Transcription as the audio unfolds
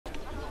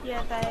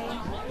Yeah,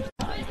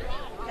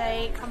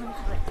 they come and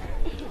collect it.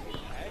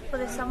 Well,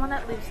 there's someone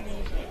that lives near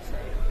here, so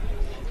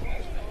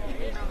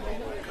he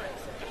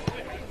collects it.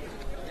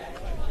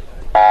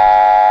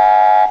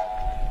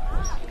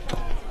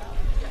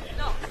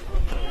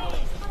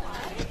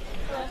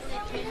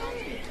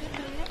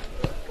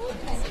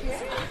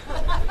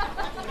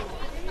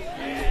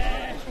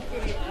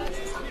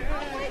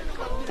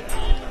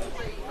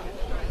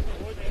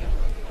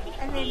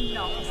 And then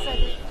not, so there's a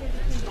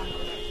few ones.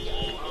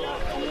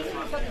 And this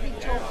one's got a big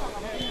tall one.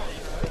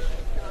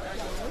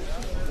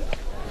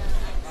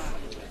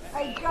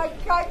 Go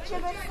to the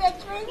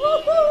century.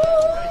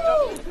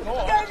 Woo-hoo!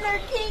 Go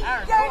Lukey!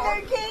 Go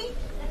Lukey!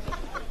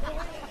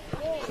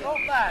 Stop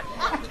that!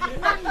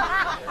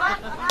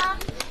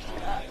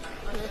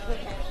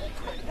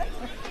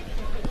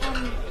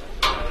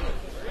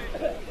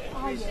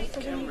 Oh yes, so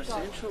then you've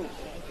got...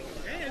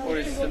 Or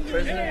is the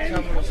president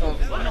coming or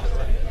something? Well,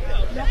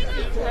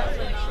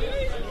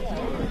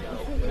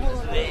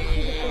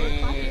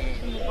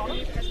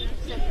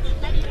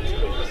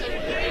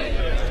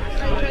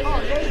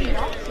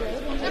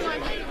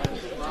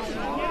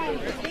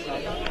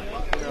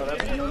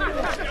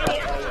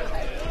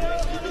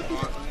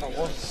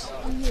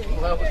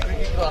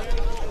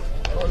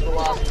 that was the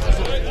last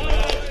president.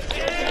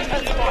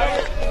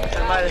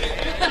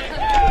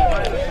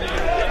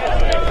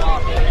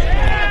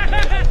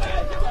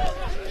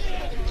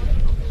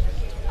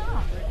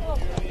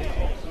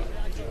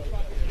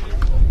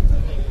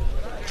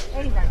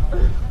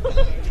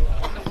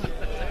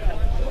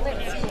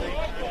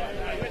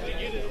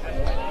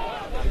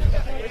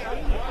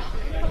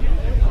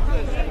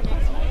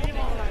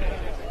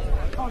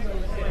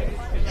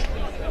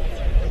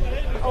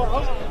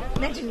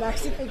 Imagine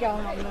Max if we're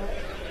going on that.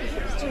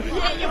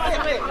 Yeah, you must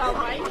have let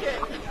I'll make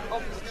it. I'll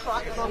just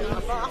truck it on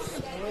the bus.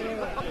 Step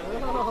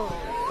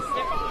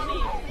on me.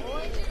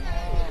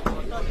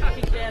 Not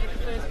kicked out of the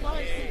first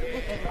place.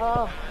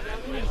 Oh,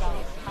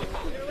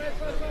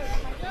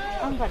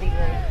 I'm bloody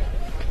good.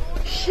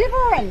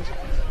 Shivering.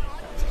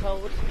 It's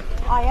cold.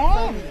 I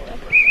am.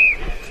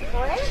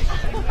 Great.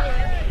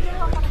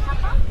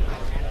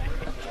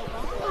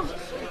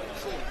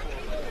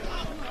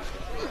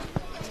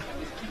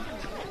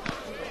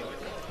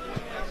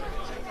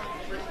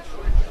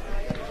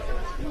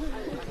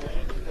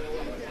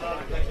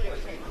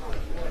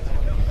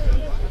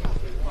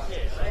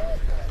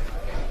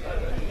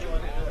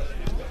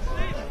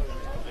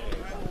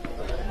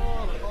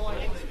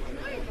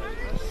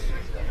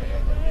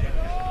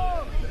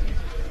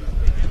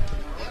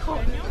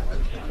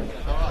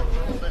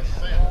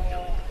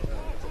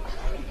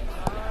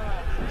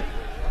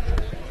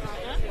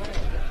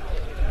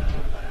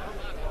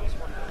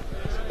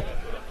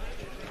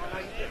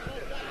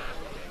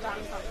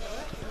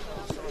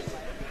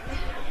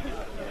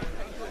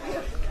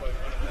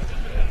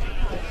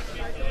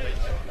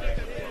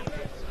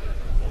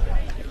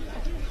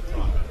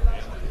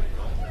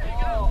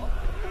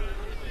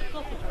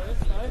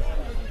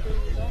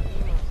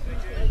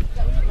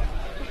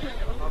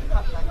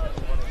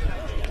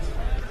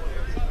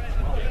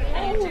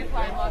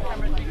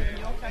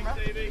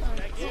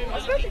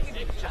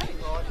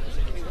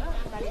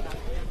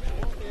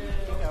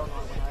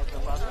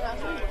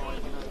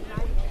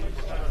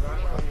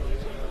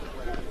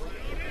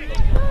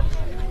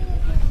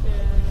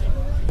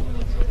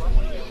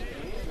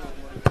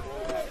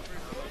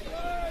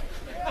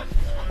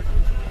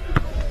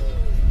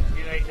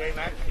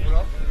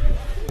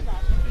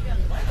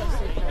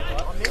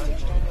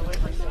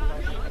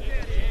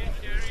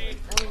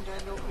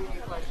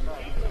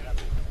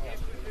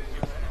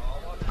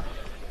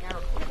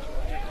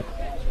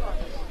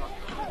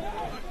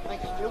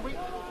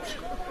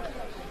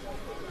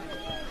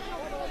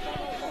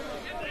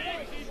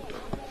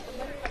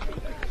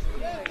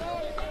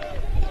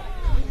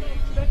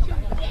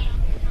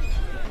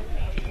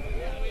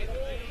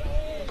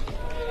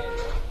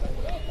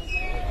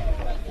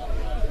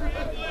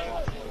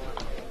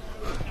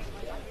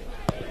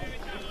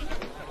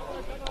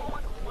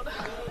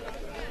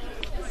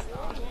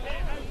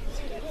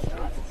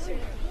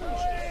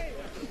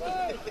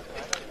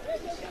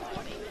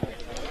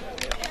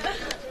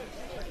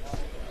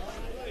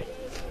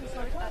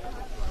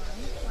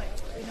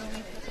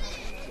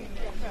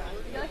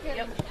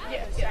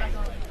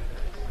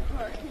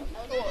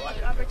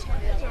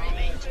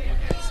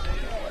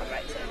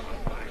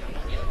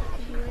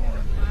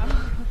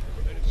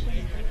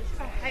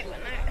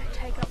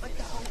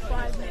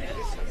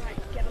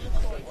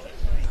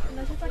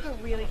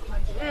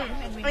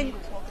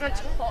 It's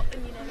hot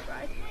and you know,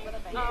 right?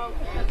 Oh,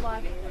 but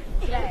like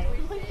today,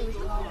 it was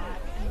cold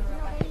and we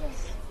were like,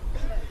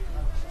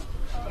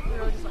 we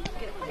were just like,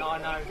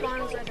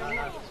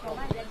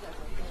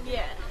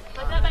 yeah,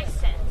 like that makes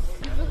sense.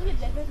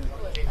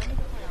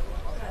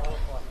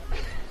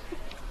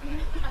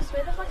 I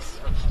swear they've like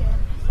switched down.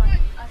 It's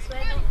like, I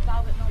swear the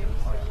velvet noise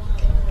is so long.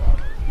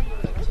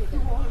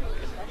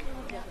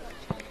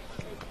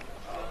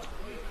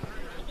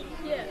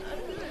 Yeah, I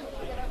don't know.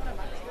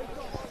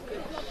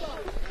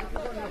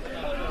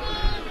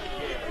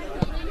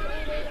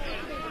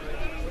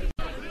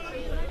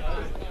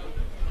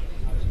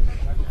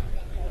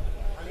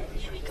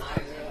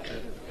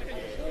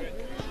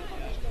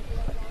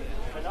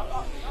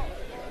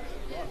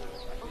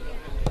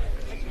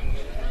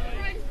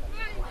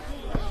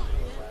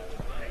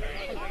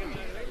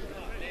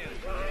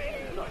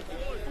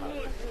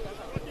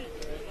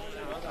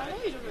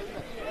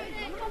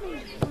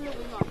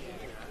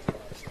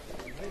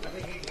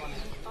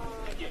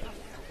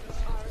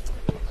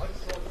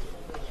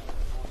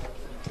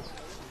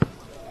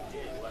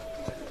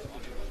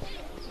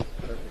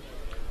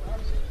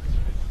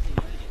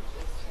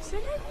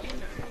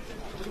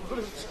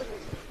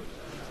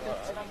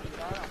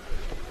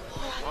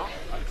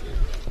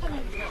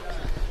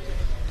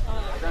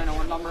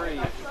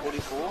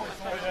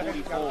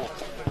 44? 44.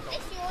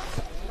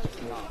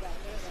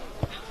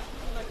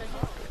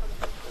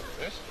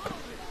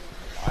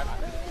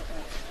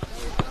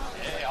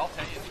 Yeah, I'll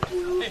tell you.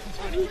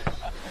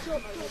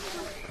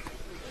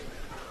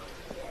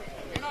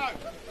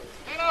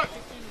 Keno!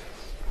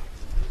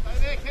 Stay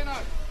there, Keno!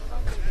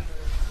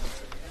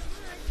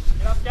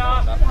 Get up,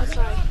 guard! Oh,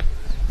 sorry.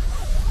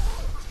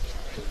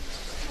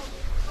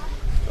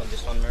 On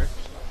this one, Mary?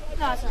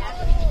 No, it's not.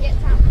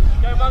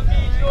 Go,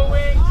 monkeys, your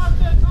wing!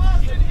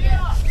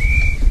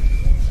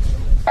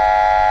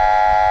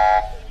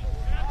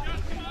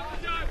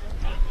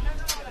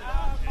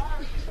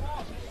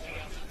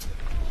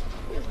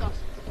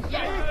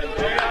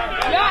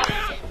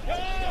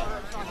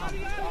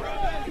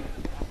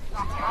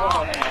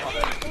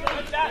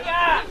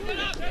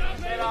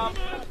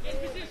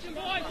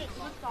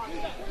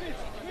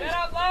 Set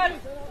up, lads!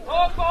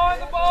 Talk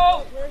behind the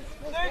ball!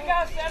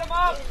 Luca, set him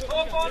up!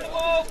 Talk on the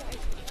ball!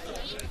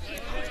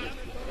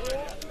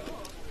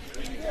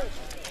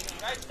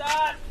 Great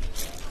start!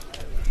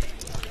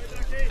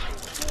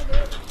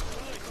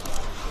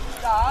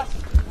 Start!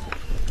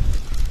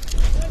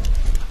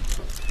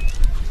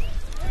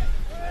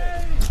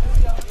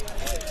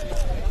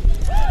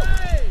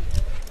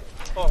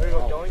 Oh, who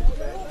got going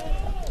today?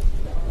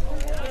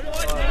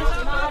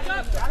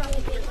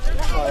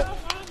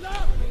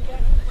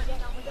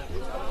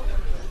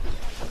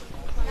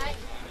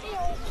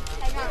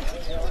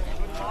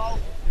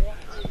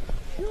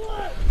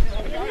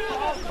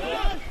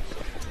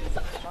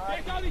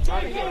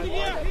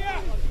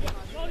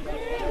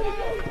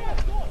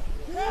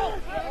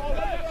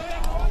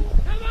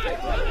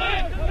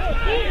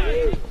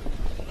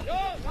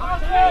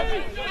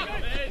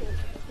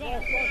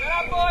 Set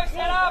up, boys,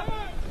 set up!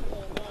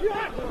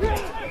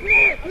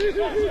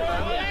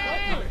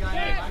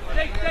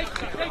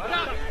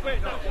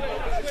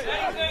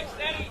 Steady,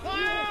 steady!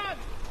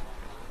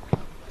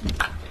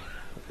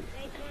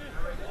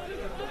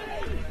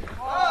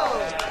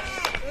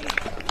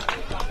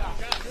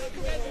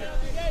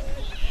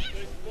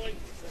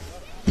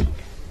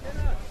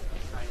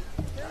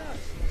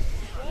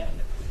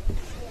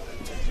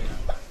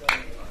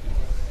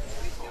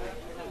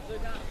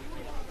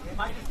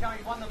 Mike is going,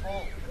 he won the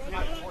ball.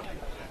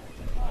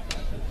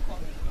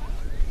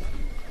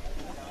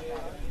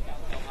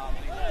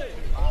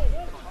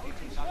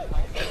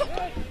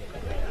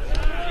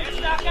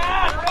 Stuck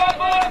out! Go,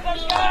 boys,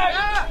 let's go!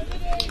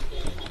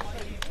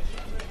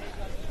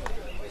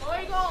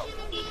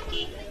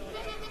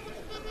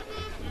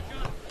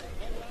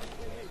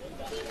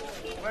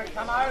 Work,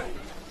 come out.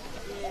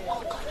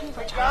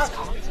 Quick pass.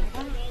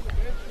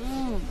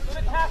 Good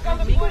attack on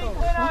the footy, Clinner,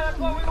 that's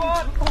what we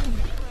want!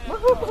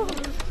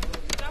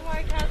 Don't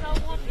worry, Kaz, I'll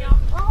warm you up.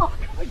 Oh,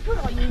 good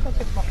on you. I've got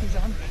mockies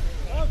on.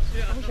 I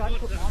wish I'd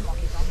put my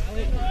mockies on.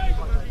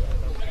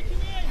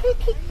 Who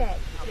kicked that?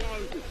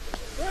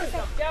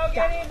 Go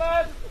get him,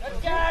 bud! Let's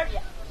go!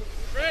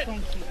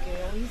 Thank you,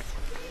 girlies.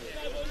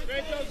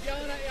 Red dog's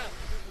yelling at you.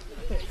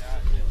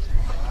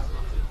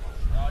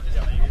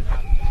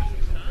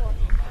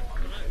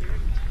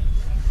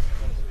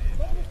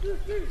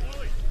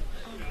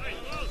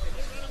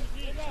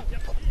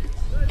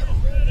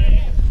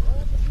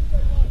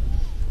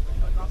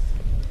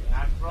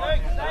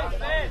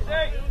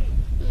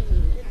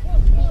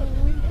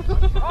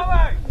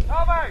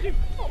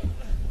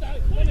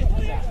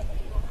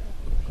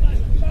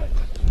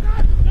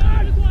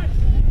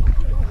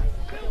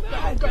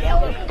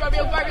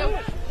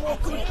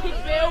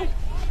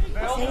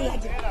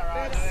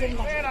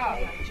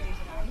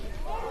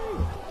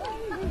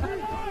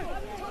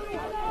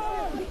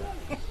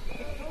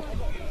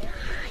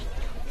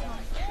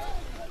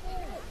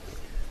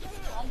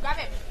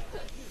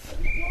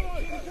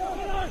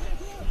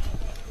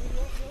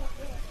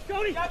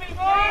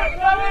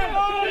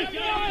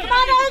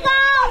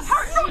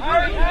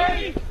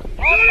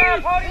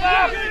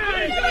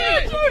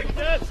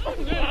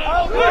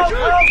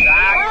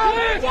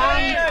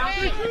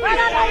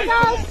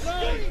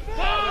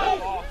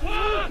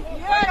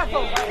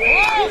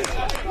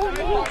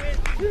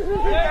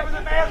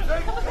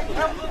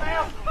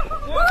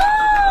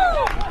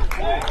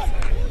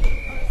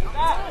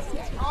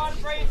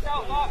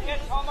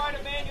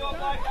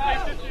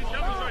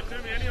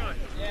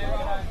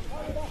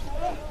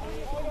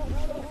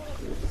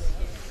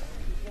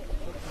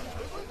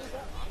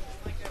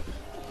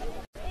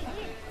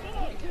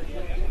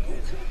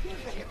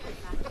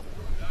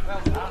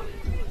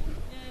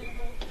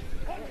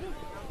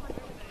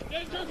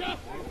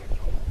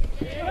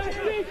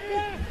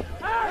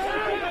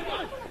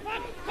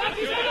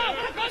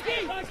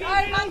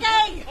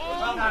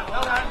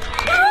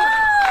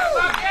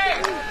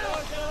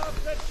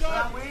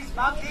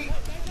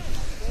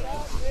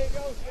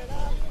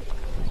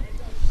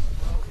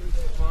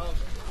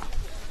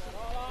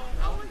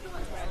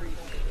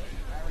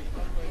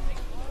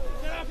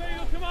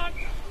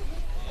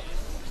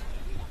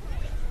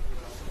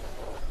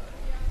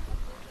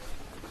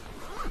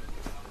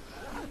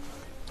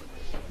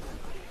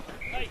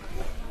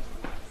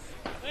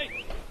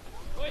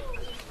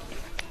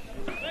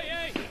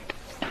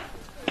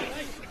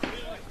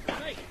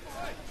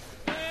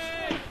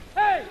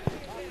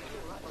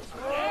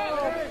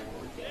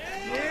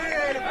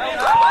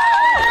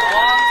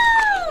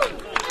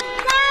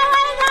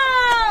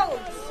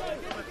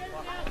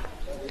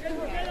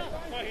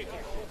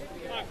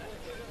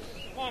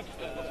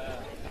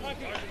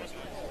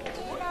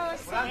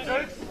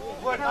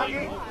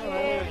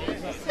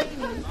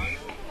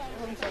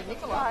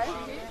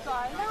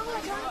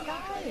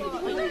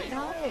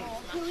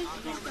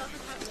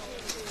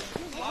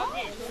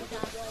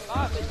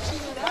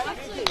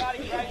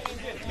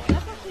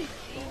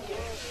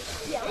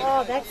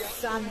 Oh, that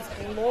sun's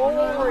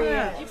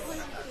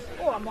glorious.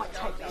 Oh, I might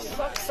take the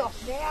socks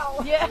off now.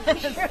 Yeah.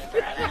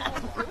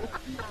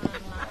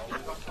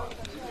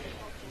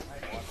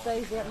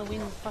 Stays out in the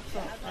wind and fucks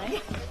off, eh?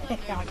 I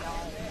know.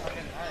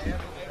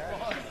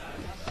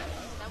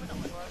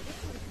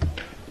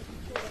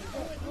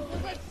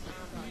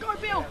 Go,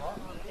 Bill!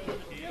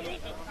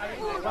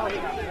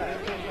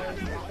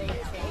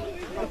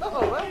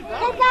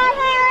 Go,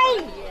 Harry!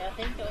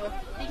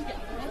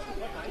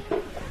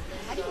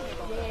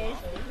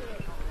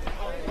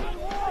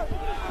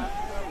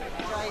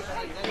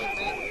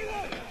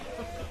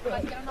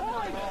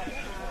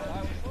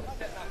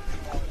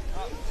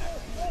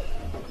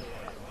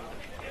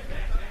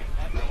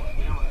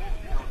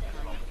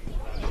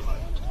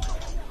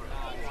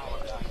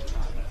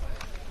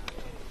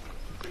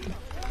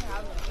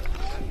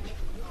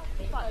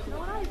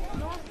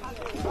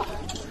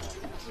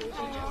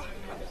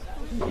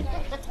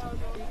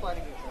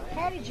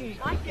 How did you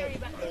get there?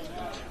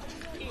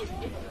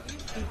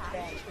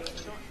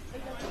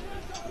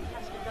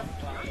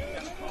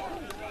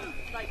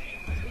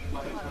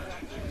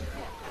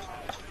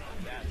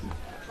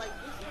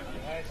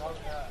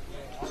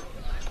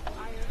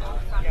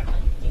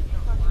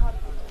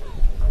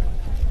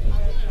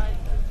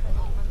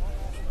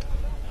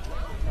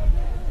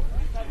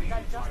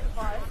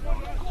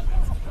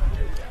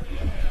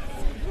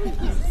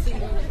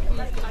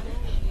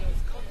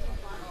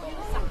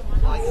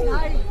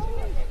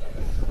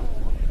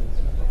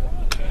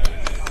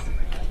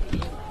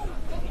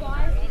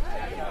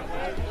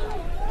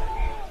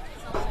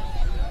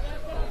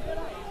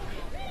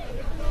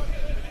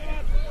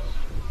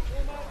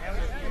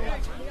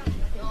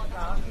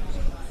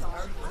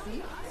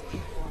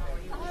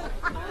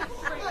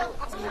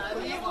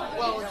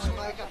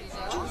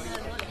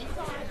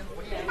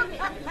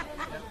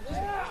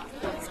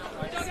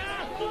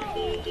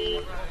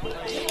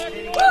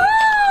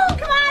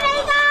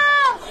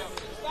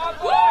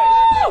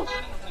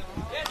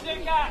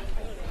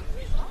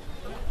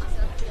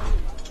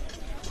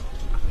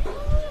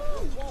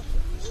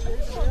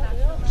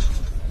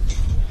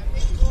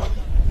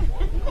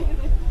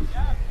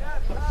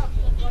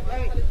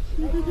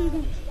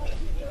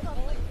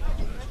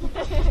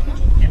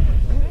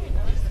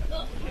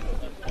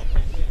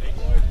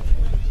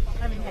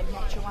 I haven't had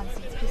natural one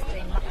since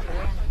Christine mucked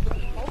around and put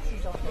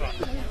pulses on it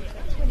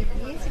 20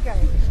 years ago.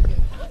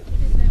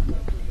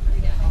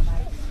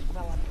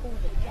 Well, I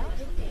pulled it out.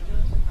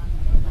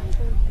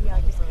 I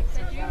just kept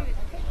it going.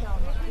 I kept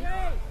going like this.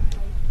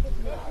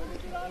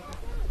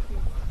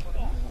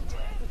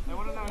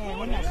 Yeah,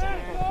 when I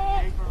started.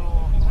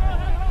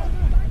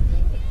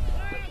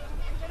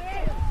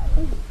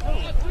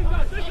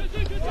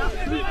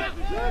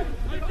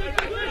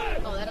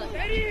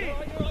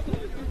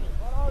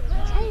 I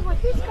tell you what,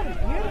 he's got a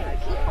beautiful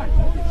kick on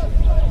him.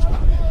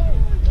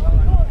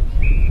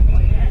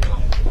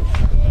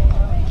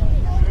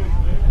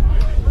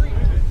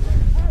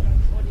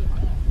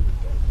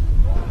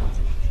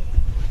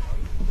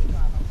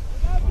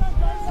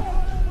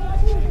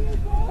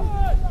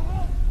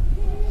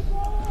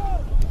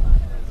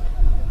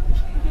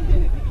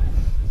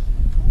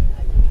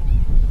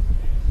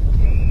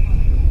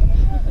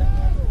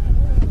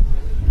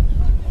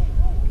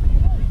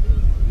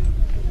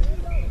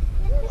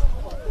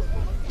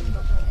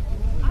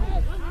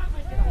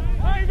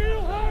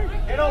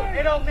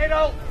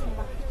 Middle!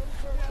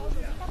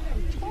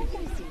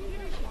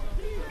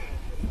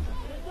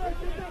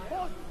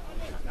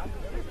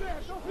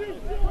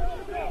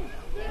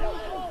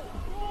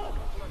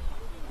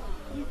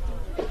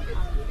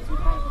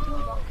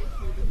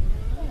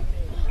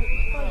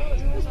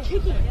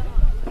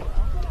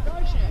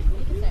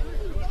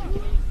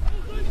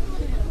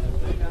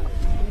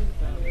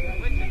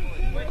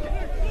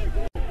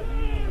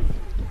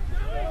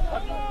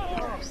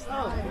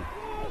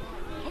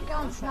 Keep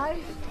going, Snow.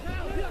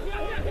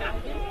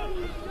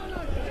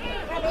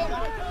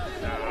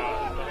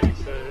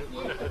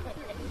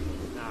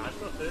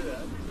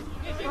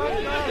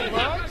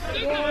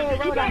 Yeah,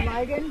 well done,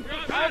 Logan.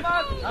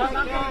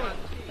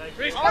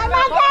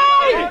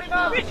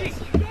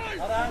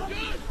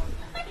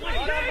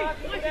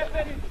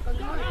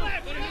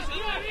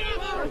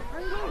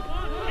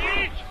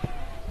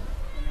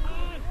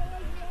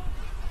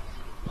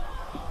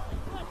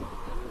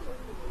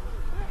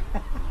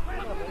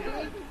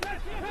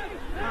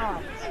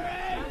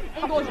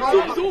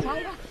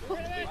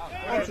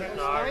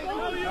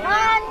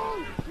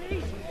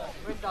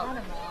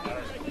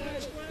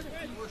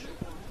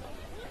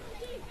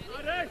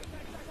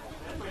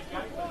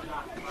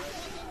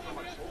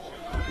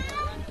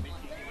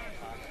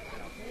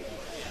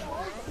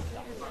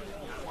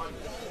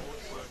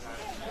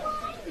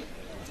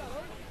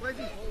 Where's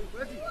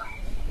he?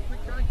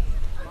 Quick, Jay.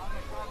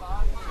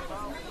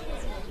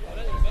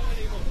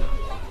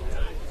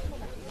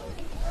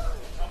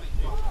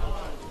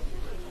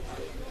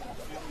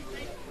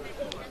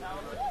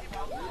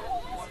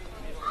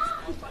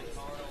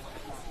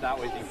 that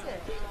with him.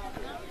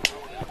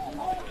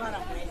 Right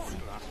up, Liz.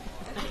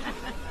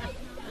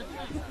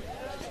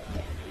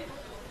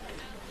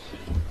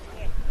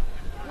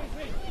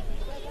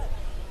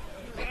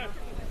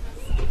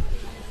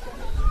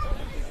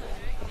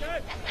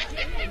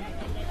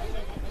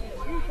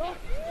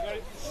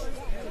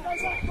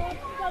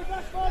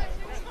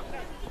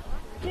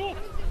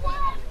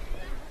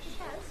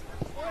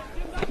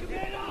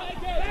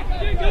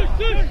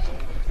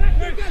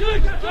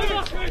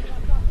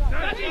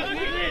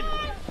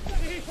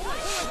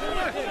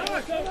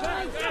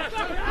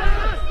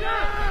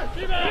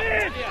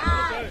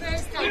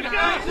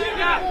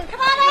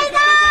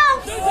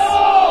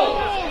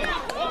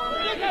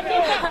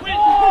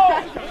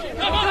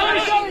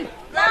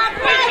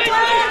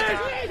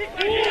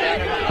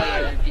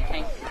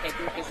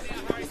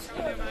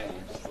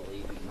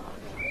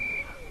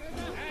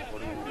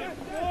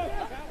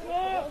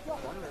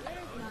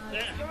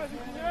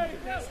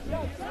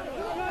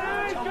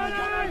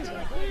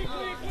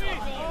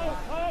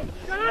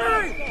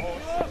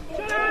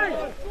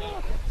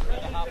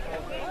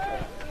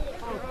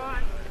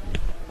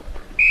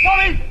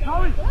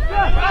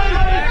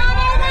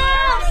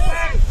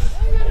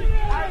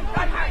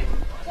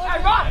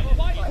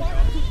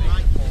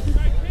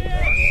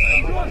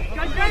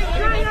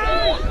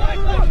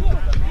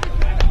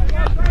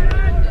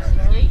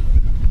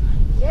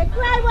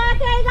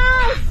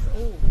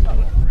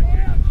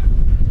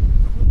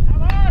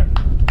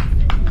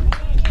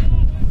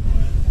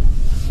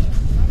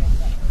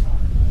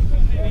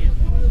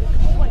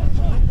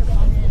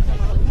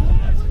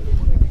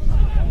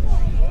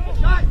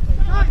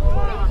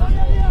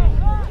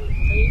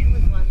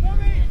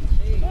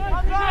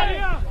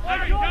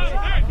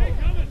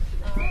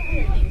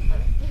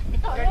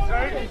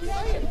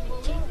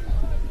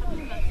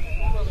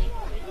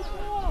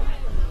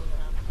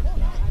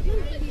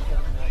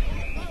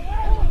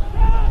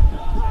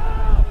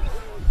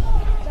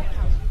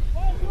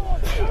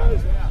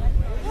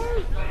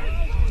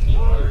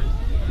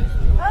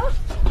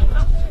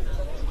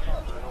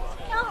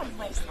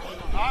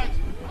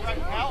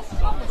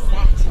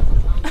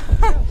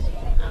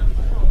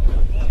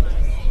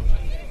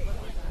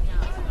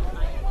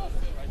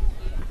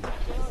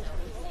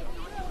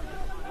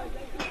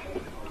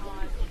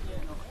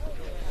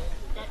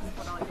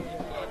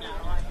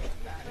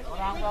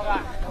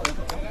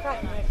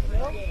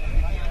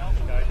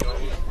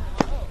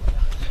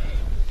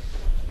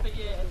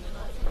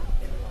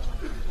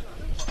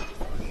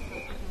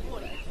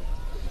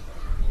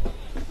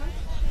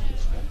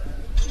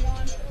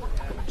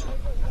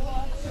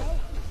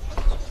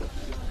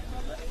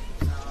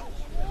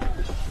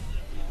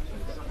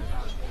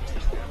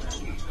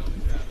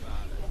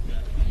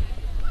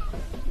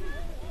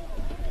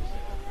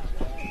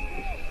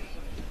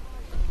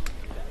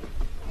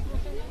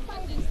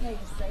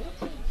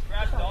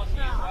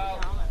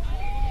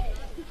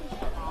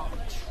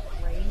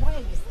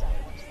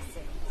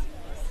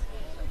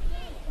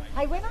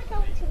 Hey, when I go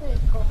into the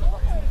coffee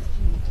box next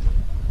to you,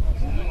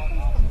 do you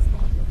want this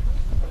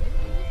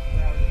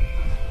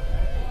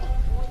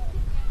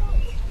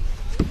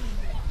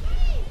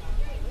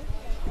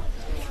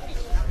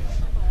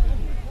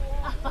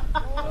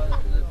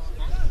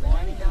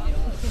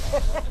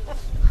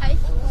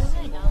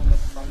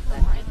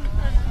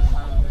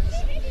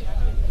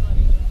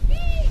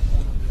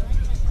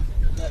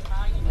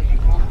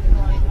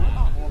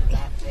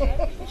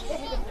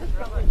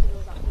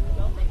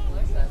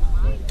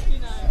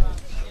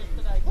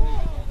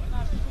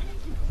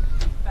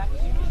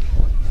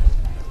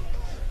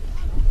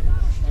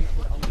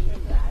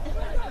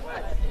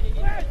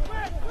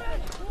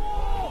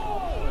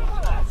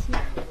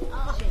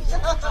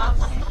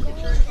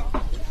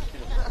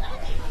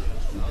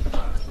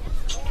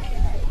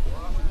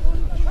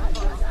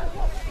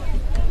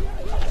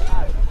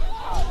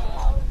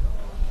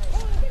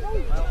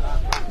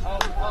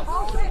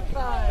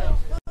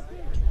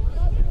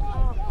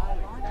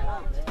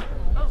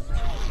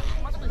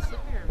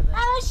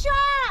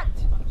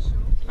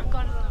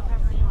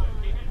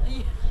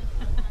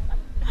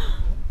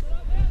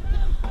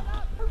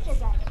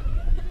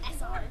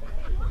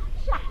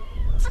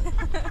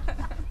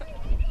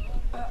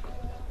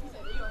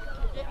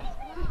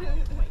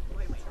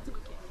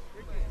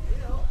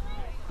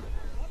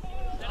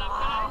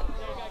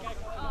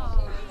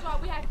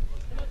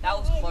That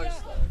was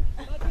close though.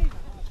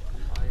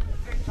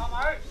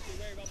 Tomo!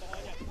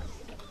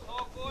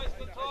 Talk boys,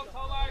 good talk,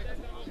 Tomo!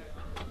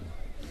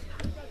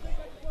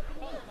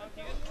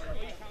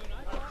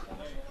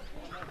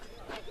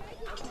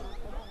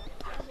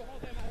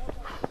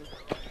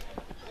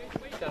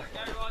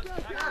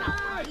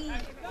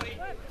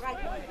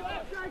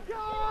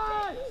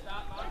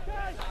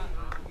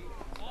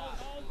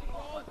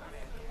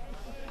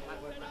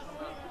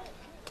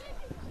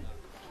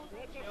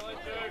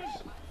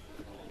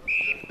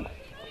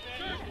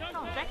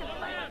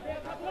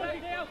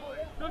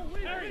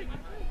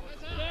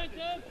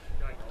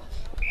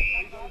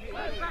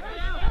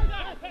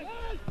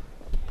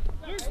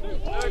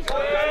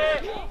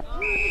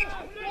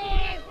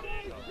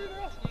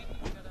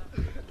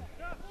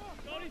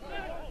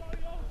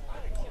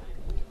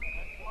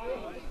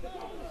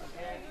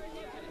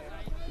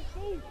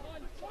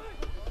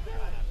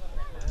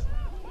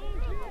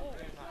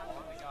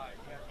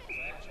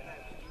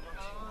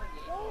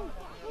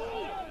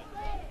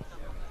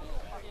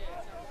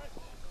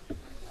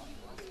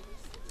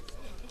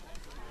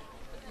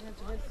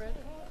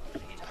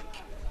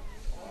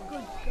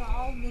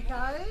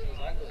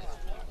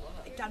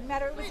 doesn't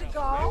matter, it was a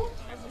goal.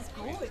 It was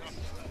good.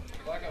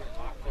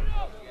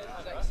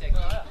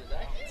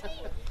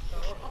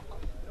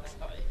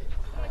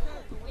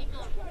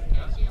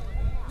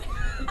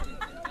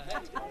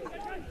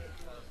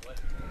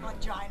 Oh,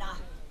 Jonah.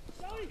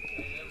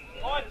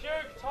 Hi,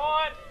 Duke,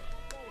 time.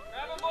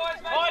 Grab him, boys.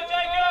 Hi,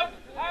 Jacob.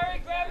 Harry,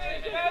 grab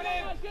him. Grab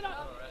him.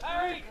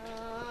 Harry.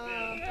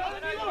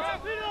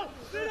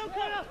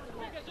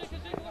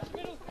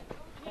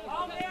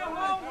 Hold now,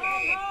 hold.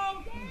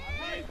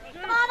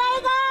 Come on,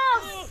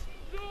 Eagles!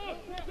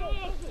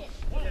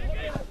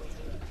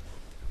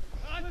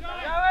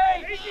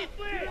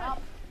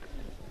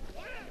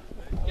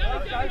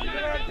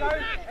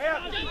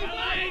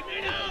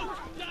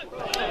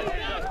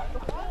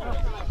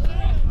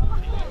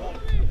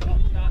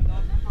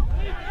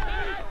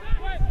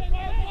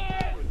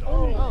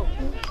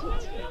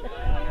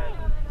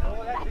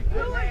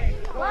 Joey.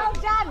 Well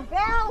done,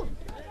 Bill!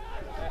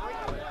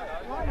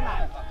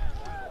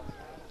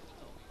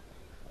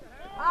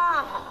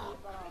 Ah!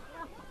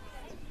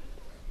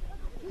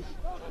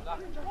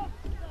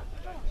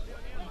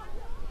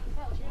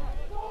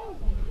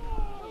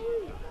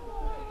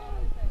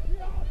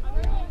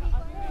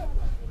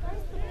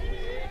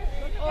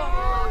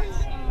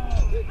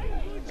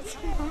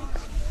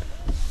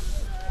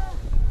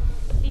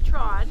 He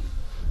tried.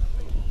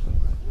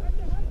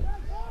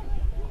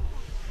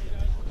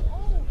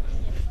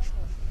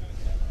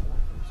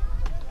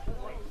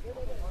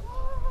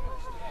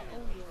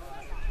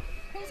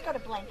 Who's got a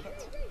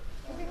blanket?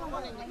 Everyone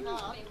got a blanket?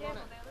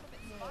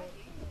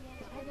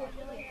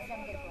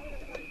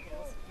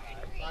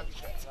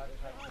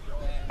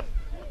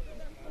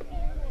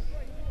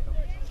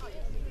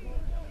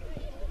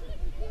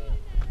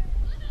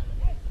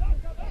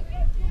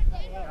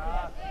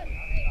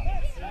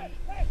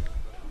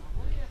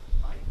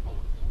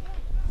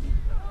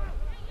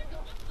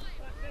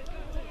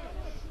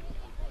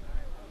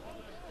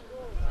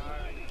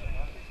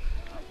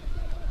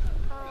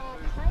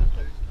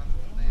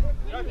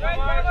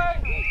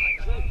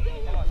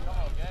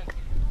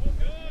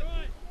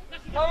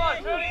 Come on,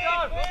 Judy,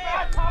 on.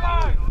 Come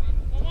on.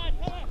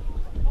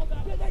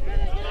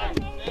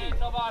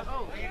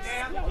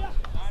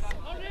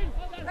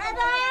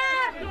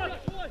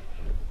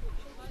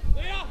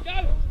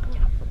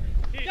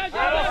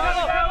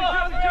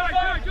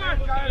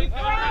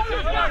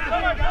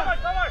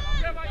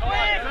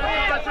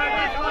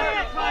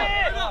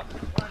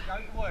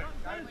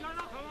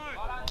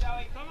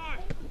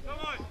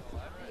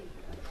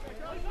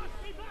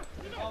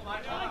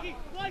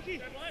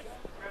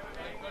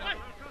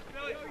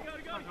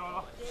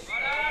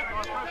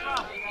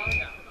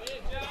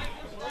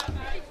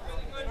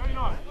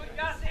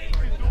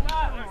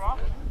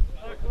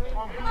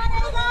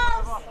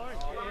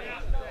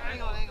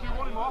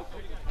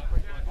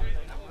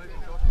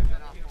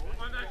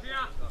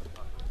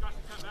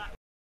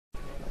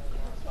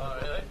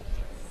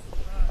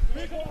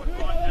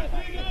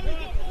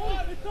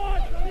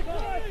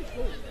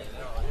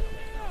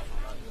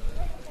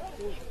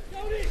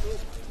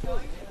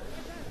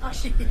 Oh,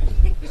 she. Come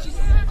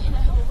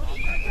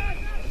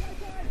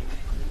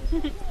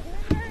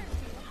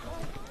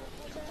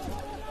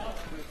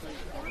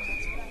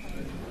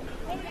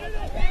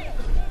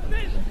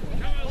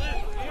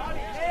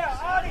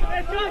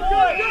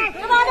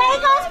on,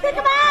 Eagles, pick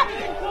him up!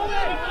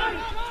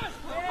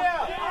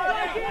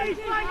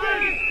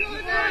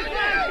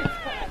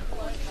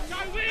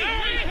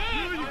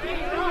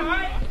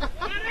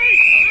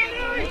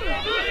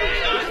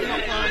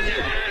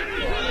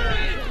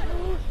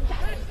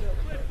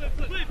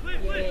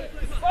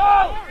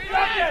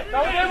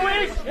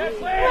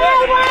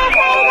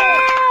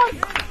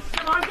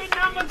 Come on, get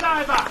numbers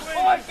over.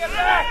 Boys, get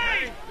back.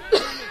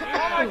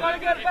 Come on, gotta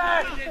get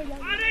back.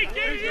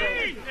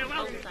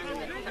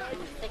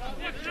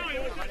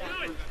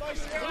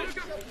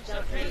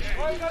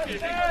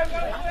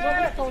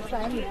 Paul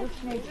saying the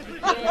bush needs to be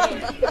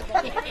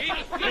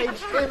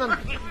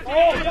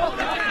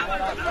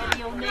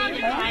You'll need a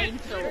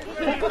chainsaw.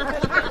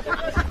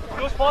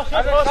 Watch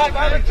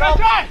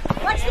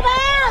the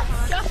bounce!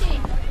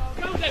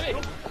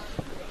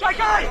 Go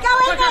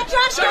in there,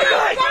 Josh! Go in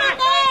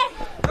there!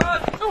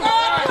 Watch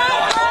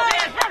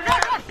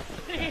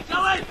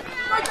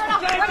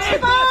the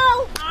ball!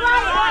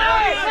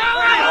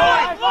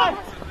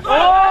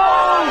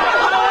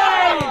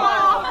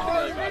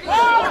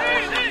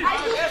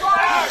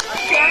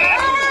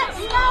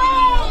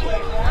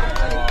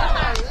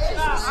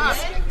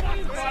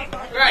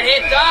 Right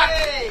here, Doc.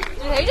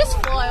 Did he just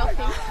fly off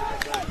him?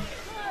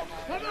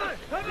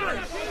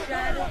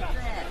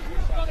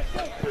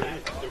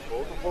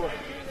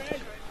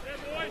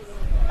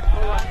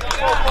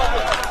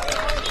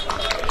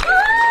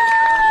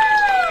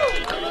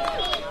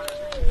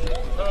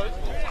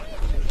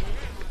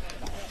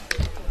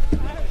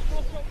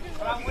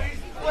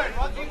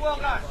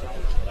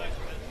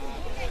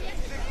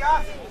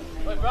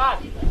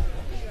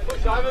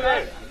 Push over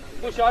there.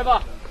 Push over.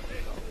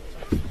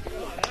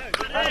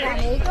 Well done,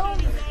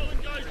 Eagles.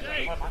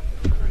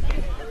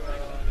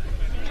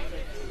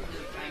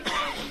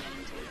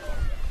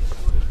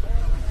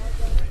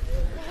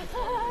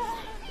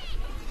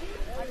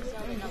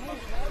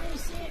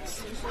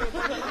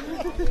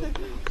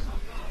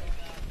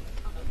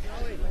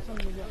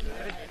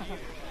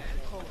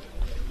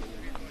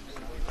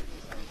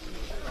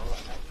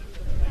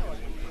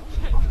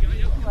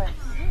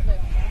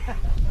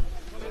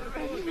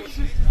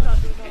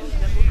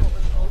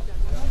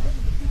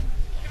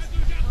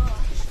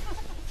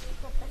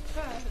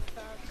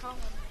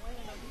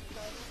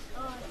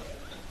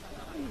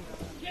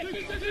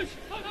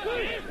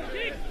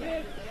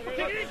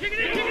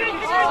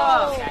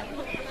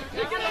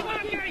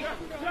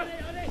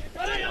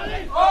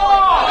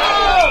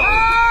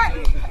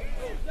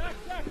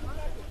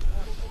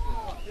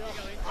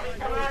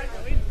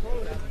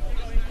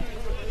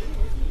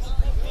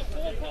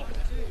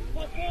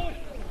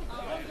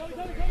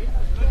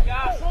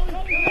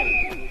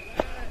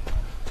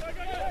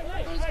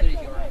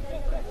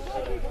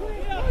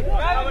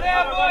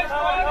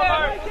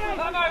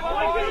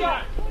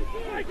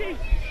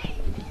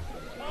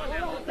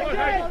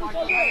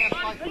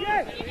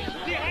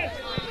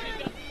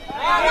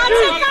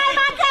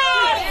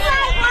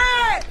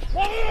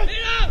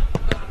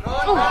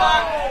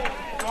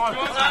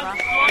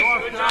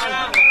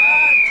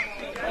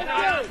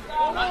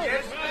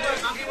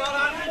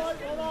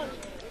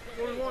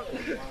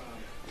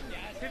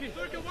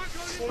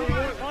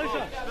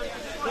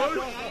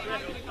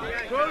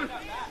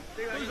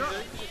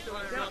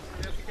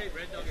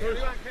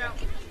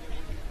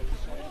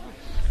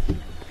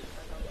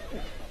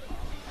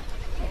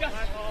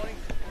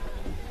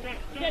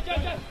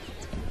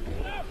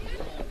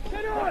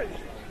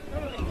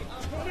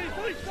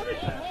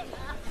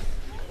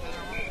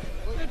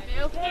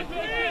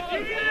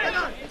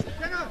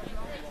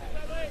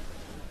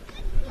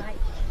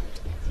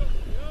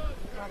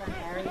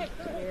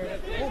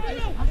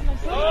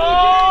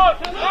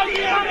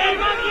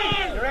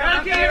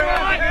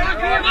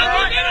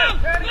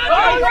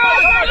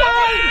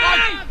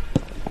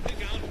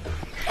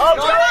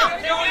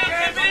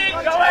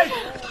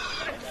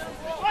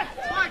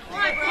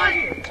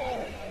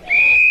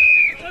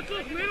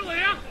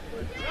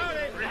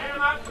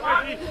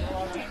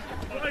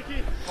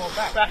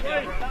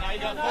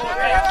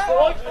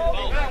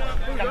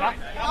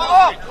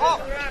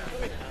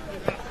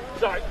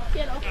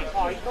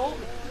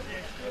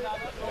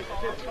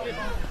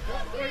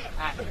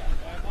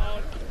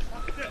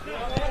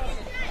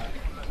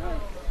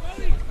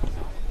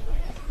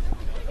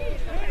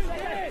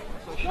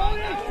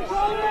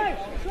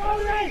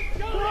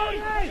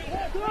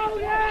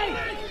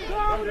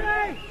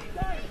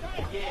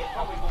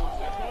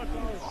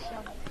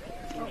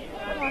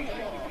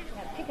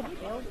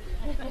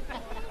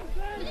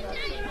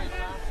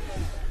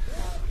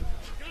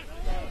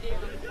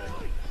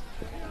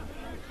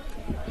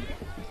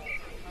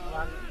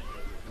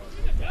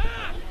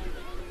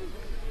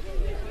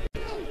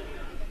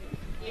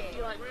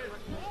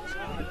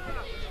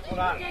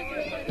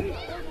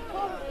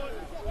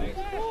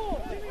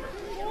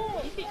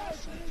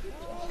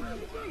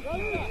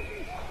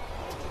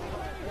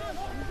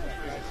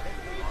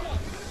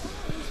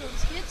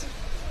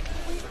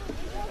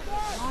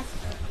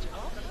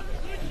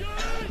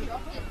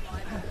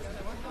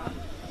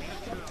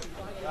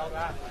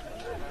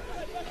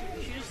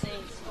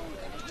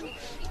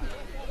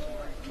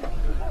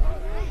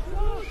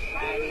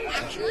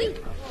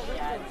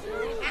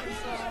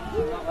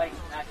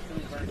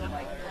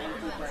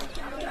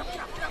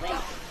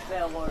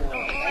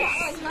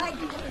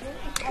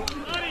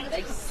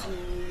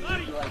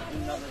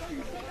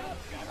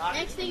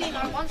 Next thing you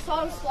know, once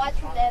someone slides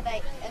from there,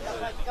 they end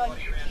up like going.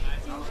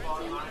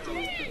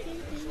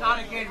 Start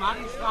again,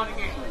 Marty. Start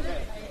again.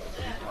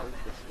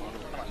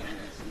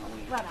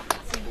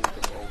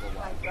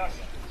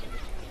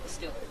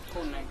 Still,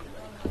 coordinate.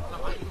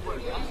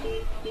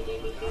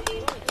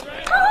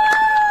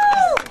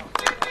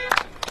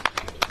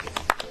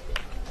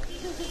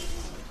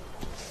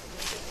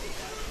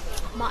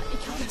 Might be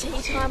cup of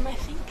tea time, I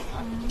think.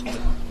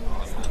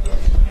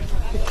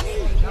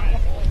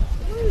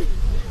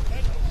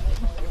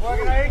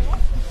 Working, eh?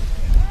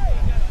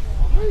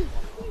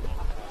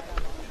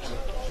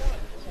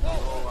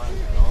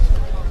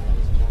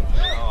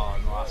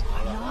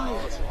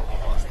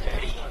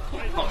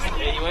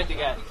 You went to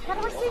get. But I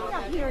was sitting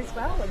up here as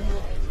well, and you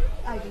were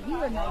over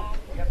here, and they,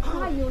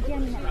 you were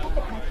down in that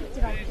pocket, and I picked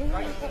it over there.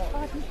 I thought,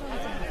 oh, you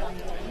guys are going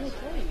down here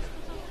too.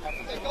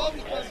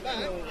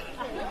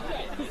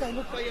 Because they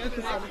look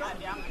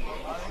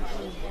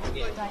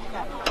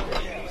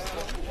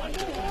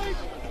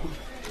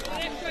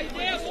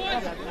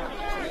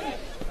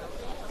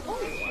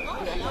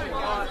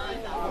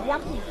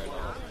yucky.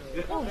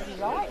 Oh, is he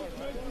right?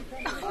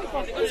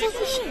 He's a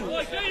fishing.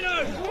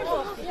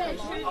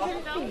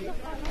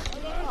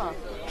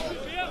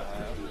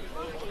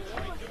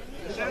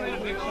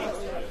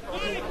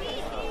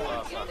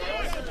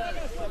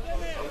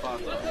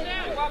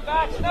 Drop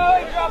back,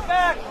 Snowy, drop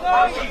back,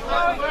 Snowy,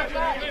 drop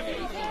back.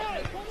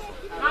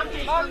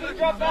 Monkey,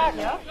 drop back.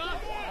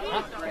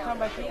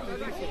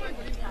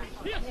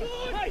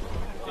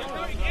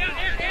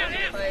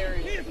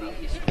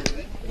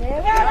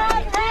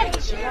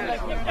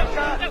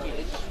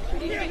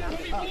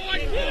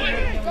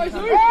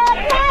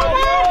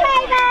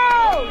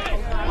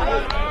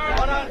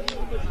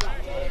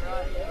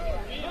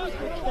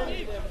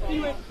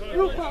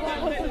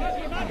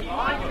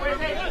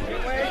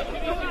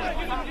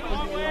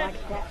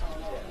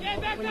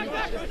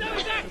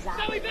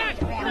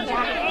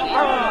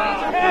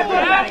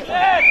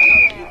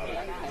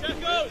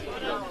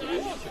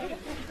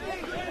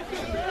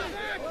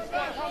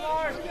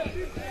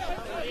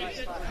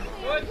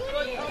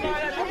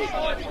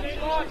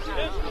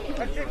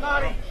 That's it,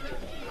 Marty.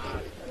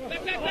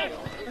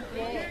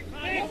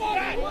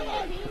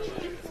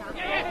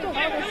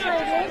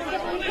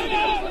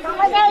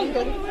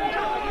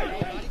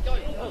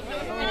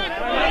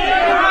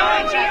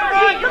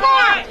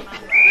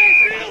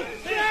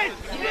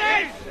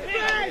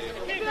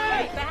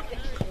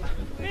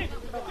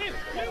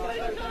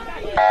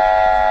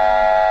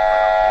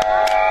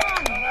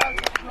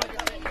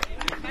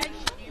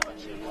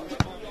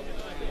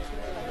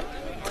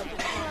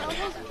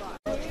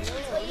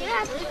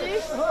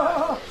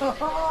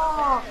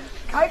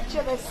 Coach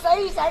of the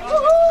season.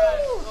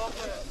 Woohoo!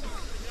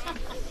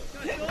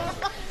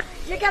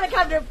 You're going to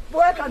come to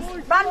work on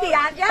Monday,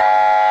 aren't you?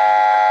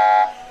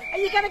 Are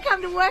you going to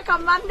come to work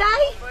on Monday?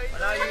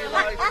 I know you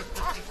like.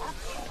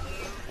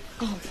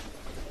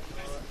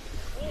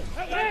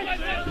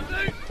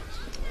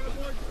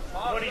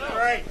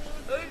 23.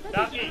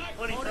 Ducky,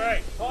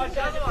 23.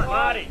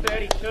 Marty,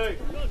 32.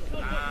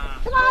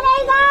 Come on,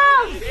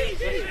 Eagles!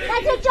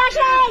 That's it,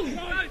 Joshy!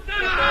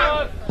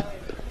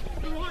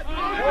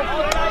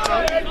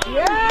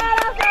 Beautiful!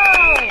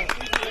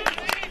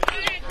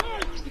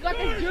 You got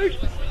this, Jude? Is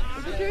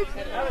it Jude?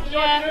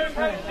 Yeah.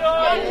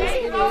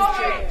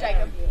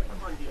 Jacob.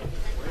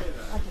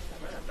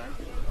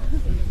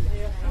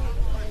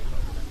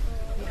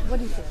 What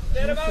is it?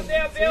 Set him up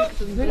now, Bill.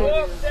 Set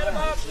him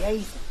up.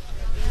 Jesus.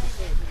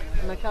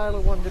 Michaela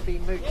wanted to be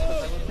Mooch,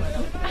 but they wouldn't let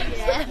her.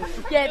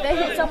 Yeah, they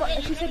hit someone.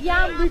 She said,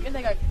 yeah, I'm Luke, and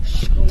they go,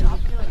 shh, shut up.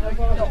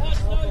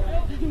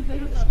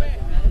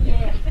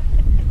 Yeah.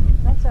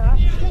 That's all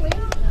right. Still in.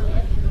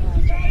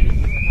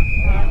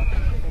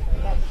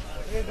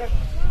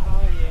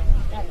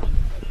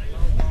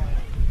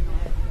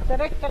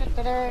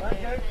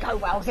 Go,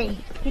 Wellesley.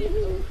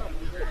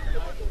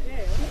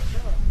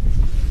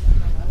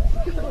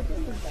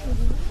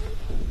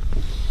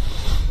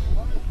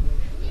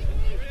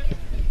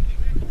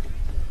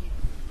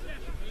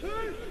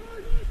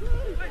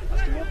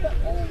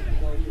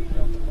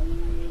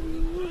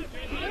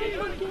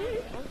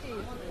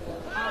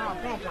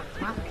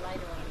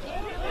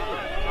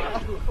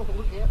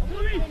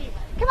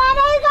 Come on,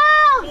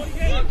 Eagles!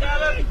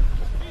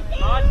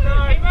 Nice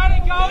throw. Keep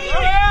running, go.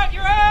 You're out.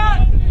 You're out.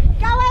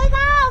 Go,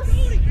 Eagles!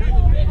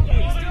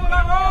 Still go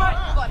right.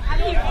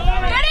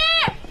 Get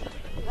it!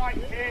 Right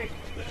kick.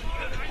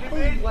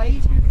 Way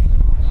too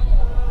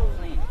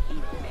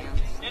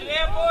Get it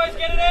out, boys.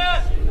 Get it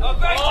out. Oh,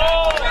 great.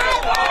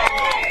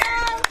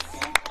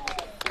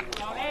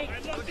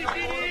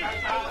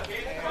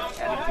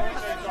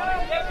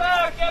 Get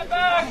back. Get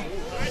back.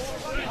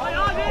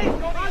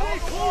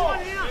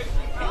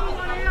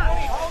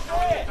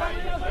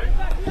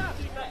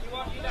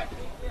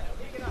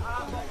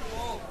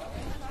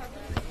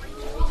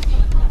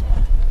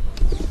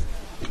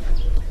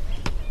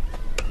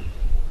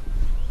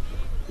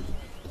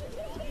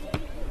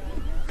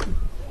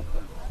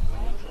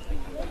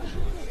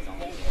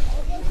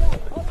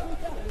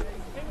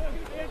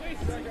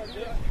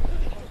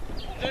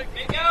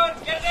 Keep going.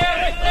 Get it out.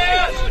 Get it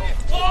out.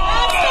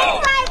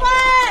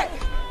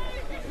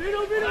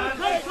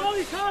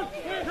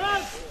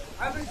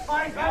 Open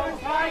space. Open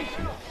space.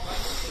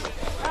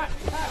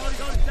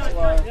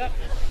 Yep.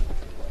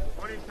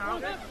 What is that?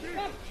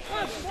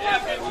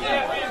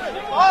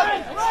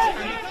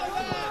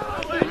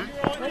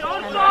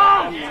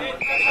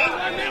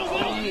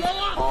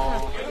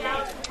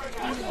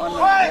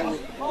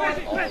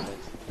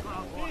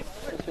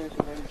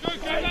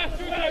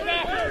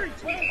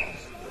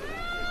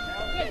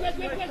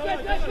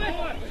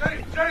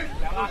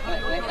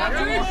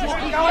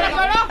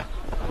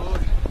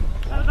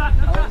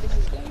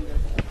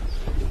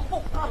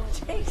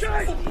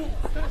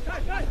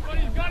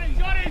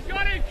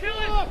 Got him, kill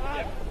him!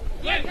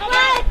 Yeah, come on!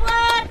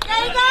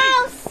 There he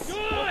goes!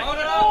 Hold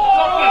it up!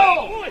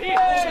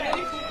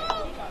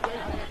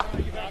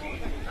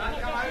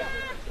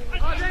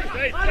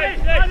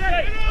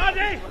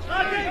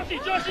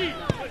 Joshi!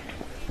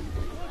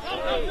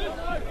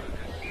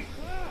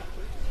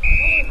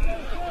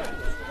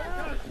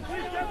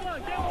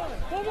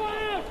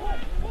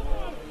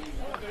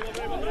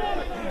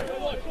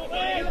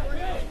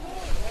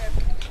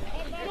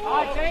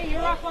 RJ,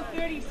 you're up on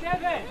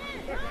 37.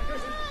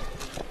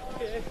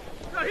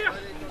 Play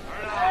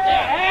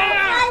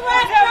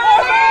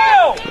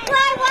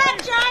one,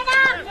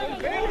 China!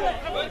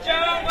 Good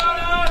job,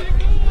 Mona!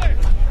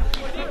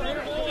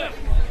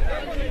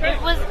 It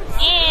was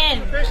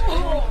in. It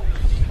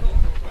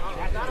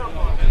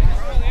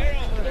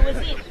was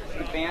in.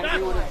 The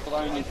boundary would have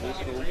blown into the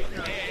school.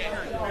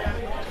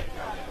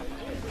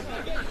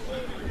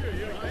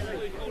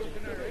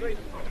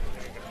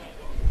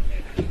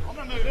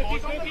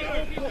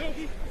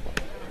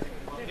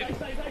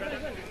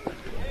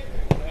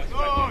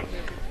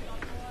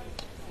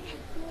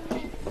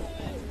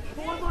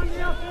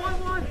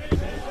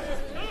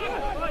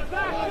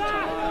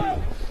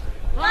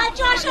 Hi,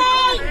 Joshy!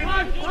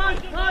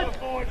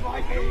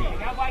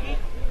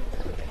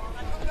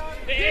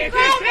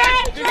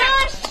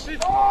 Josh!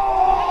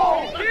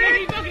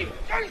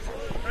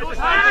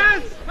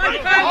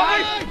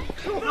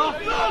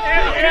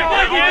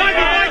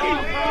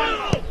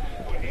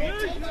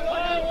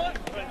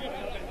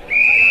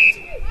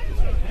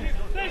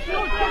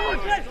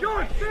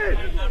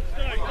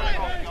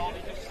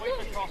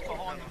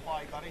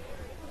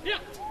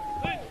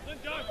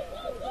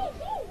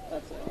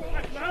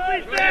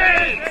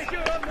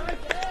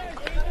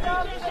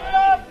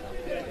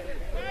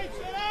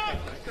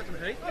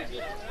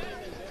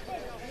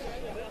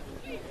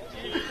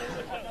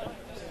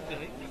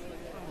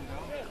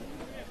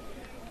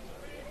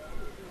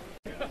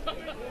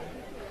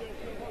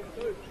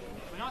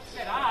 We're not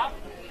set up.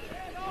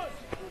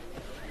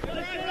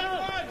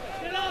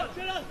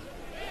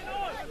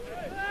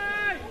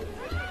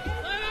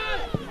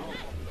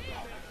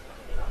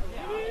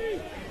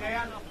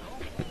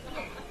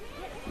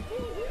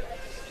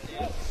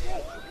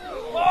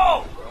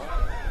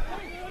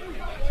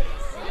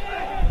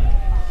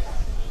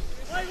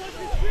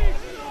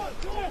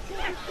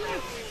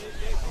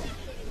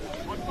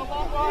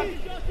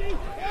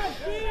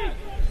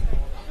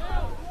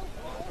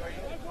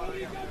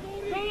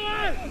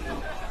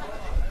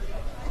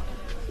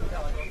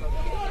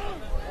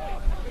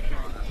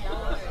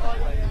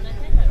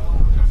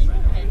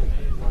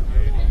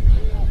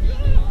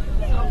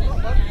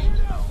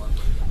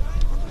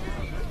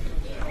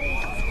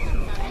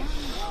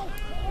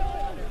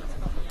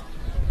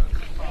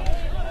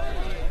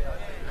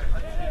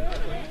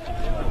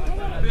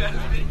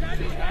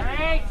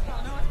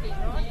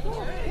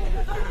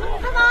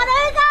 Come on,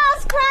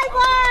 Eagles! Great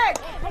work!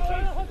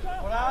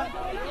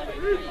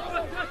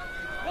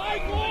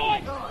 Great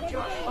work!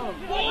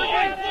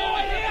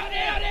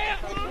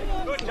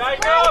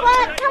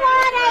 Come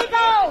on,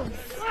 Eagles!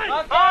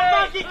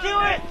 Monkey, do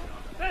it!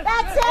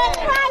 That's it!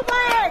 Great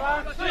work!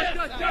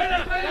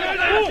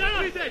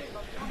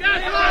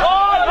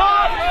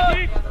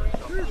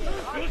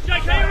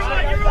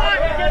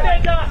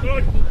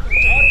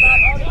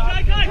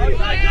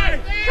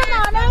 Come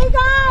on,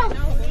 Eagles!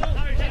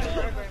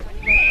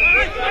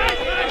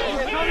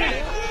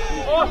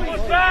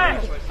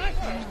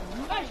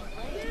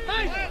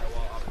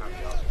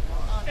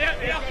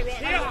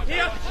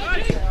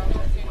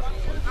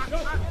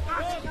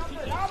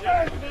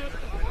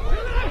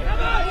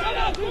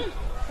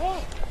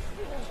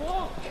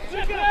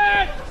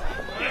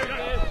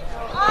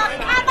 Oh,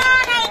 come on,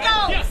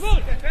 Eagles!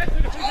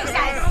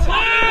 Jesus!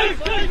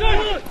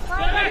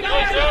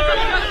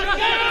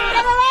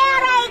 Get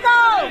around,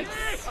 Eagles!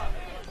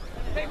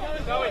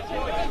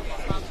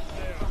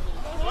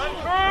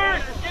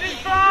 Get in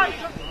front!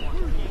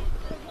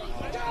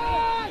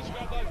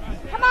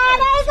 Come on,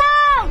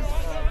 Eagles!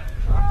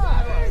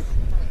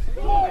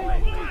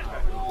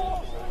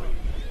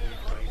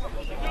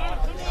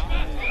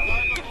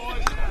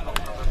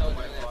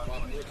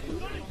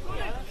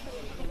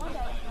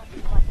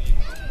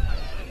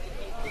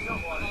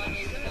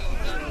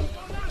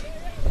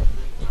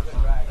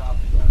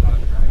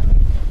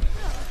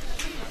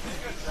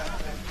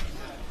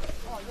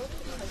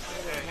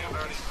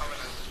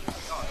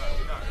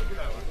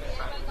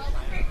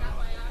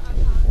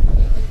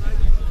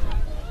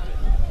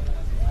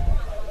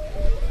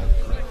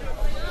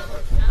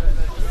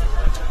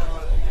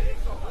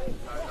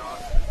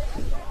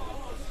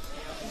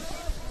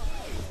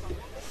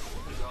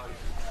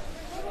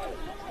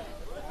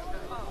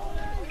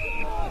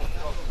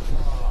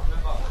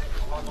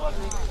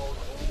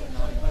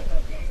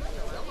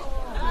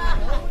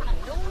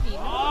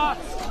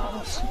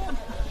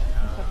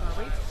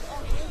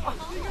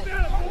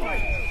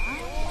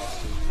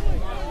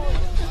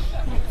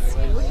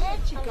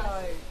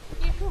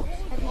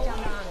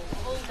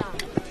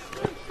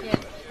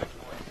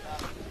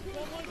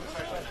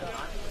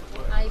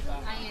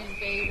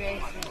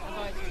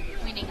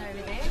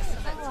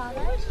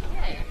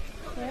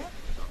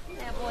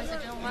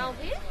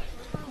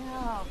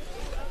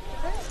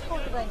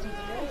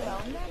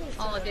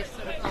 Oh, they've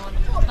sort of gone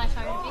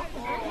plateau a bit.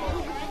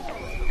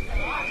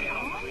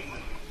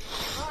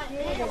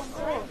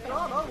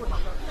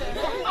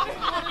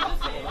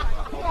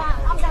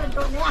 Yeah, I'm going to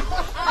go now.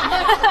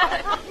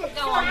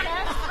 Go on.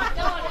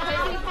 Go on,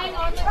 Toby. Hang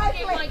on. Let's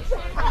get like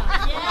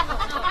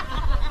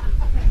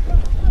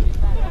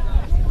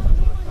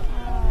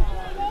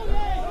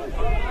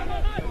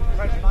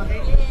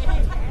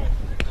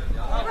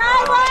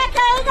Great work,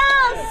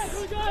 Eagles!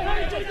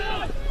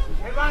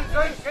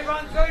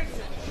 Everyone,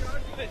 Zeus!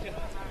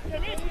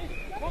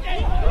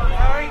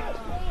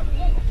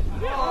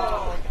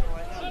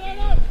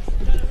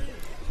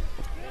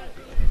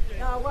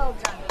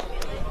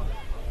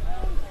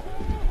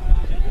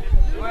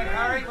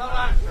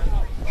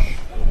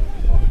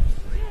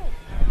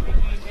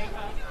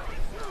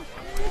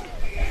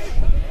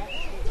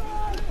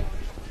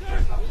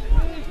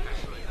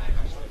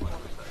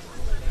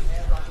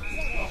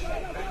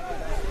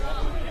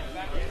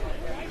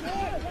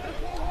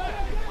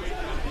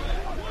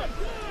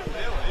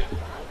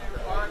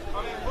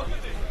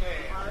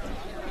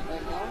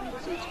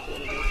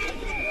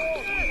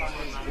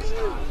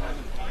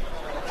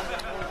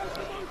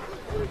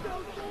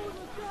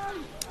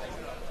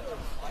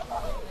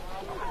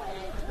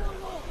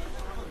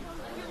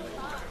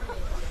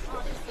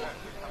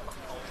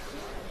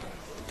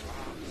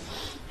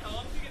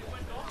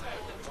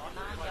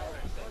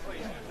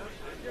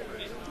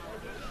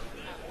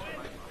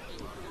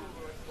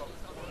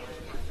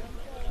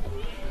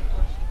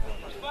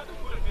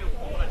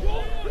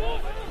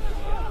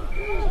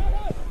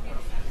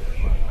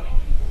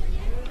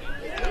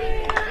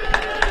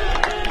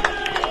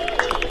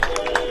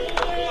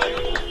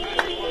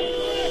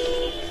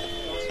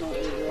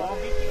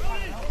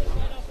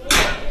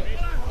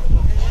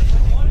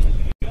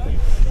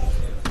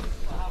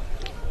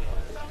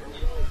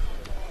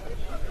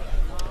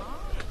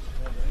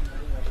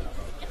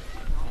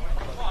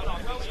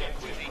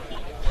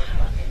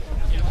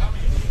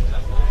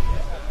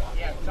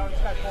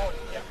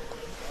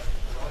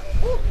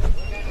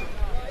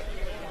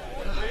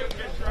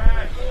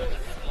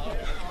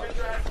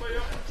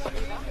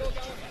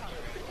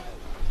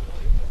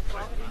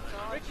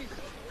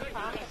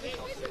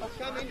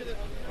 Come into the,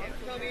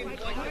 come in, like,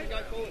 go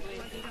forward.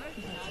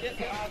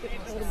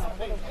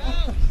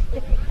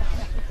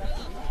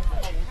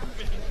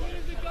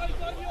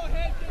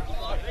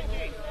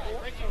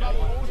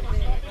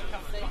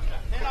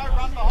 Then I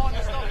run behind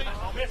the stoppage.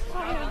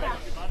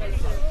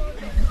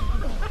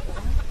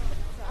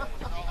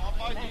 I'm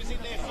both using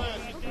there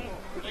first.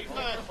 Lead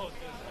first.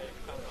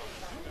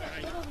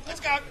 Let's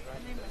go.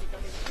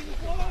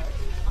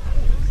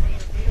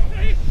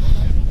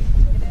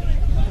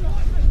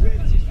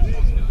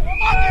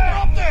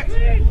 Dropped it!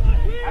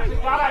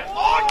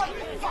 Oh,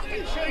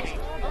 fucking cheek!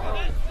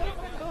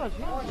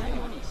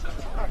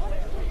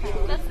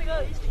 That's the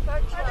goal.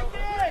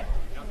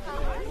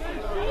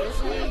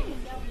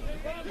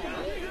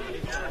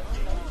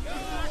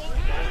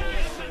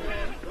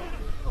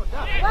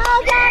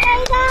 Well done,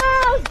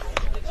 Eagles!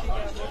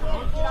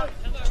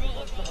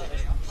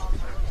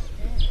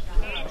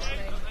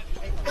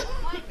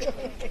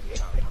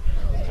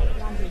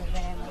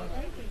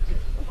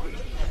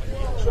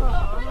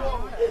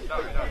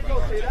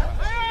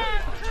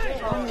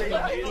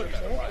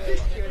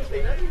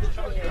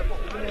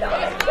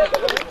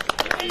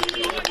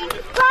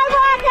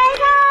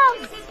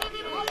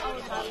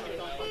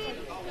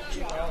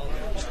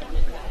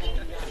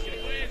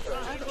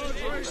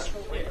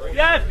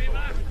 Yes!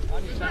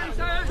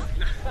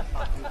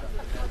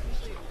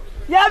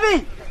 Yabby!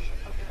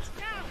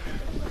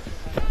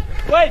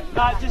 Wait,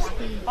 just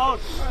hold.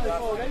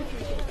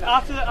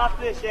 After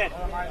this, yeah.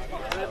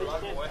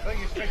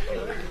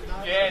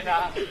 Yeah,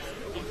 nah.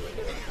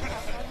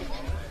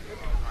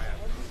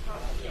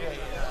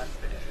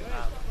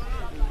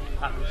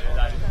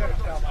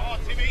 Oh,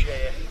 Timmy!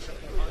 Yeah.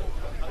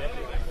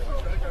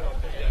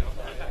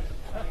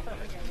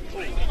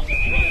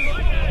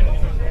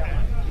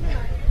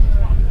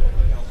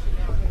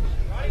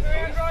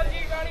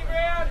 Running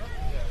round.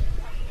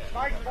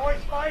 Space,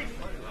 boys, space!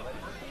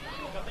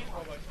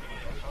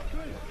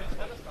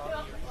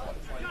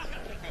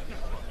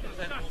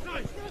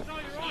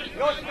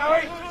 Yours,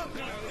 Joey!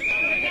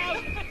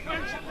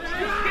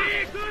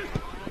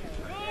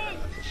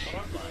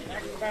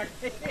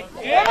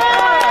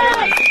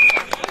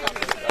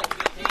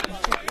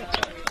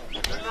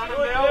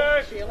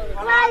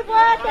 Great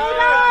work,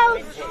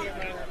 Eagles!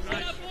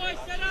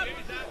 Set up.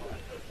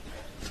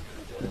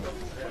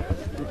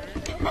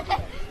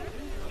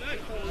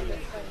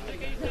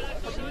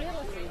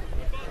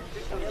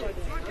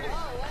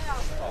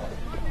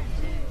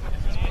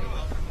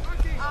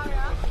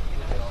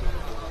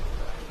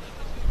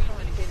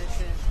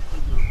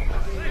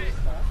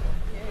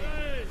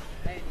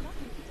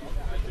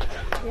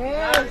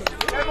 Yes!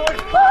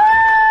 Woo!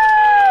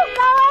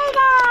 Go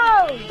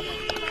Eagles!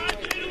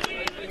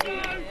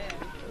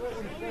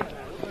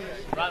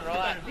 Run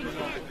right.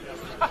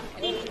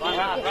 Run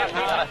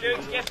hard.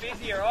 Dudes, get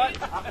busy, alright?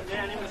 Up and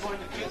down in between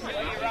the kids. Let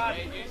you run.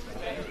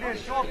 Yeah,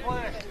 short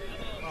play.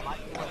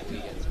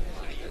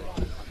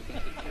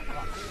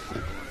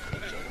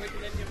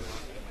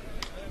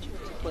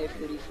 Play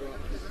footy for us.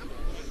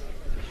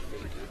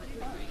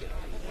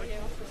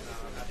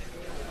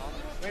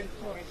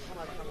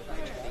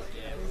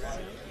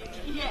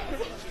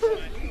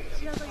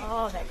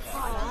 Oh, that's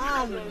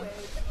fun.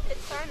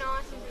 It's so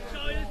nice.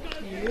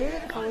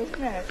 Beautiful,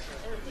 isn't it?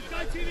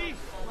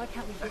 Why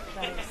can't we get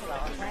those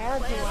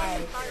clouds away?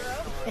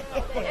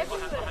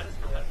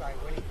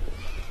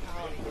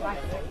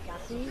 Like that,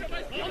 Gussie.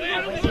 Come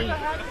in!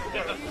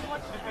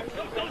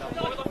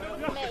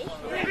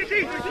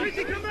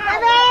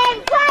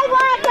 Play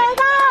work,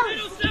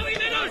 Eagles!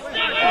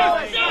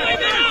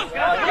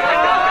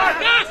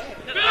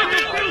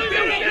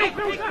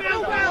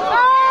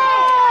 Oh,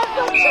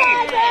 good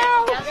job,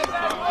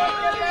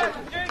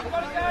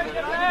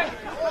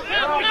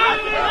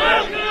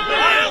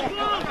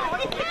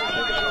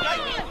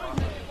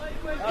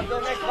 On to the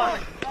next one.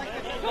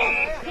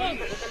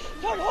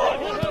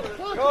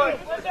 Good.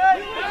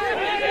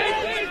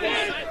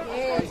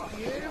 Yes,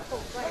 beautiful.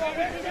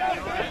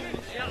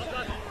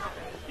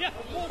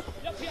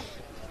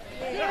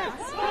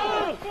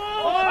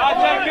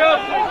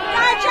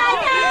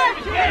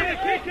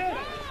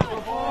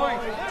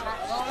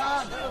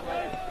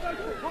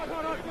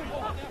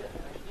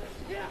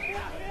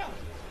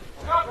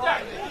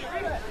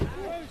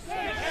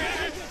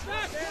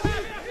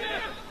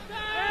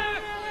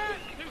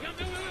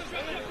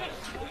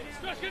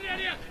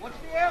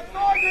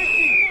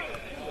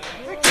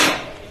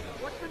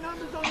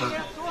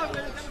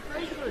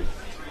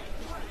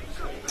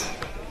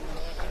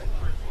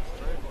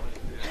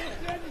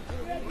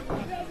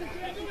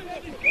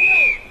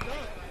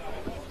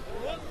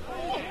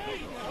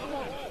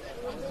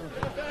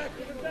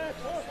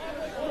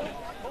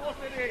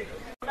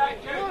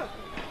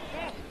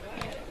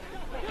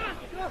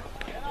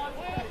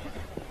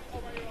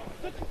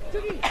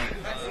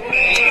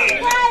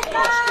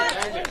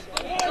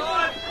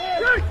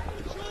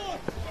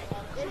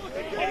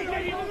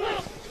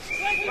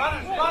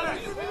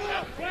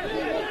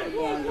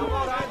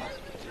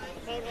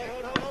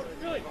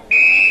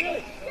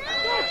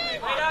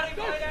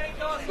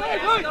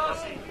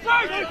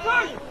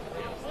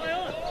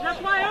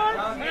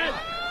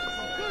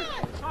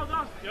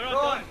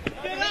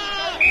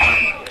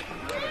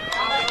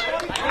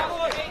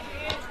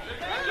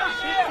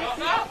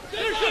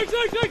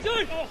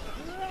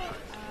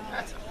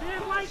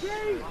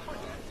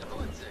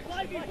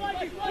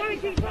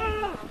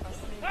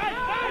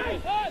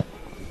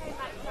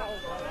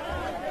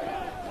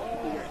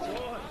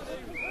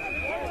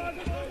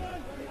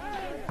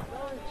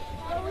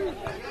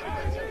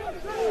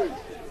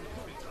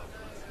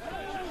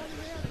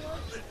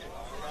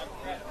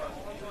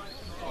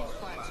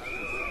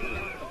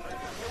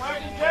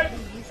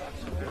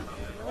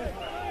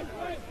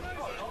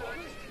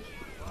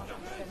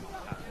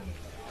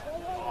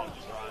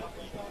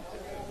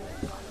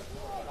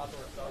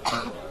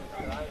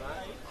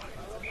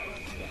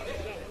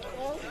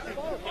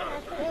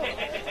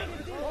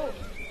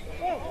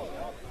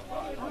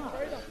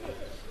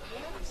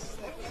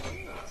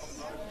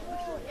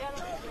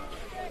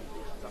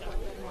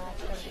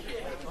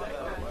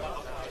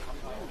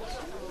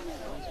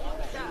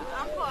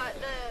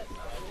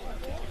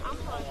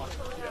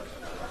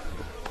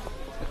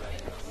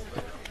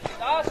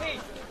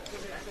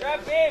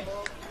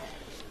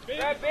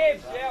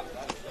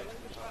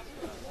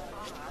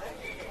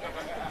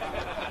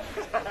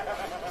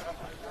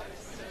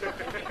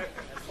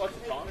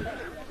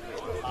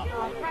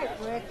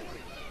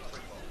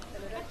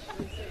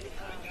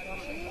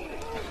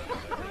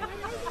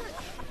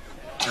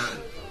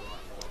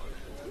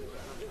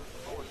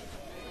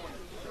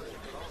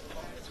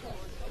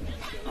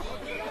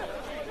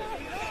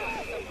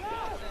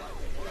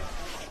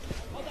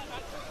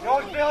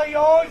 Yours, Billy,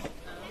 yours!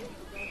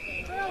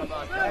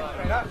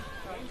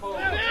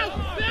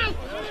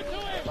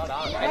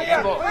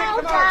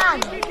 Well done.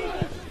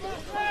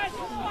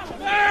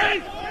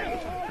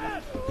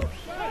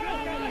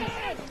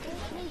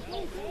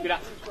 Good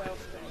up.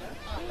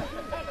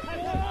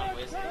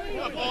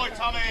 Good boy,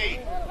 Tommy!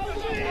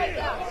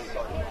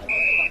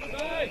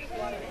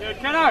 Good,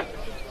 Keno!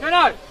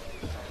 Keno!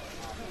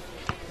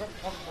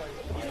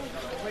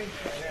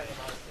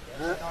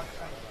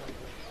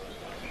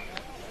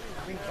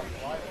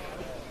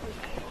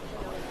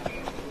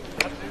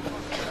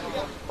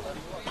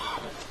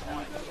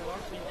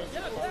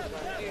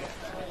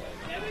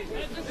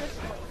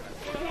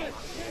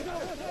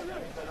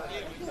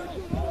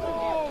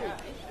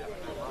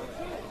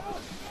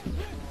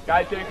 Go,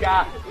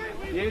 Duka.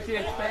 Use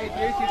your speed,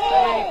 use your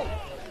speed.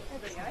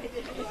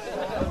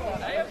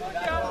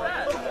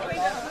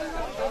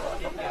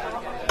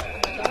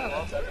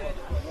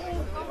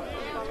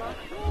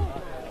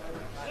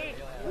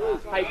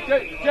 Hey,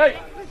 Duke.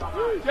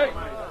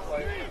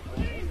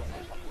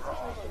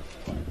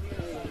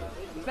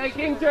 Snake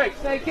in, Duke,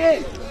 snake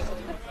in.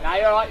 No,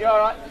 you're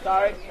alright,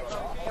 sorry.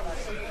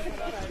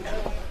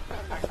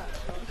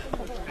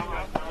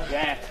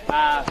 Yeah,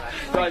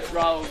 guys,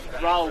 roll,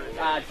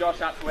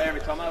 Josh up to wherever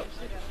Tomo.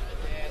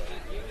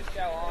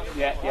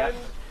 Yeah.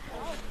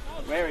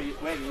 Where are you?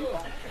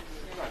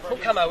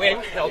 Come on,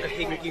 win. No, you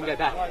can go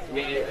back.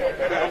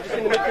 Yeah. I'm just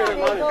in the midfield at the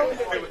moment.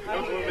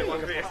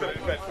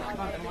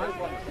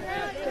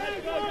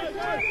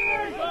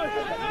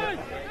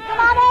 Come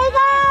on,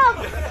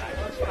 Eagles!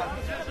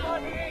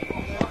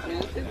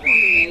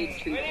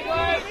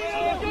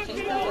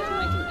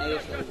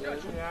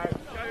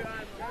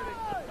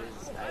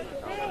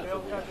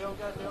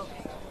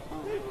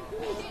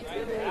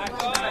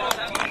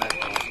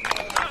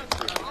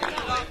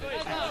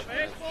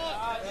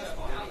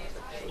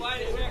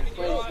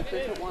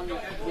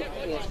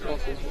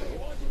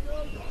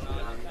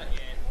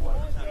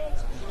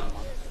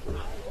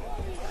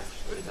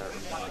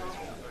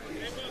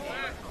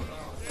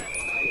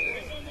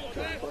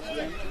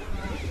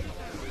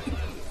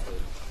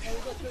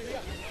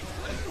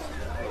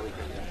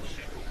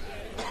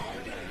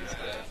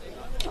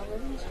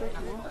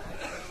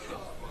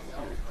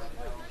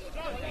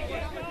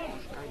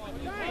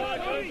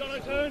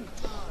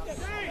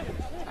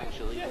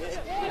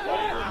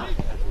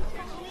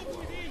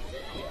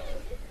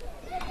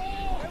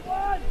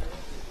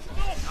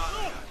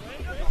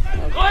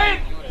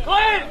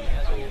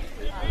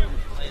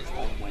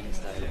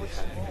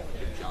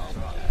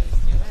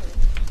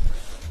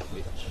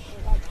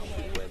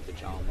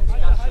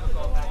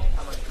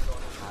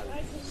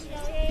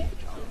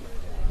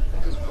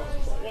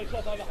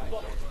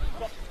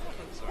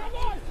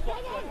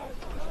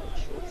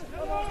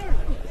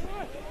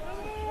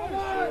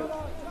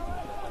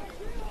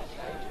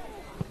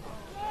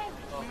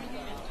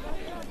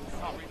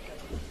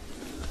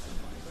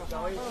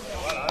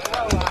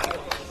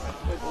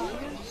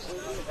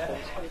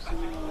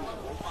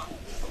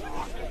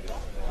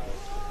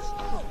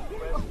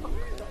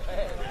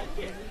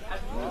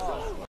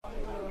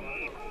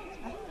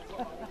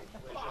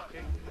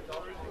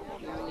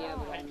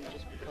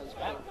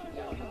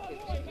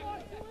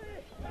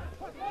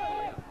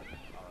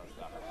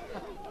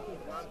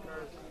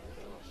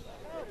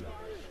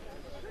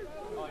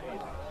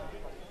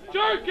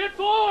 Duke, get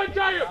forward,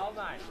 Jacob!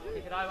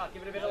 Kick it over.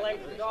 Give it a bit of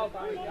length to the goal.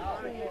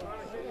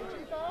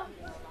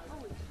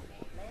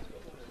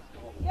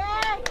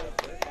 Yeah.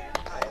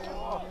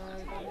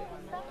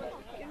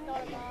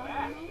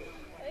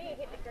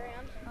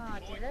 Oh,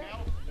 did it?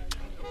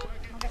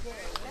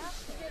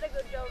 Did a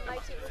good job,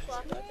 makes it look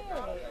like it's a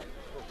goal.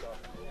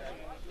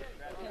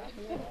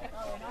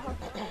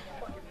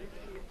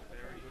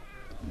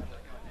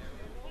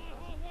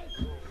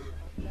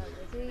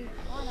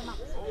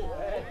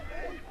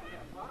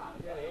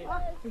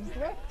 He's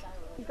left.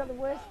 He's got the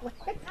worst left.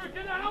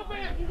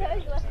 He's got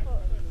his left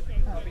foot.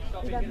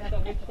 He doesn't have a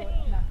left foot.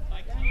 No.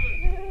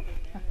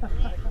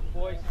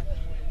 Boys.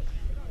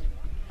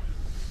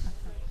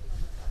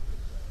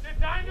 It's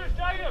dangerous,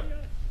 Jacob.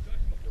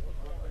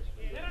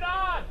 Get it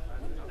on.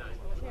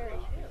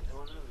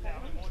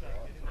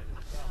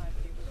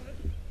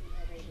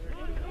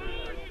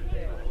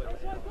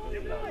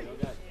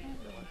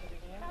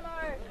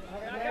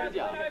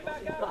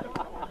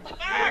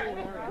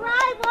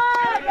 Right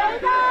one! There he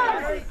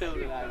goes! Go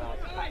through,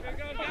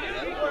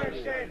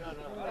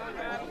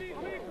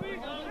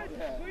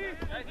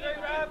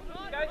 Rob.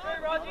 Go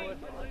through, Rogie.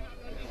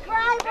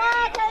 Right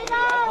one! There he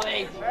goes!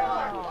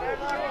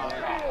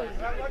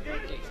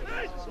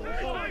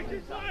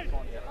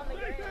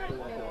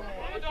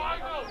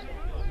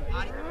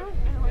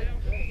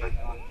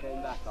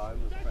 Came back home,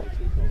 was pretty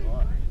sick all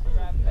night.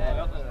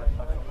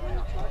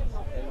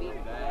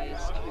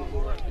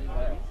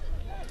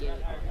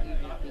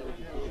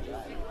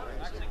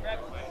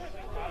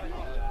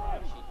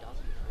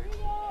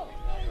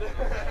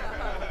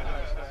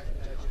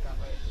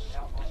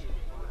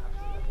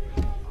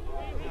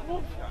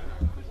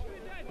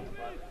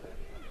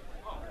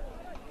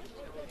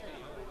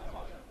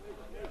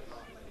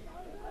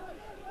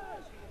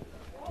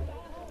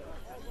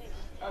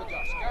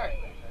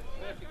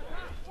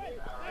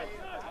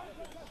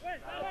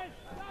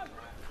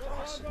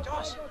 That's it,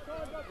 Joshy!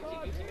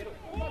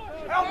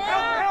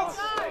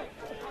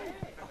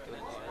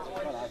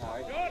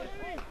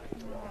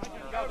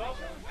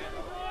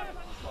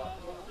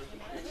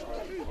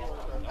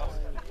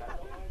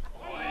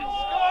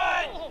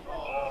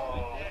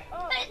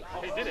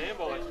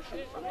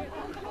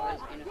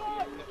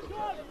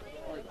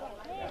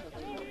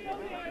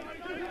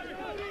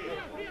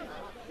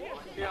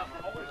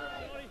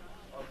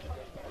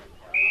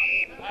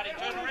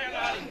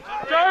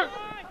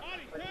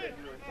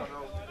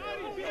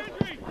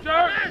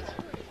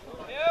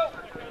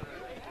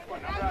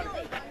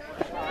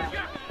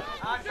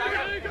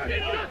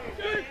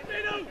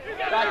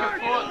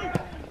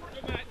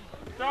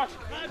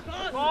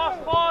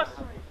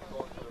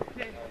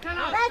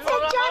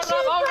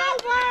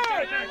 Great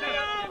work!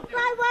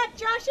 Great work,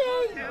 Joshy!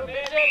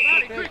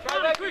 Quick,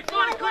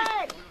 Great work!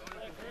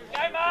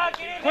 Go, Mark,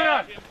 get in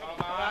there.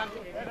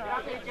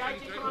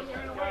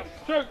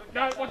 Joe,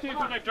 no, what's in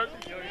for next, Joe?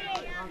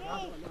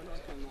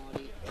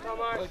 Come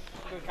on.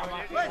 Come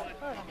on.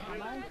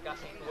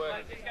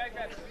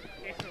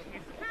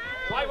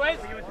 Play, Wes.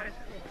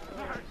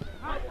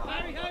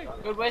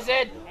 Good, Wes,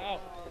 Ed.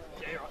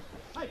 You're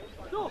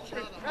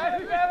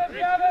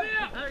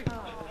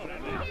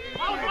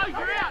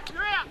out.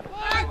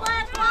 Great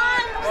work,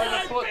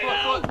 boys!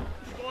 Foot.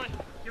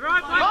 You're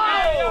right,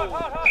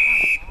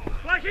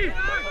 Blakey. Blakey.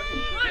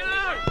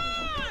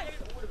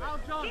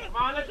 Come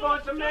on, let's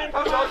find some men.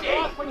 Come on.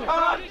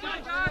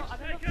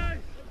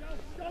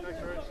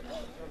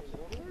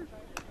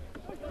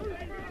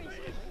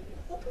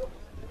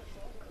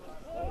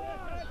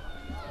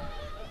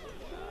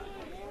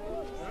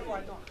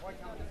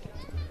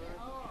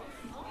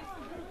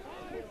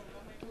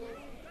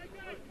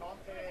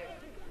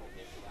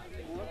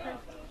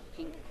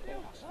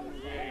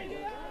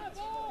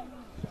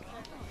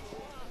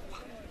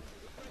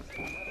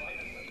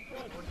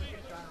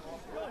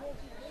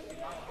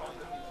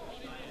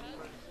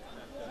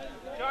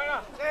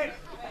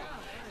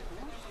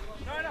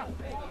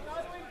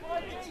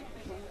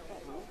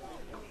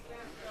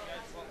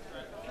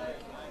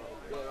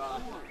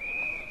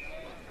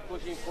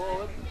 Pushing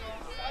forward.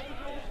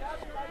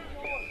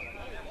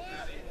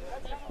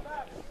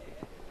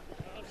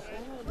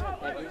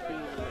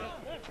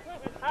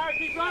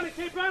 Harry,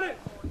 keep running.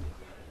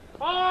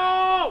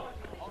 Oh!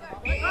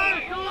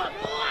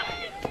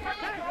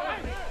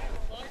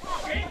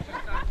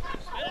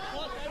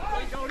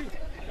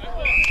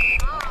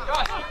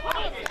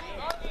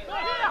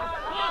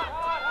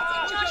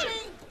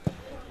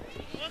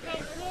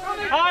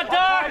 Hard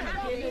done!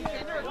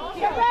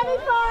 Get ready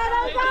for it,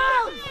 let's go!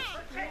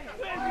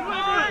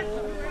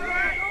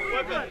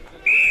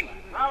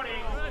 Howdy.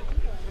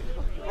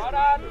 Well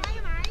done.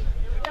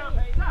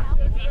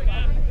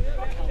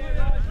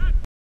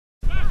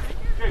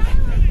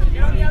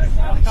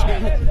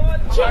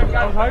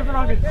 I was hoping I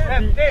could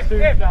do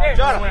that.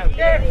 Come on,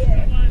 there he goes!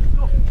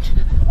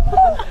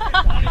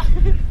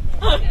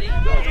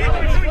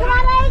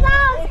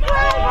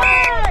 Great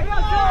work!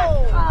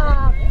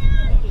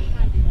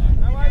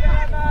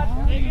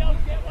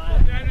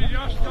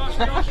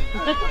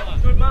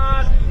 Good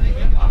man.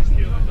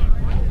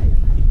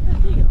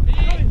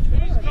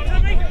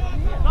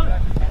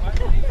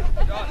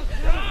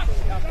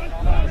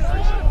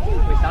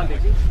 We're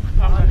standing.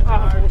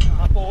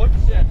 Forward.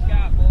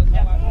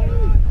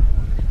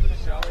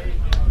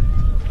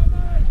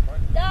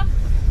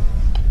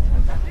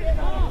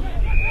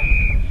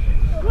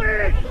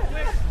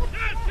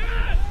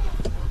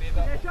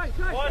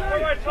 Wide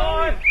forward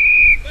time.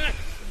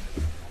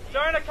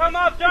 Jonah, come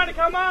up. Jonah,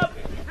 come up.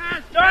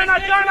 Jonah.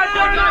 Come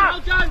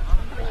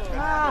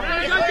on,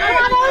 Eagles, get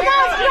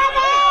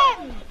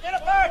him! Get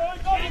it back.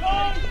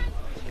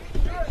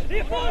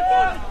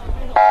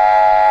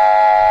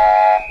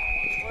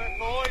 Work,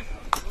 boys.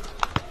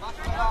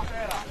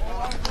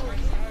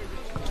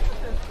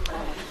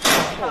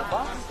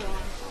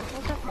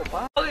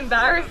 How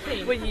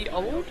embarrassing. Were you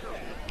old?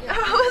 I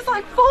was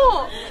like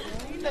 4.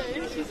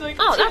 She's like,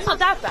 Oh, that's not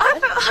that bad.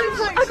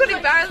 I got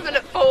embarrassment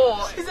at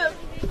 4.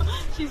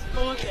 she's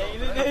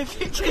 14 and then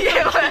 15.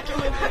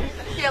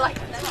 Yeah, like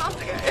 10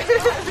 months ago.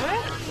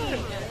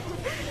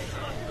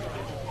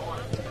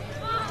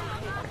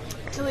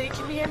 Tilly,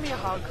 can you give me a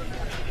hug?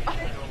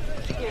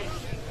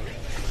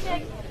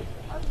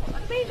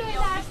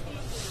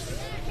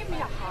 Give me a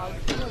hug.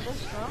 Oh,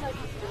 that's strong.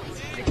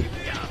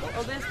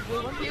 Oh, there's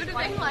blue one. You would have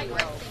been like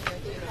resting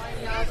your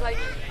dude. I was like...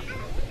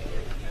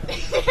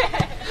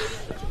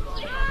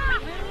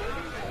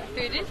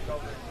 Who did?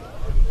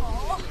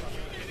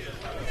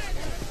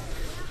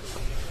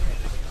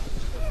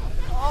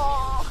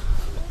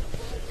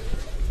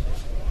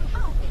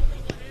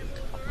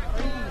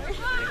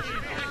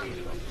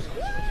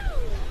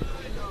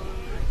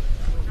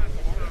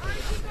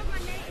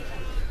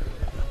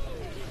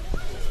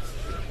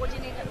 What do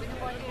you need that winner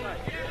by doing?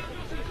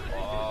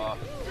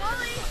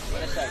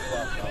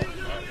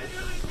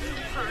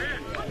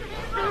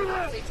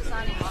 Need to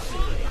sign him up.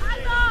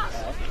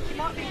 He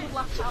might be good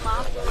luck charm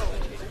after all.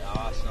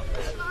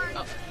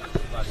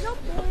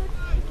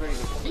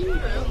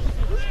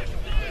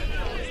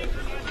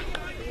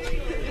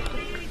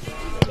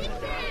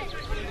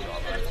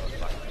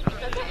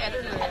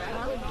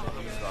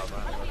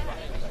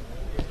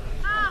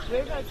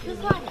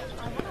 it's not bad.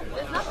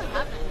 There's nothing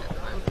happening at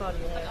the moment.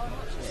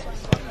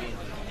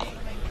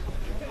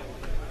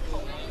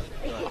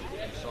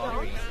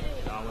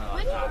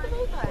 When did the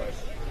ball go?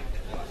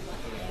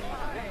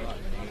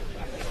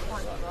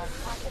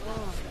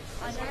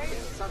 I know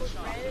such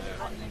red.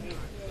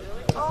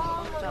 Oh,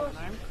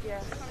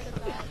 yeah.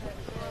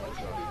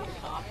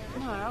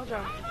 No, I'll go.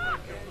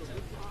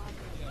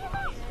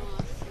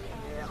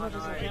 What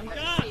is it again?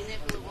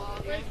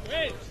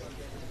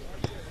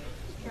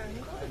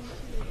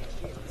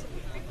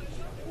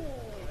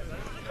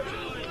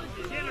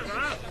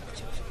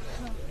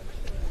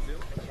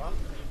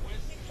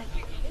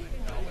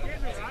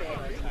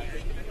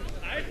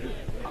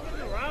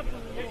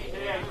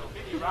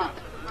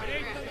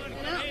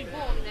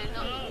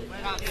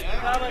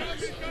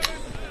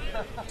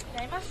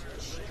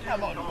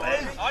 Come on,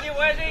 Wes. On you,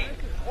 Wesy.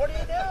 What are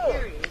you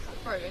doing?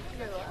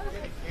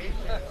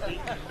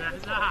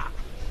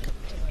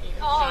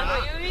 Oh, I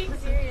thought you were being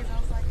serious. I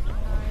was like, no.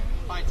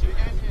 Play 2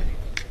 games,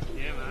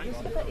 Yeah, man.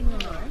 Just put that in your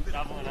nose.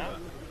 Doubling up.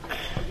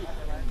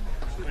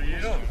 What are you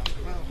doing?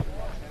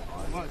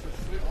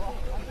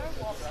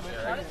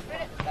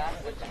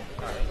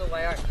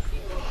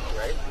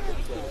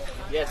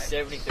 Yeah,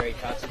 73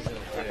 touches in the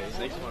twos.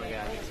 They just want to go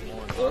and get some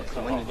more. Look,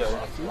 when you go.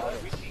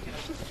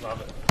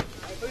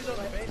 Who's on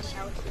the bench?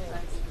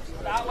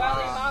 Start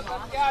Wally, Mark,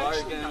 let's go.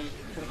 Logan,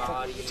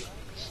 Marty.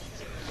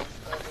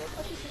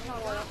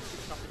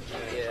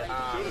 Yeah,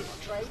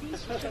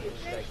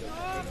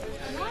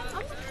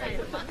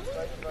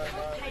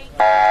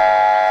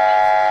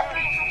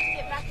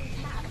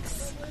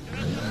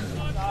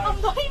 I'm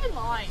not even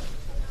lying.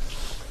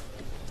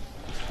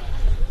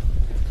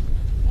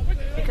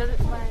 Because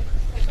it's my...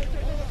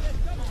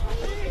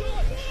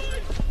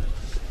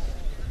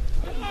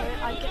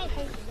 I get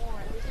paid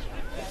more.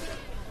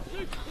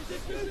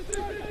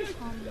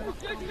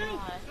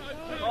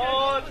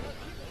 On.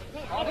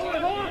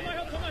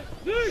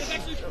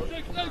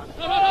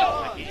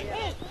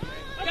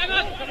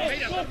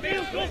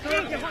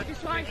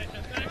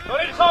 Go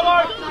in, Solo.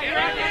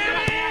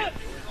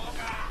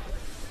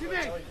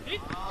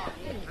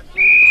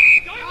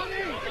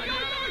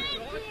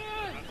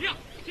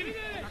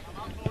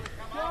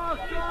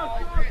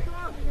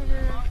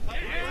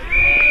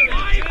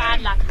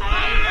 Bad luck,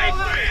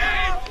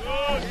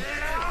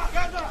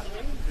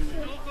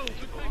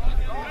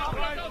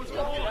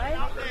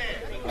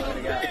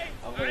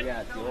 I've got to go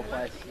to your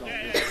place.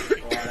 It's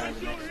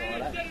not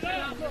Friday, the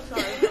next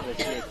Friday. Let's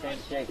get 10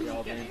 sheep, your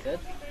old man said.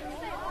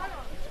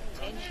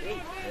 10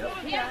 sheep? Yep.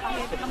 Yeah.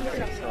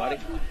 Very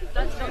exciting.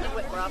 Don't stop the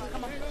wet grass.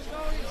 Come on.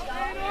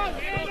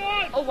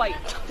 Oh, wait.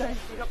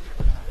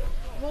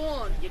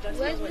 Vaughn,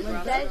 where's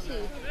Mr.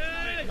 Daisy?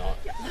 Not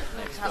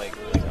next week.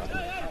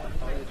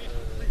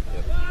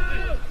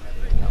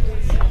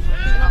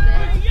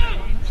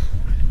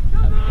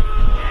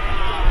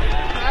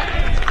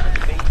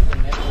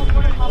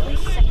 What a lovely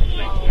second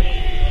roll.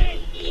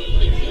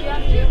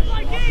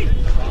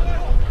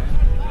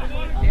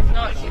 If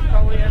not, she's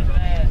probably over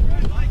there.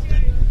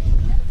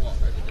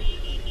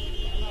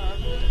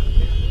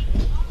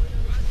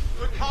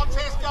 Good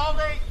contest,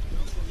 Goldie.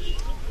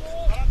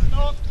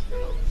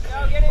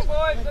 Go get it,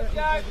 boys. Let's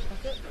go.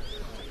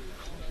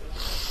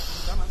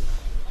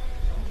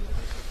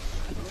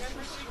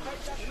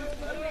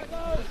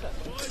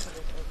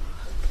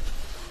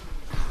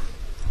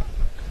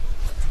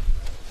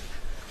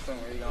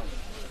 young.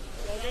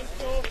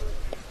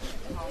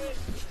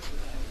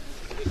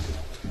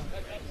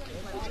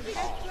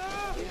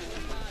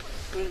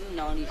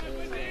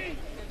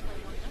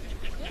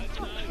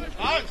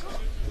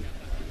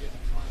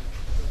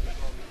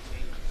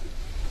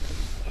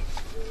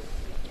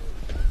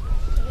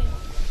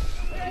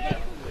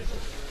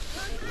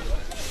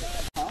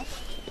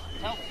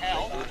 Tell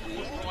Cal,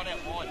 right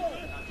out wide.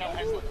 Cal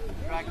has to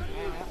drag his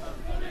man out.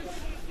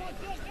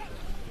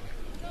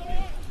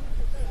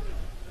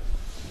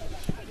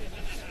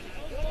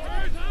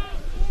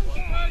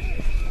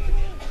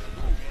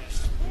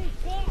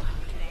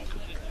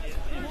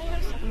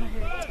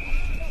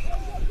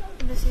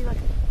 This is like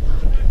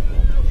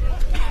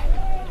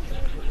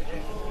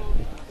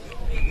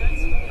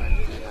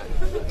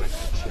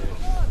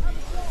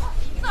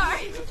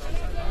Sorry.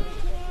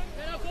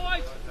 Get up,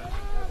 boys.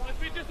 Let's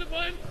be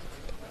disciplined.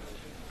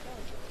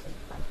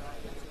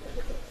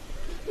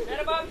 Set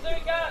him up,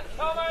 Zuka.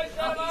 Tomo,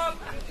 set him up.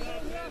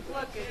 Look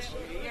at you.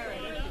 You're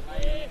in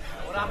it.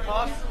 What up,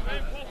 boss? Go,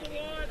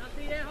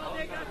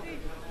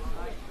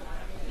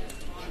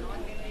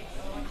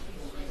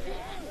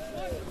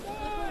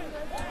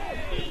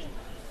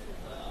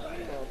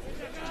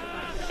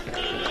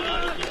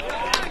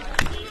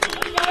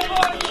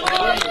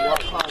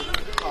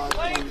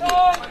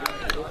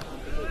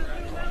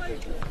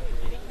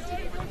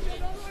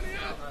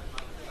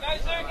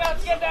 Zuka.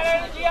 Let's get that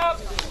energy up.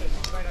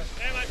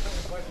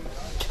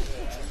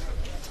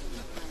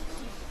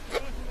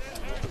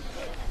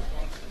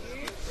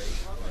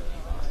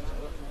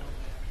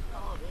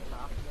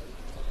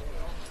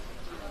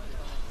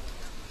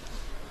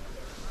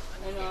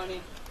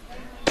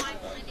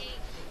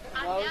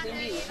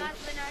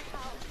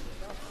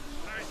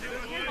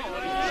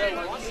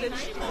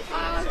 I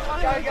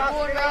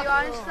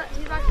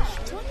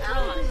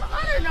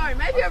don't know,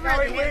 maybe I've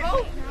read the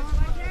Bible.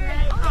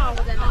 Oh,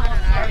 well then I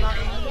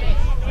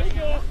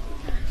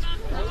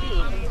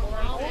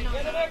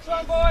Get the next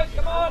one, boys.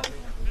 Come on.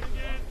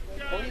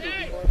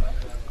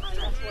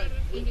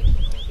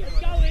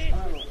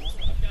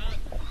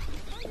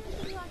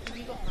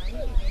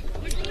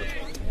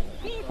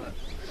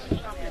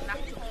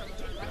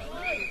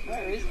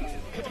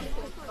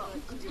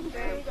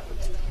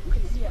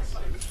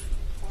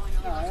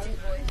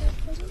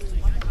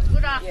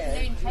 Good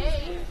afternoon,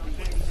 tea.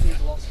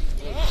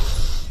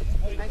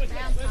 I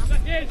found some.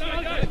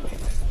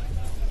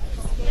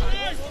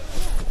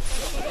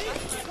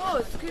 Oh,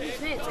 it's good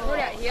as it's good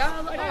out here. Oh,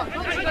 I'm going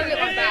to go get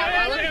my bag.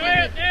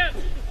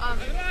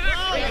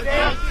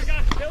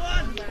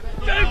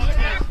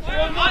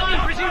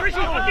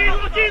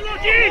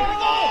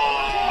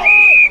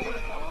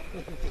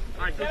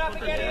 Set up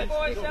again here,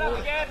 boys. Set up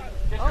again.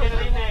 Just get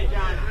it in there,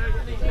 John.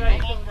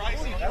 Come on,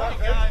 Bracey. What a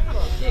game.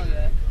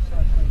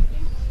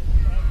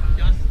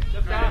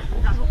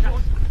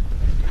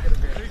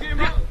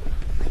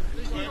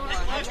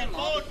 Working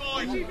forward,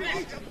 boys.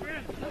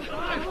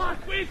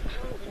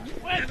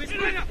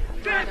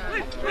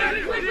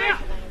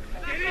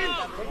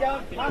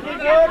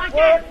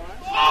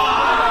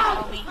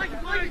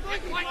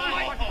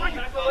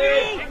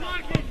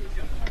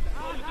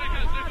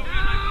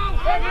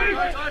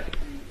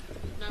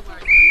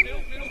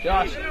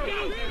 Josh.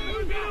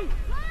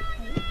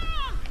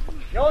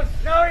 You're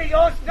snowy,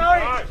 you're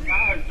snowy.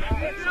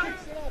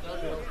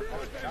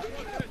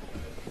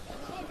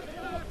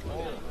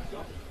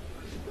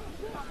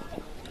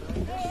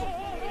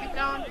 Keep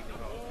going.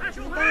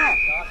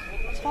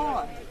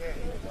 Time.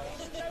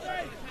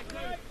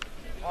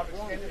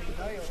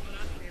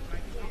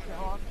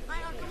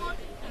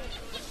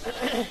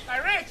 Hey,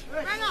 Rich.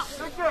 Bring up.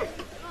 Good through.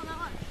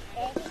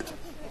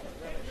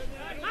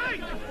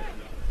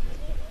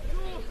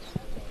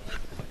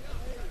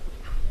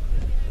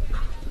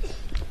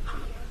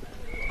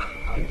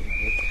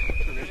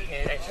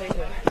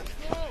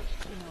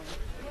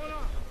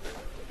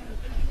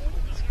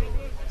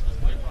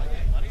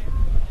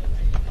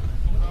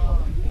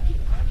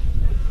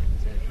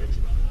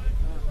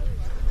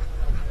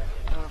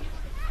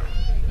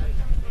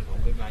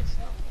 Good mates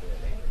now.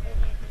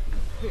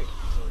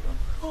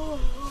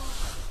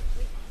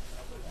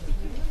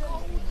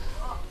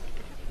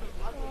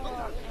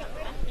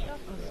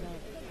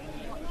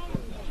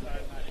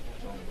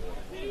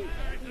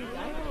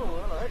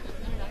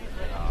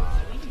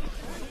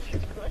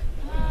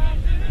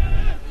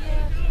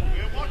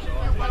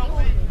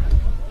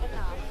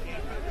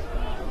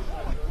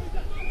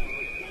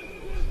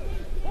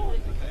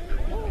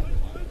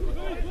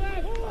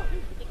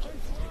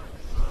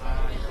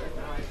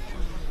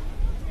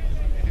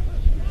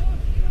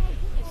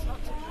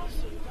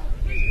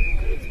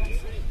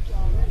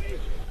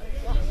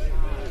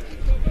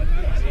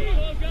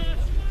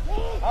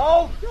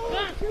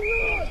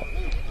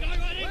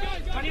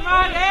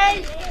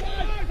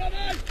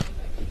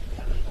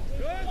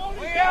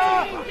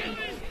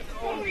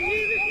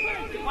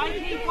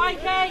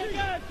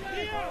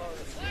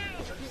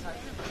 Got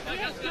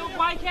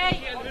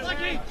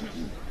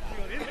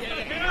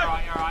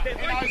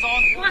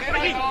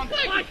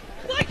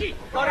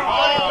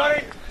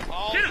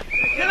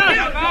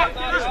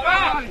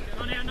him.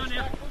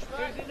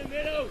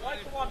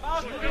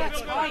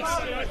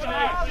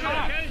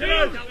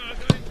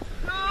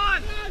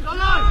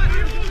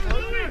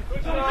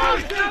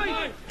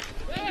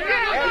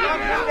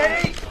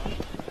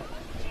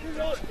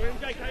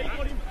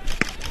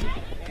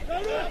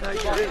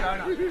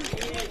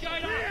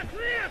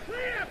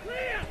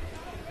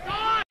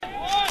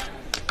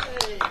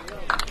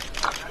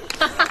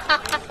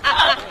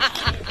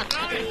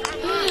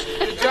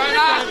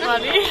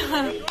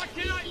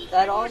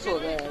 That also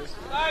theirs.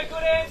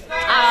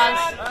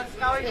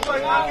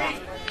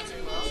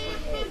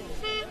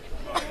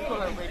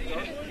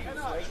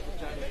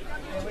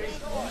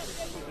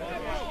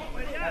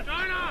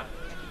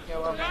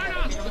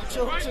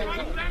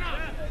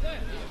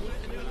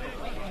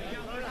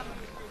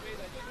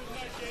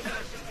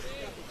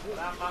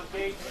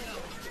 Monkey.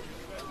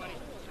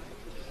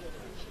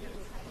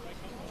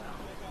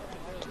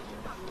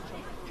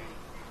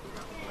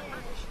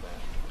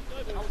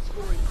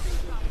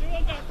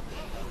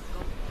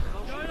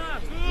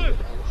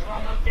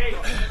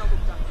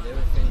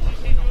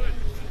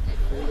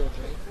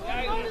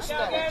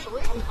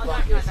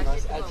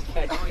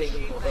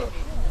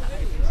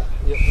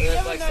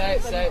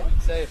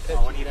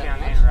 When you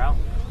found that route,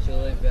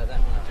 she'll leave about that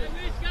much.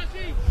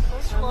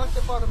 Let's like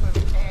the bottom of a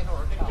can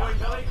or a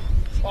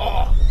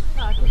cup.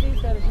 No, because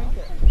he's got to drink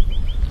it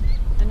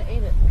and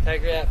eat it.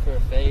 Take her out for a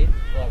feed,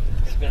 like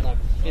spend like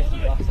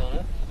 $50 on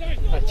it.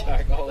 I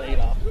joke, I'll eat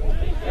up.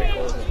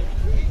 Record it.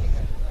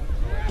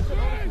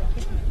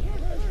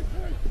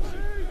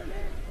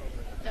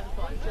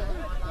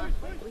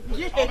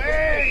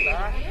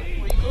 Yeah,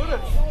 we could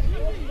have.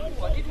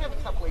 Well, I did have a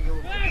couple of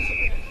your.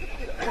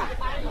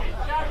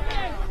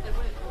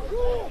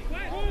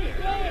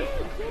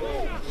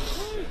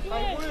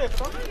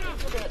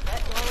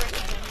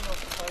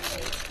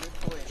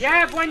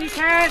 Jab when you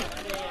can.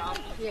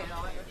 Yeah,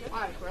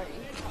 I agree.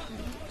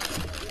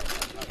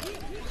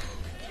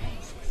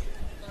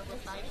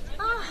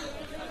 Well,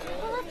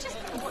 I've just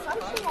been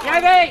socialising.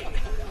 Jabby.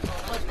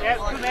 Yeah,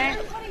 come in.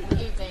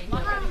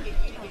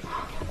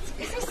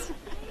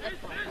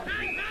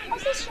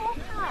 Was this your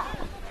car?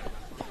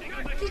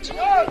 Did you?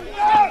 Johnny!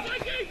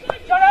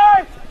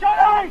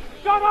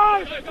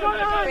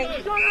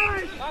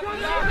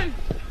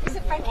 Is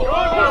it Frankie?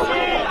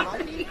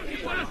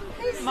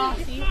 Who's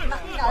Marcy? No,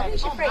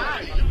 who's your friend?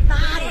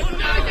 Marty.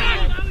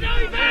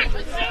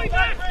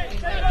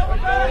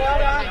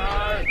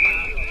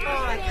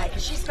 Oh, okay,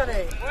 because she's got to.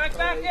 Work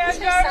back now,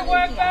 Joe.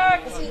 Work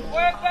back.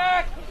 Work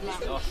back.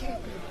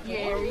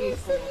 Yeah, he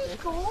is. Isn't he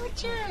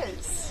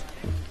gorgeous?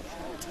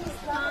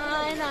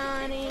 Hi,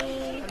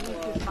 Nani.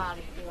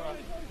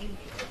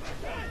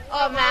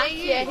 Oh, Matt,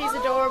 yeah, he's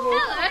adorable.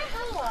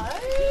 Hello.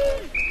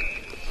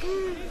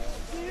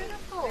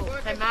 Beautiful.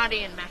 So Marty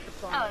and Mac are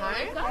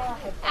flying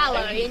home.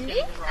 Hello,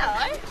 Indy.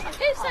 Hello.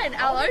 Who's saying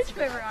hello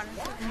to everyone?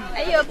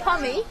 Are you a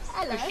pommy?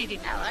 Hello. She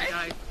didn't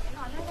hello.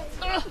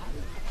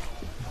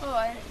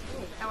 Hi.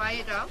 How are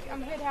you, dog? I'm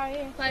good, how are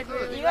you? Played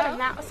really You got a well.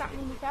 mat or something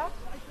in your car?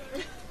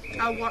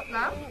 Oh, what,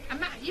 love? A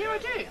mat? Yeah, I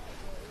do.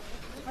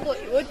 I thought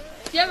you would.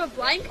 Do you have a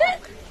blanket?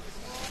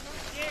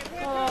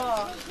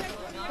 Oh.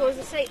 There was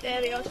a seat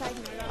there that you're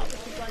taking it up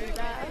with your bloody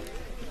bag.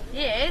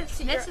 Yeah, it's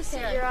Sit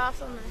necessary. your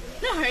ass on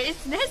there. No,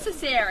 it's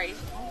necessary.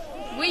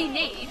 We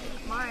need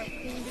my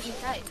individual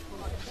tape.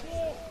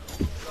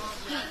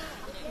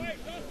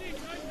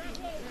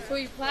 So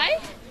you play?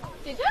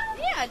 Did you?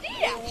 Yeah, I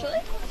did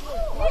actually.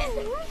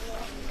 Yeah.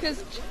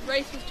 Because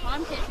Reese was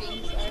time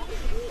camping,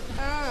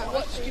 so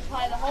watched you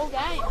play the whole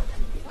game.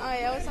 Oh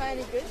yeah, was I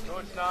any good?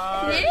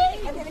 Yeah?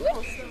 And then of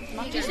course,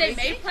 Did you see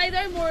me play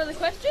though, more of the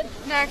question?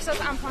 no, because I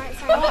was umpiring.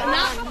 So No,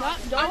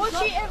 I watch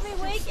you every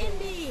week,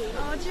 Indy.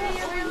 Oh, gee,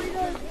 you really do.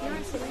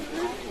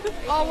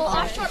 Oh, well,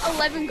 I shot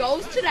 11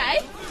 goals today.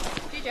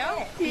 Did you?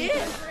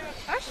 Yeah.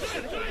 I should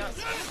have done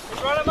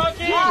that. Run a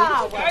monkey.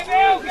 Ah, Go,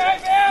 Bill. Go,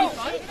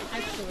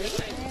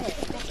 Bill.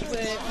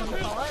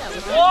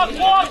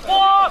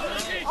 Walk.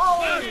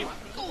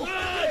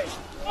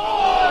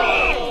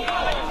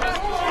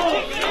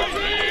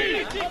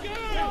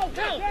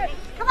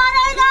 Come on,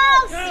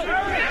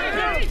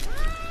 Eagles!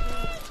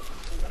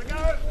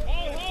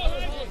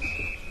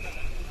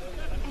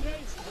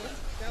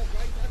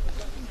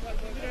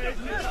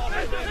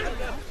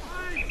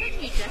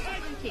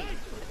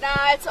 No,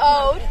 it's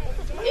old.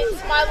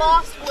 It's my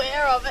last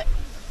wear of it.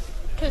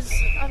 Because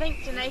I think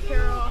Danica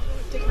or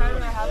Dakota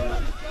are having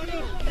it.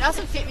 It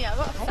doesn't fit me. I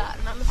got fat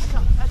and I must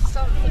come. I just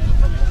don't fit me.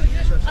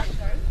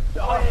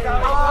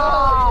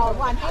 Oh,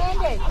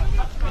 one-handed.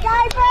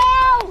 Go,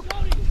 Bill!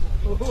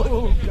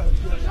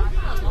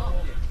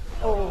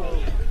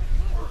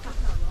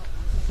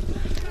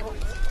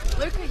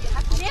 Luke, are you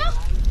happy now?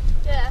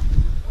 Yeah.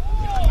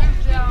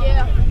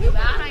 Yeah.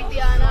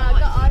 Yeah, I know. I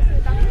got ice in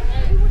the back of my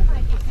head.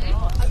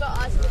 I got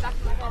ice in the back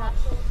of my head.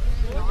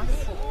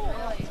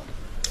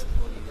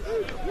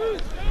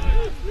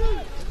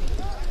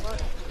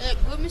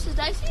 Good, Mrs.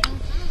 Dacey?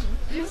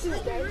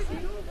 Mrs. Daisy.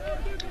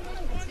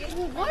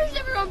 Well, why does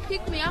everyone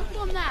pick me up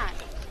on that?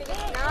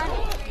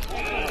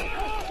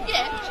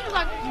 Yeah, she's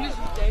like,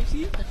 Mrs.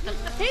 Dacey.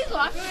 He's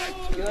like,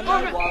 You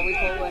wanna know why we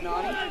call her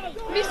Nani?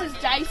 Mrs.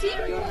 Dacey.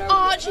 know-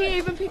 Oh, she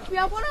even picked me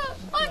up on it.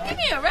 Oh, give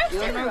me a rest. You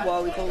wanna know everyone.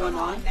 why we call her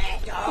Nani?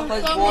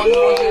 Because one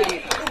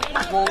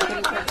wasn't Mom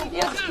couldn't put out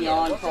the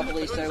yarn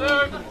properly, so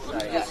we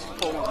just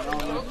pulled it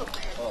on.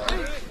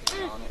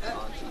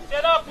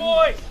 Get up,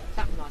 boys!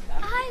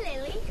 Hi,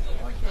 Lily.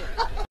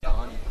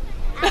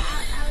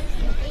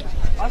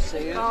 I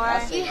see you.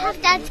 I see You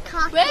have Dad's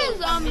car. Where's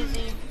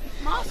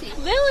Marcy?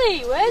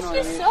 Lily, where's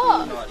your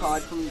socks?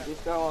 tied from the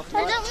disco off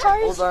night. don't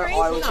worry. Although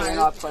I was there and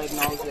I played and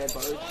I was there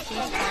both.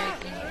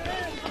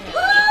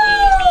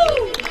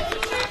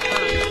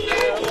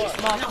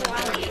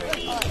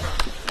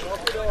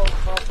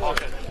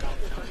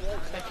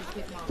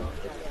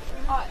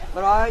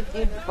 But I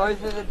did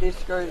both of the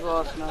discos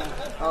last night.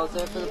 I was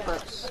there for the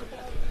preps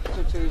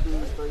to 2s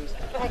and 3s.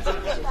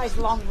 Those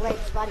long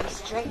legs, bloody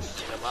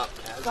stretched.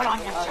 Got on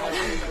your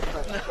face.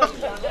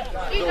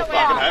 You'll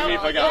fucking have me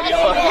if I go the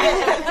other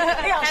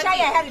way. I'll show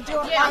you how to do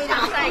it later.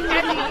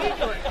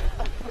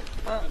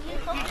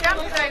 You jump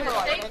over the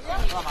seat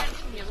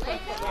and you leave.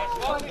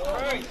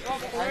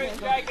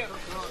 Jacob.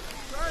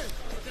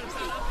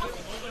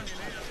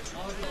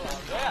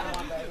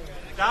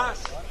 Gus.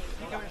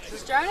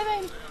 Just throwing it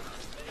in.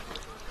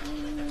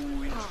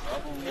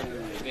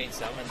 You've been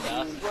summoned,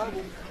 Gus.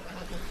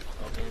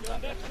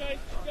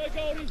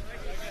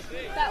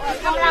 That way,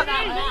 coming up,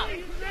 that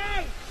way.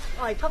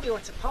 Oh, he probably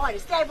wants a pie.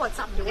 Does Dad want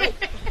something to eat?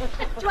 Do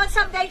you want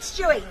something to eat,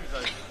 Stewie?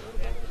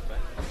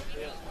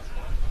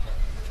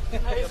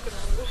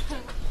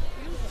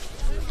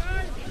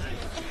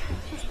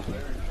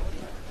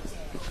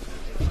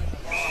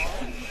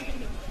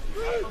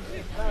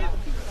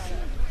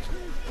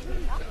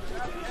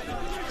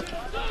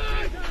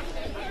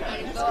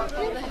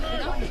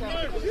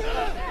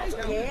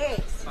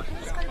 Yes.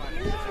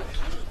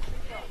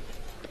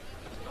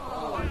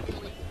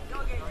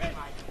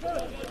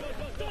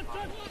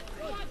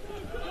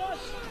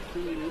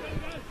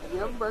 You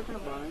haven't broken a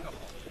bone.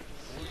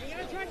 I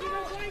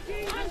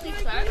don't think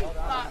so,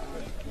 but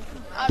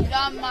I've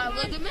done my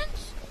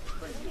ligaments.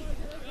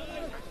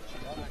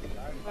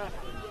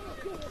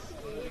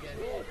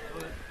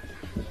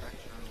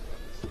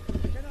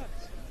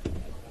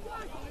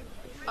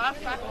 I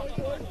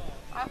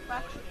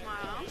fractured my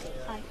arm.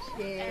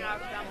 And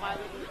I've done my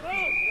ligaments.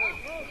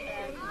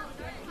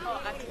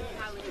 Oh, I think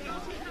my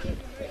ligaments.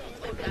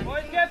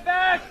 Boys, get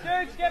back!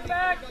 Dudes, get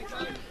back!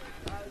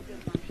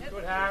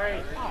 Good,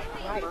 Harry.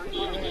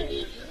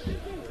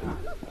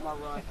 My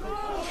right.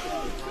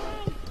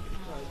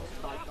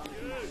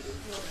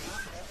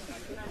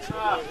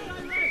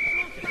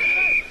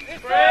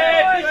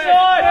 Fred,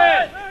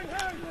 inside!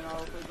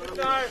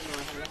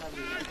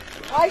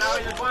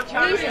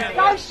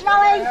 Go,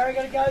 Snowy!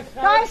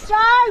 Go,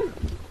 Snow!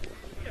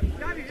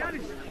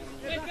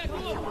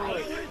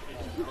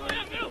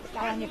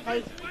 Stay on your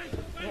feet.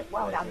 Yeah,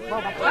 well done.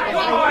 Well done. Go!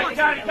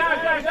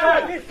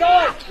 This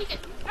side!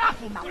 Up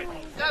him up, please.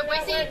 Go,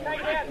 Wesley. Take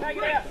it out, take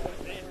it out!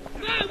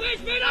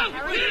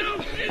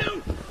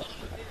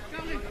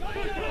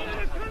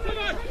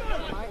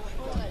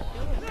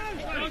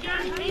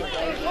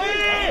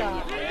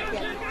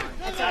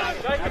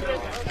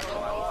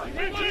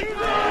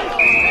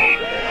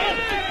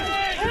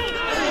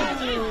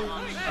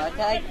 I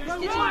take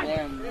stitches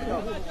there and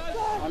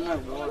on the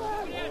water.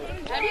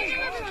 How do you do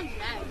everyone's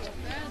names?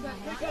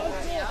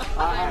 I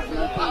have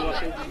no clue what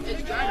they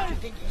do.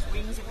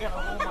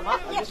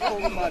 I just call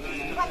them by the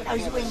name.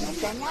 Those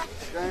wings, don't you?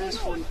 Jonas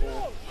 44.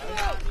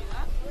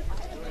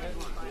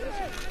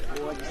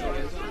 Or I just like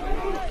this.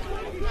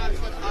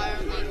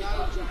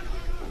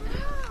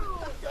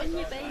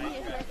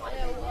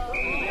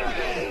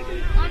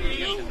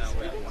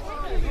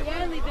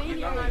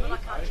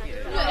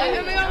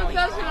 Every other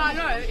person I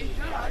know is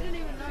Jonah. I didn't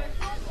even know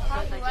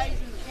half the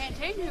ladies in the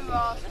canteen who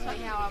asked me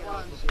how I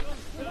was.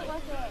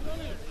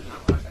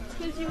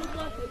 Because you was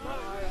like both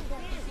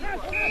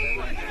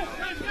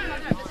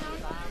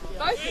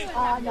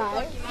Oh, no.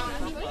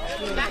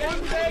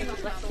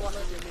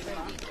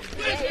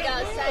 Yes, he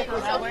does. Say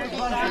myself.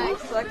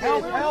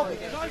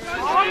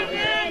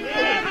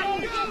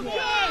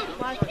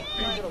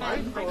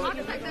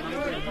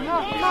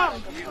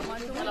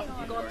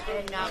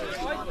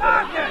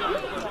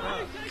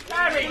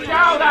 Harry,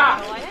 shoulder!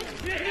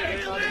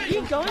 You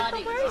going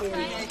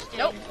somewhere?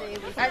 Nope.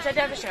 I said to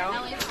have a shower.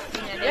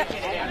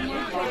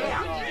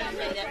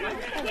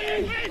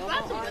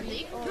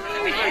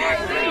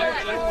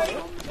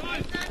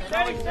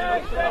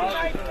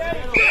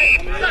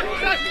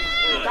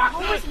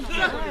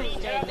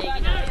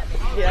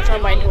 Yeah, that's why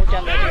I'm waiting to walk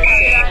down there.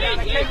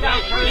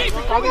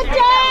 Bring it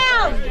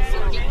down!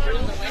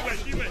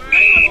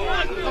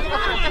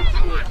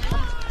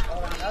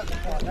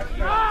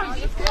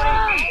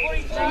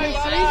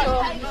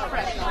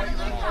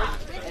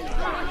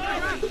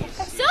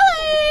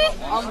 Silly!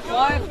 I'm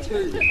 5'2".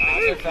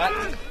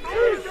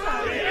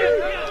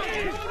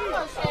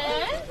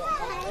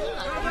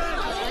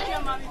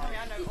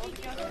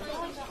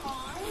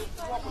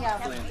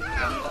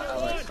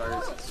 Alex started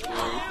at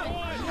school.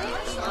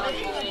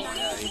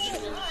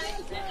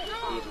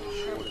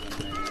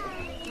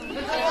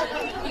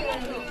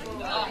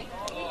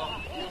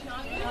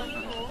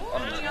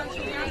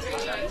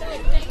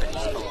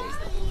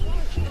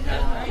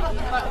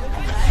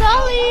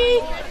 Sully!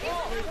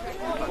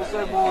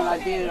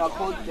 did. I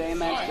called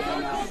J-Max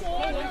down now.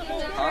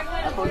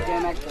 I called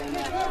J-Max down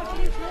now.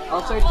 I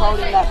also told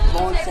him that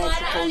Vaughn said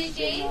to call you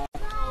J-Max.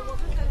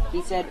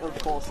 He said, of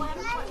course he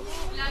did.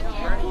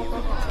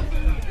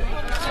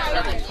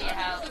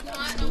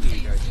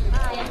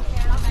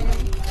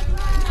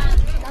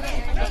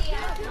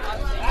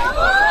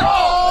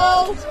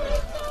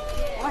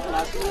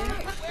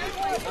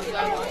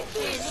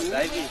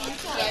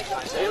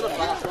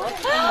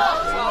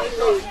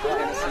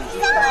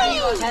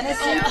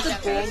 Tennessee's the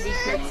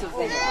bandicoots of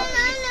the house.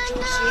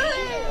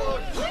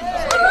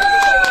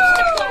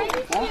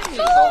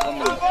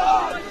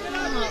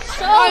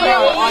 I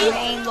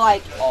mean,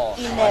 like,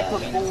 in their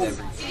performance.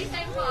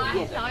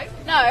 Yeah.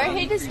 No,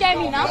 he just gave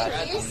me numbers.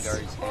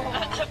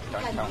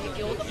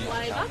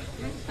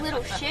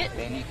 Little shit.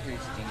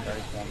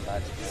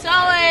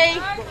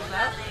 Sully!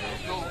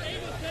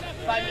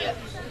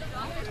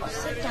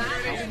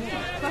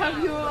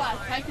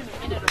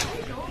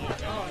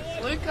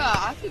 Luca,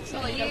 I think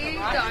Sully you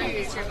don't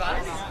use your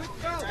bus.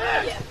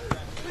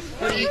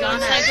 What are you going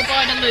to say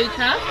goodbye to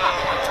Luca?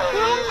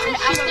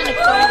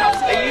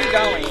 Are you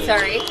going?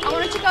 Sorry. I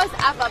wanted to go to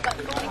ABBA, but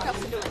nobody comes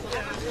to do it.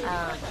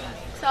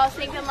 So I was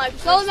thinking like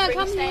Sully, no,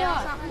 come here. or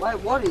something. Wait,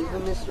 what is the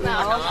mystery? No,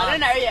 I don't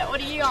know yet.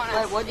 What are you going to?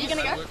 Wait, what Are you going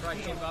to go?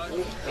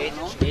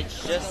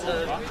 It's just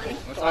a...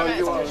 It's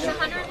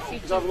 150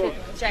 for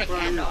Jake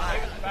and I.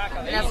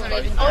 And that's not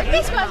even... I would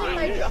be surprised if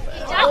they drop it.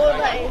 Or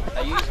they...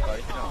 I use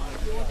both.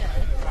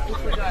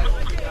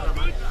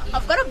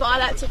 I've got to buy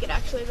that ticket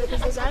actually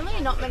because there's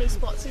only not many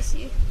spots this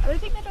year. I don't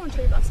think they're doing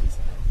 2 buses.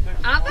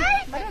 Aren't they?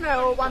 I don't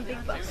know, or 1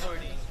 big bus.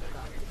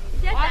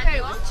 I thought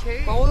it was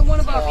 2. But we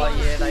want about Oh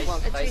yeah,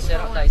 they set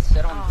on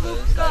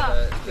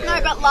Thursday. No,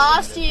 but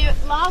last year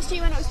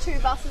when it was 2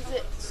 buses,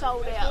 it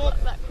sold out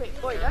like that quick.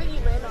 Boy, don't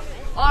you land on me.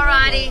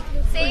 Alrighty.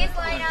 See you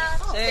later.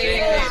 See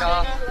you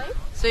later.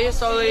 See you,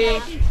 Sully.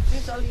 See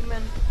you, Sully,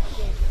 man.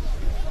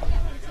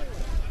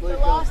 The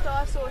last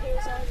I saw, he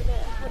was over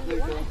there. What do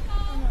you want?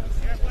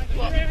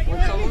 When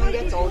Solomon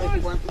gets older, he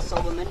won't be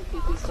Solomon,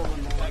 he'll be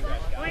Solomon.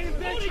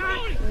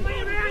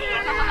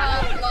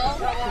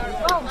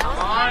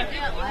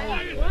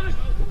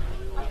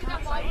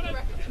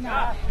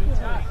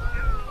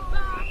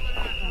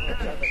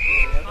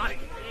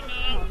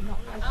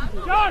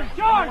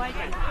 George!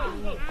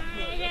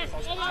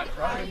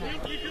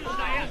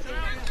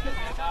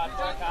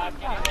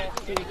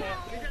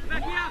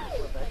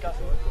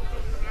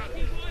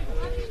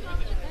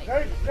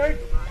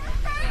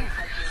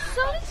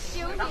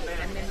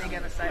 And then they're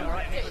going to say,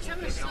 alright,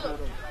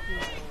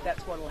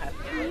 that's what will happen.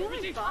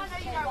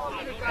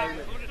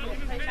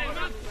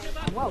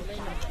 Whoa.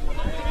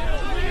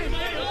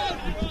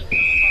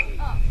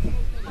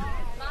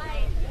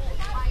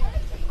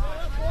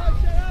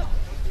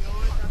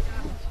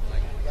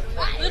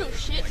 Little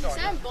shit.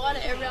 Sam bought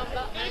it everyone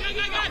but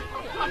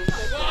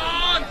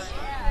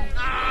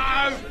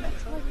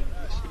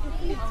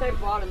He'd say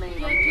bye to me.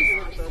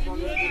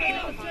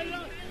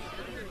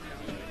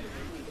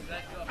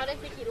 I don't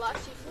think he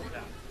likes you.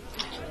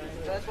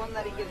 First one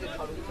that he gives a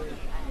cuddle to.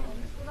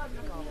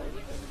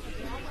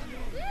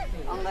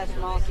 Unless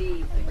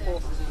Marcy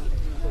forces him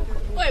into a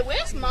cuddle. Wait,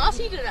 where's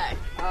Marcy today?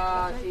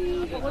 She...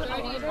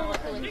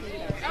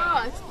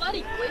 Oh, it's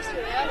bloody police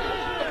without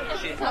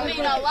it. I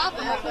mean, I love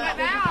it, but...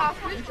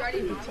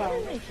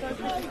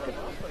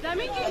 That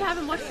means you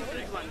haven't watched the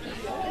good one.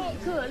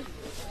 Good.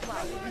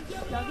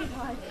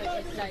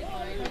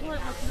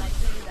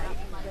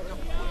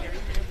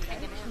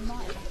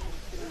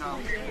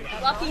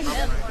 Lucky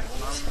him.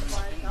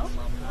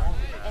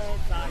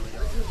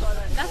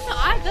 That's what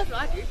I do.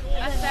 I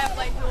stay up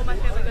late till all my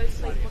family goes to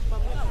sleep.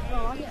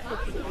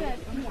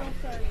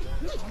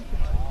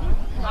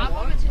 I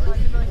wanted to do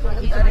really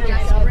good.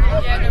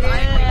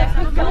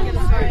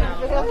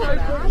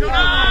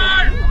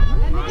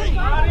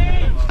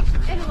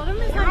 And a lot of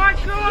them is like,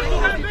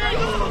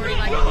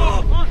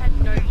 had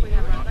no clue how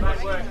to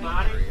work.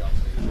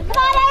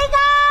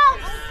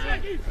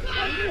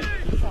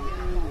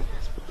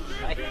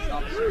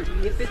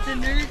 If it's a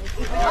new...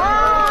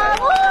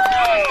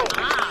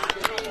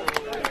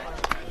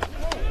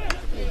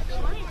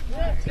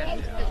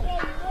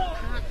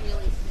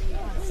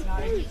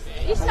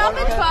 You stop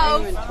at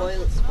 12.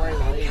 Toilet spray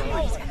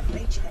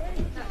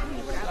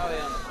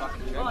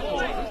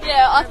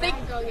Yeah, I think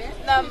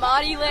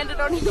Marty landed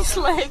on his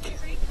leg.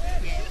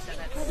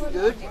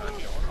 Good.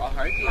 I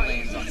hope he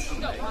lands on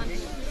something.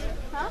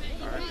 Huh? I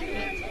hope he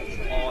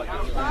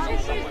lands on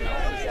someone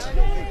else.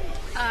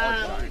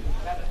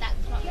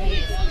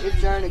 Is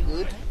Jonah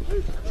good?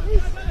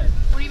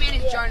 What do you mean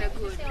is Jonah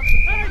good?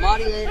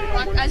 Marty landed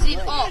on one. As in,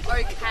 oh,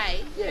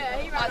 okay.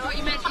 Yeah. I thought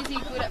you meant is he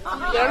good at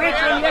football? Yeah,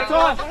 Richard, you get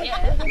time.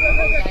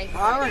 Yeah. I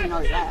already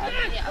know that.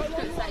 Yeah, I was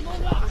going to say.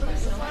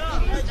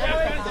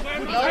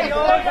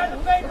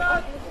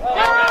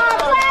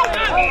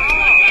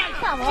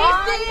 Come on.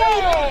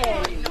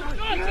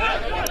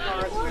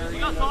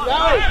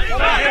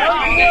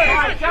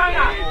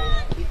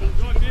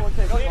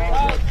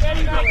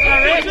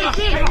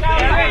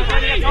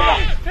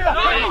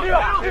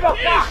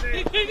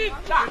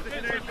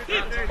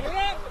 Go!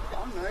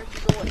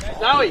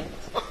 Zoe!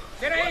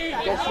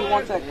 Guess she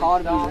wants her car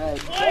to be red.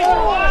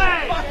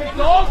 Fucking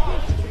dog!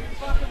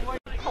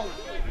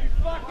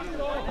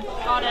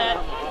 Got it.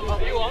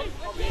 You want?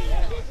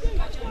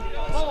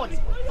 Forward,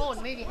 forward,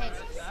 move your head.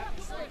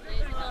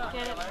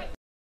 Get it.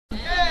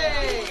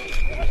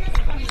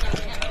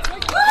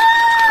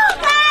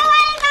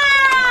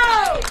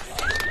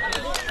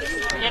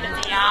 Get it,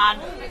 Dion.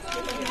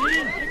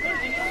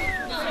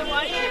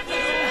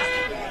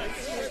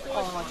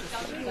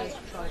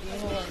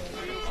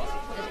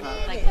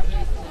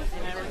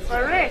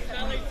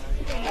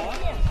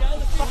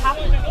 What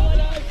happened?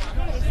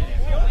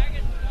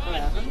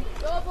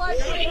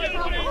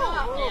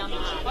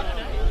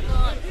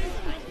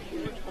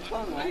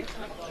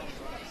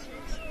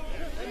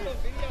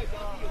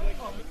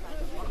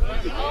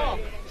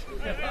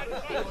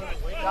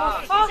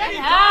 Fucking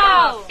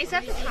hell! Is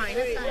that the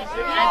trainer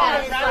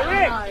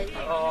saying?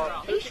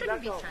 He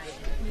shouldn't be saying.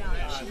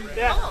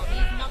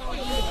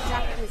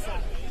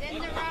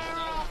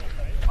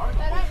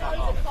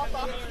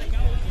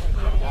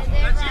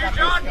 That's you,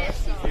 John!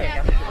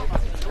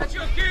 That's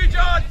your cue,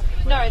 John!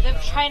 No, the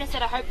trainer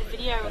said I hope the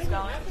video was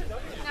going.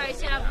 No, he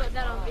said I've got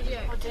that on video.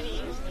 Or did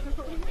he?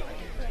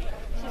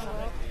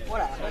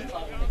 What happened?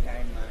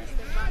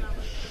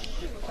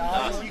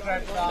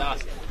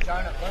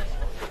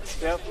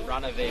 Yep.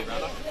 Runner v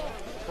runner.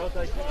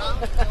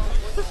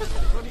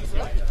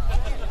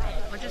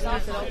 I just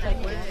asked I'll take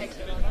it.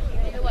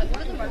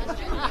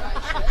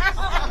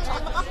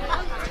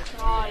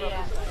 Oh,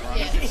 yeah.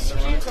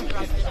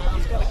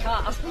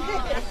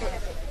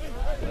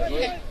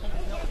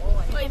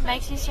 It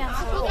makes you sound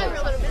so Over a old.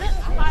 little minute.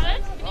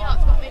 Pardon? Can you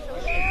hotspot me for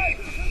a minute?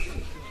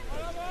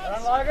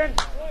 Logan!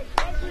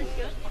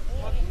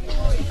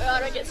 I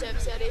don't get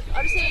service out here.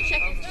 I just need to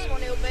check if it's just 1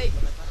 beat.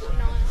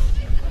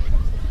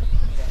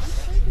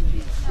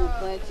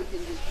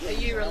 Are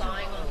you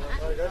relying on that?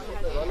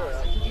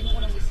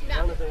 No.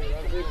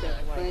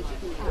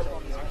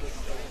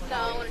 No, I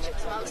want to check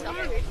some other stuff.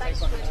 Thanks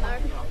for letting me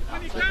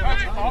know.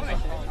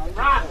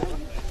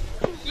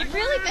 You've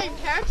really been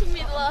parenting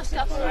me the last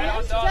couple of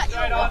minutes. Is that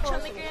your watch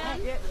on the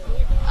ground?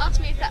 Ask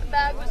me if that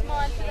bag was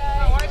mine today.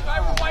 We'll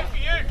wait for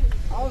you.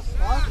 I was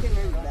asking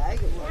whose bag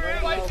it was.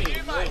 We'll wait for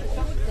you, mate.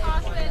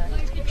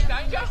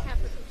 Danger?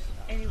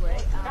 Anyway,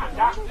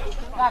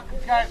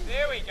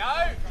 There we go.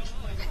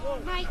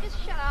 Mate, just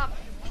shut up.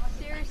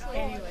 Seriously.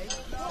 anyway,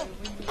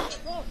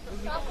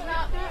 Nothing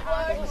up,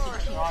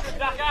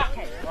 Duck up.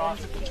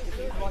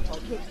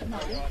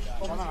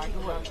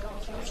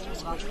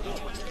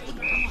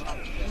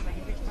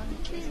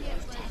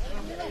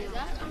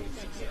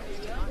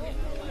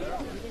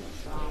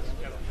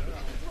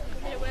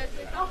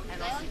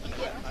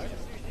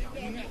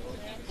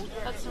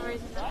 That's the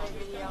reason that I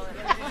video it.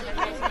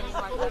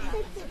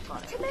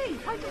 to me,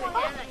 how do I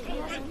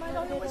might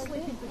not ever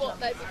sleep in What,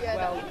 they video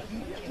that?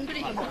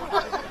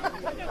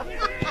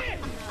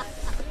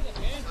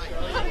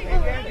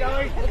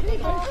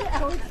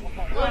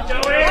 Good,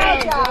 Joey.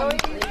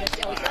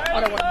 I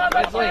don't want to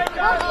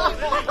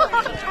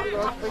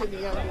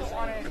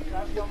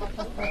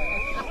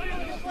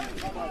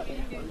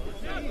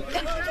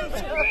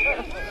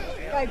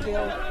Go,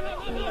 Bill.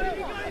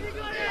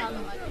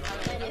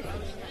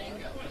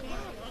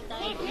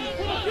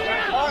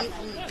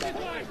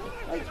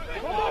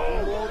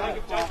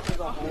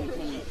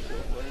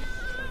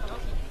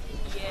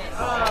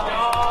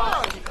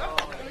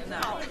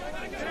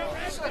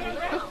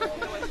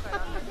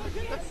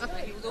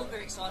 He was all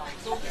very excited. He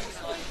was all very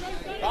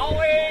excited.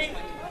 Going.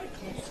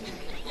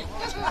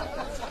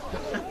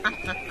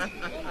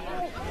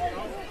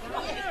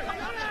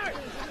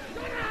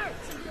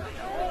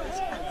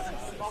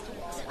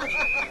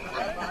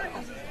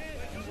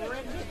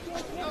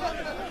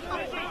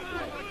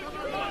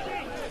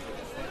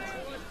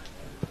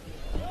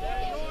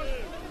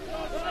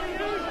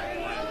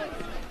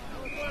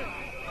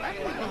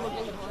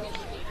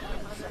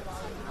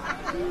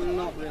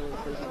 Not really,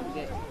 because you can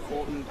get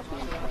caught in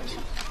between places.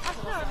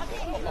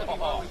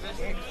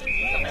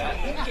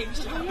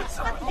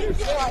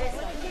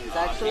 It's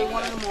actually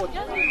one of the more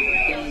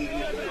dangerous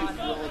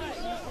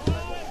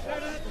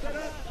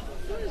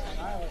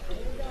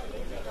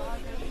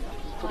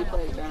footy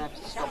players don't have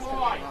to stop for the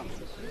run.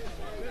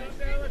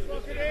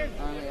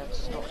 Only have to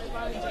stop.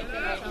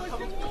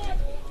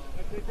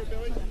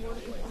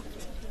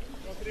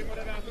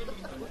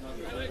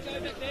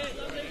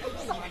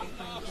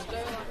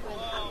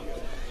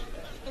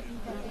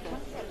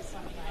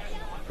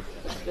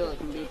 Still, it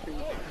can be pretty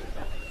wrong.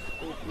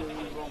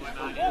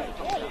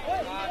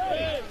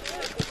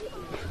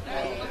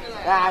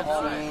 That's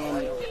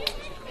it.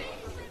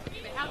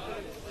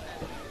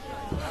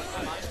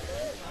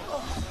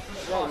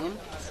 Is that him?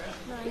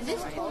 Is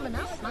this tall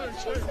enough? No,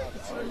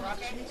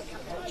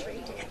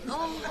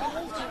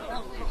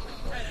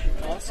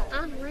 that's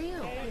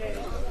unreal.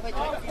 Wait,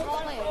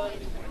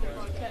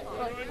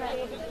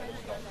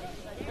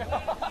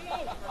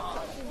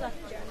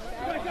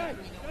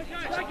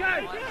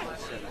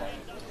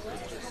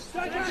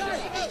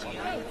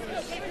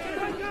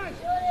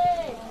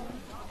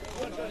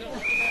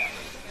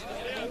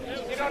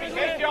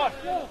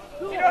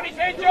 on his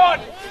head, John!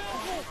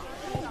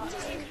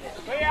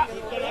 Clear!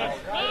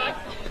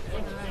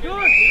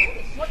 Good!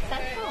 What's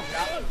that for?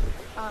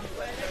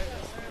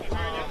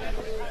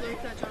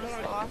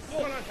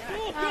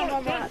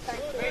 Hold that.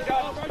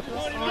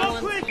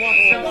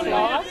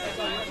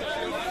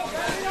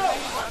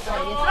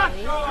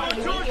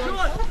 Probably don't use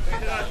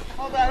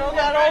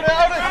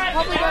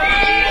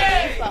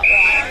but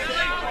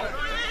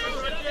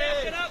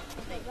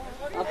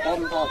I've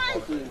bottom half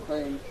cookie and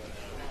cream.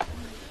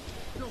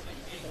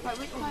 like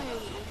which way?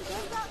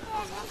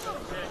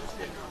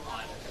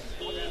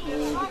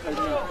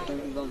 Because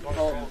it's on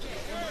top.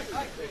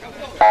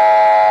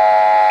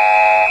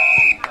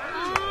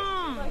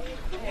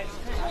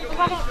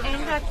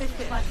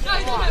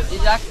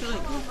 It's actually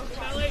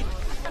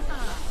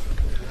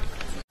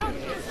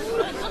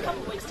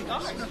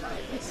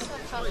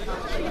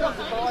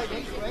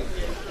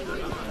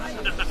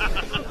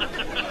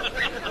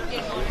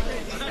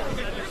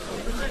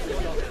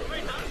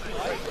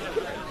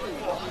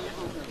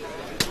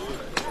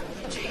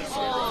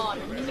Oh,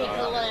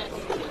 Nicholas.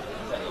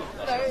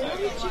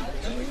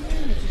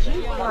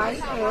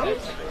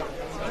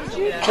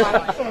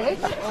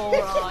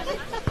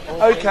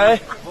 Okay.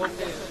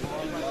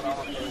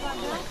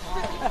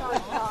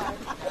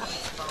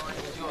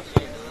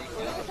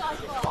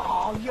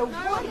 Oh, you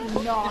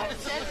would not.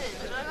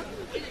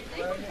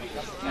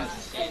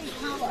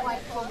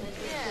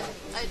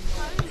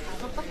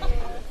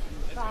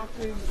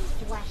 Bathroom,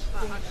 splash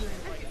bedroom.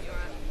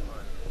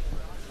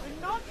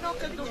 We're not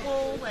knocking the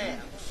wall out.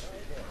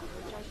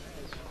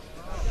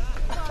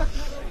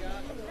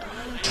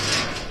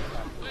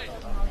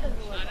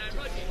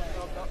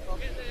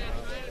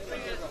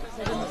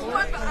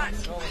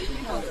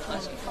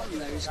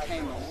 those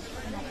came off,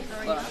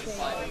 but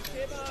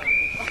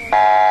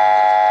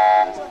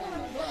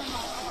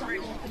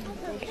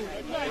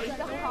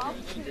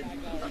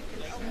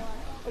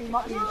Or you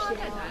might be in shit.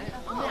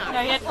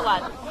 No, you had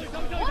blood.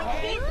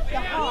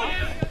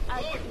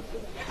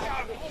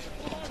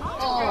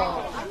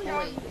 Oh,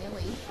 boy,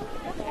 really?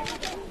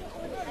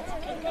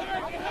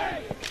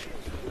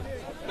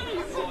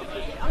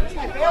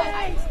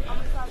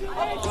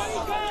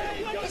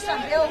 This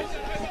one, Bill.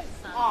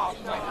 Oh,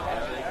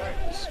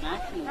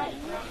 smacking it.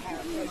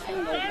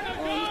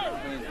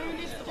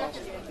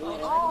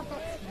 oh,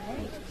 that's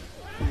neat.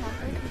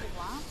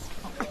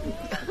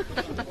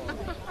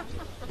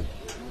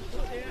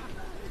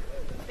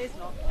 There's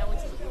not.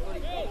 Alex is a good body.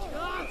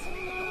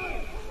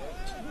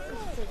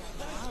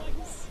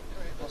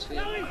 What's the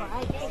other?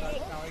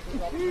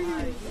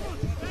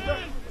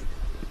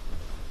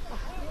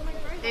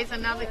 There's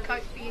another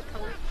coat for your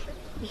collection.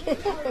 Take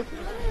it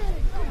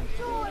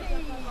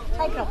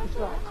off and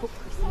try cook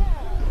for some.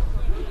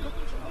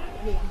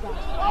 Yeah, go.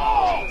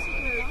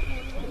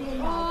 Yeah,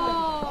 no,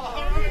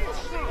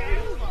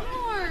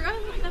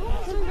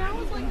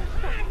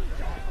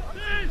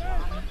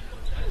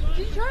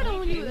 Did you try it on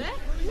when you were there?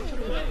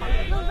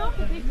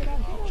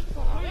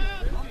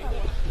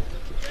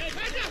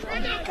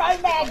 go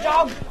mad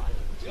dog.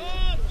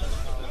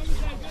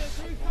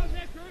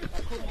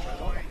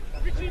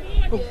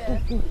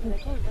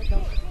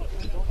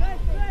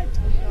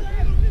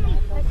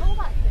 They call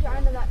that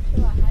Jonah that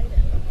too, I hate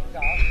it.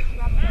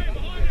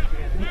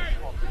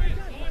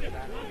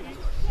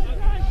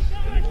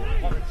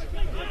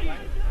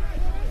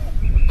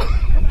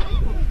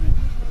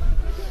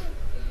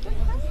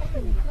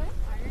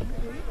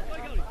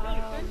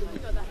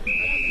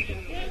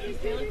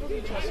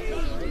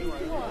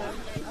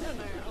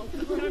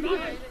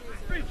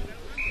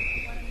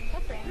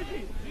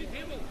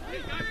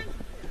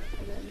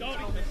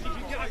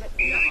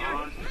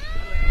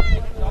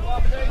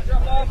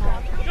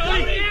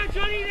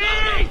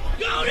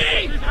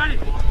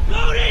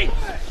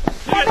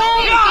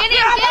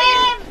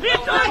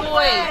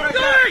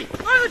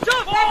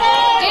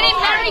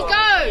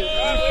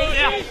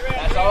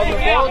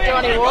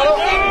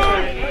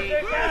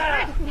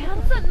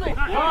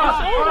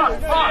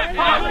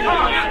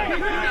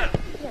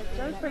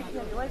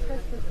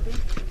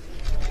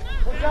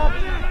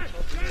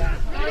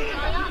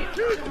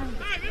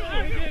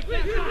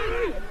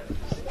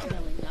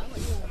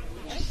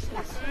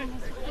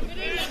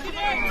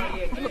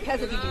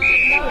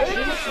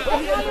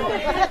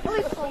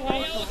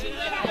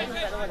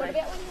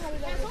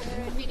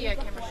 Video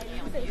camera should be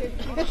on you.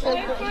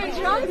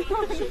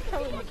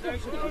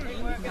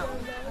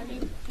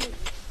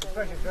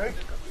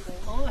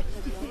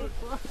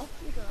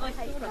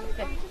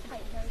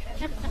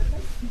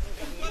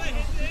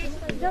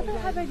 It doesn't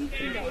have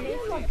anything that it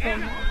is like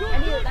them.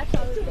 Anyway, that's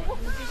how it's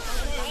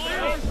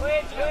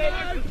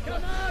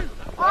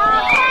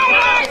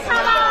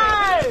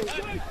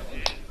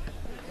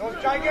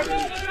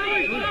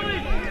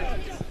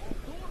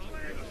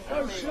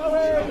Go,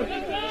 Shelly!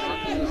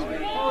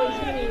 Oh, he's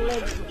getting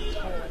legs.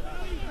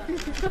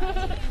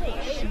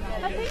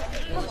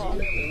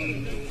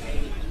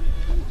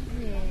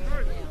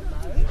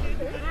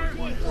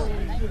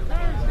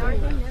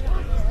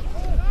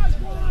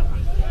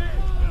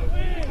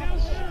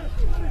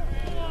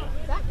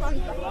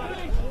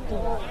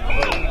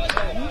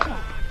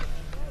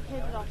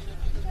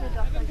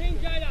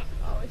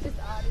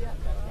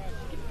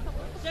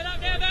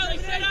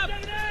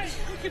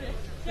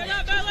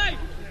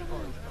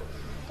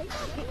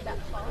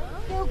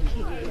 They'll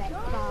kick that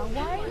far,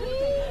 won't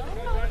you?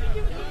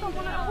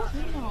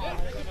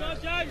 That's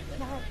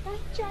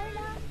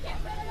Jonah.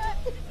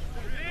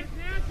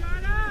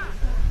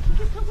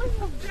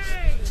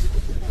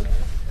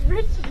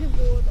 Richard and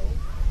Wardle.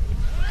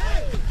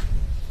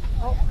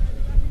 Oh.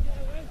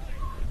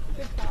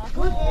 Good pass.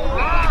 Good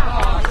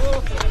pass.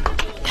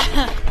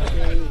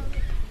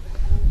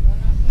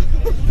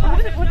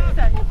 What is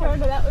that?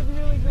 Jonah, that was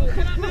really good.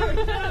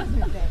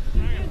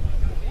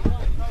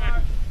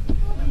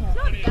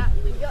 Not that,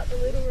 we got the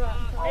little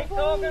right. Keep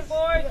talking,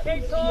 boys.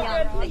 Keep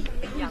talking.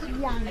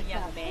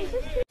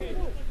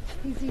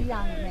 He's a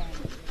young man.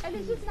 And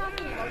it's just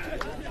nothing.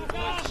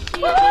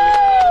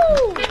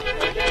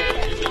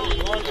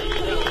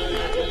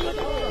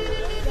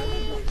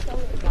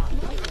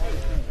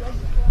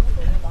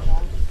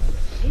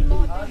 He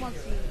might be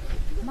once he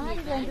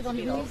Marty landed on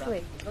his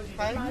leg.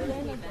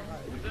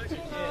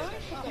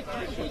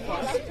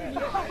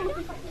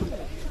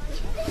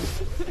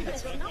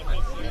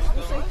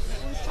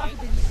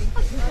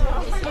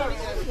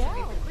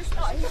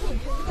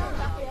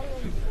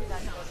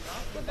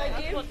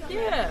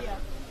 Yeah.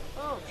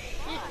 Oh,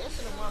 shit. That's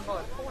in a 1 by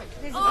a point.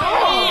 Between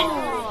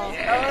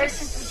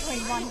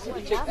one to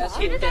the other.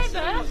 Who did they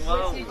birth?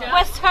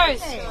 West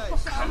Coast.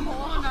 Come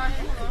on.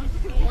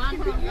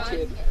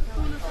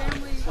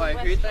 Wait,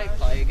 who did they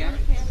play again?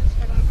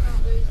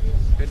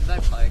 Who did they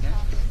play again?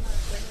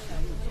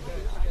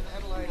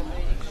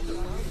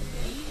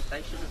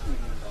 They should have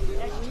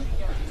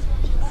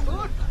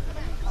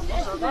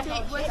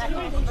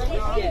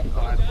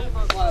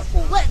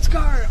Let's go!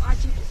 I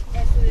just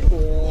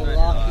Oh,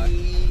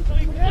 lucky.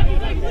 Thinking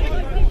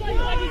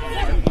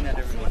that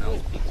everyone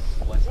else thinks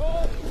West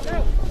Coast.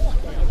 Come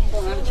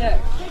on, have a check.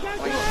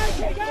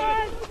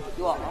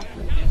 You are.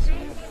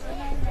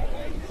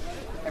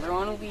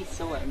 Everyone will be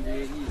so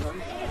angry at you,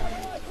 right?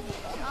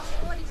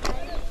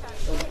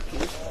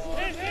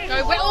 Go,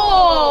 wait.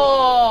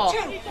 Oh!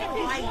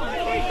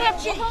 That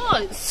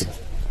was.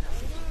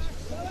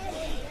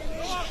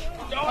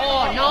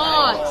 Oh,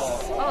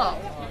 nice. Oh.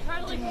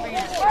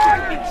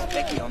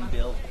 Becky on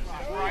Bill.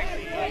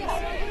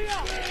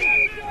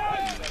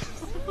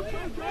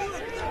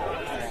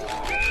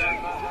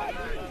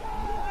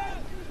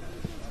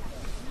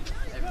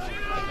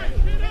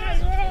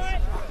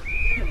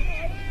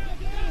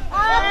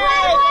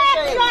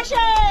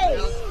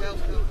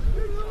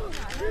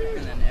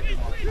 And then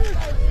everyone.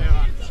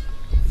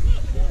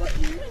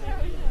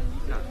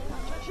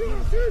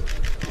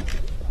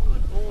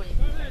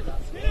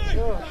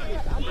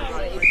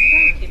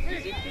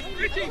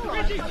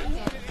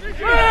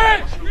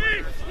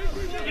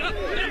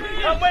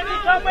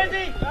 Come,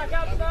 Wendy! Back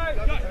up, Snow!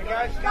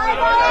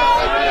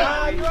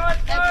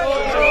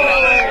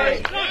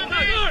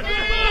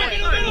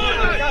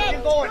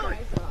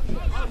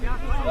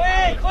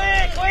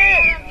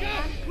 Clear!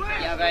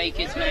 Yeah, very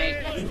kids, mate.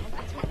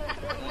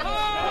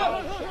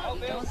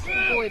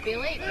 Boy,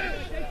 Billy.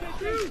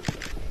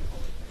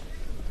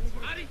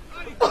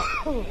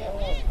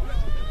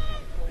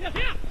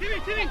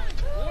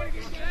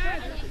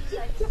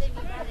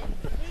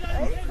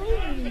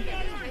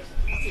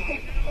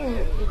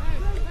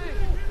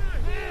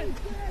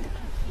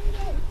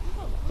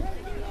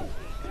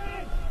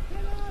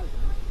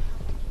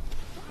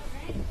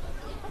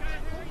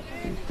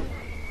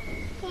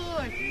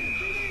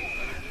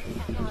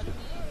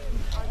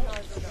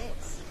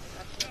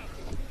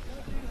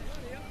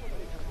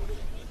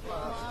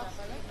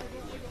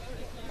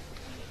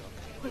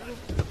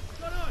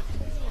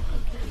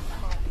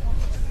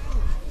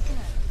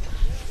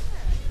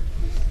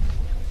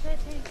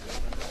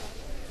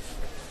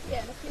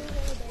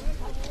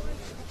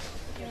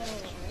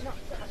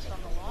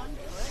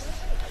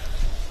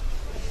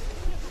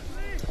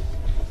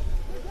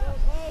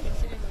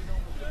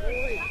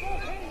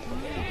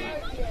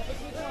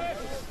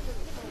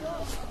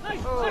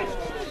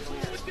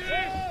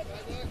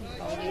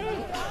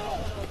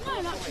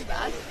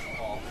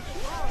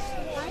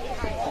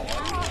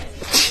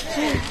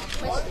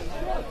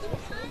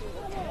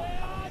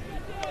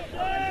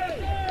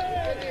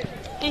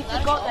 He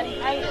forgot that he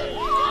ate it.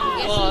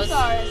 Was.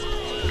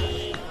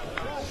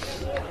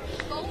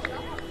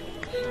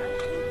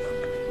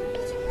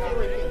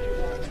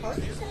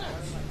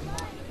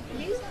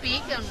 He's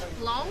big and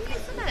long,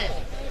 isn't it?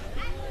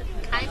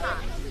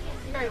 Kmart.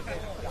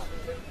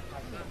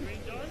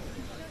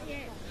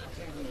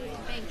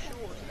 Being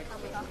short.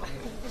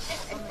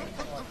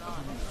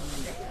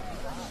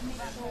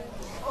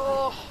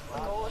 Oh,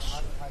 gosh.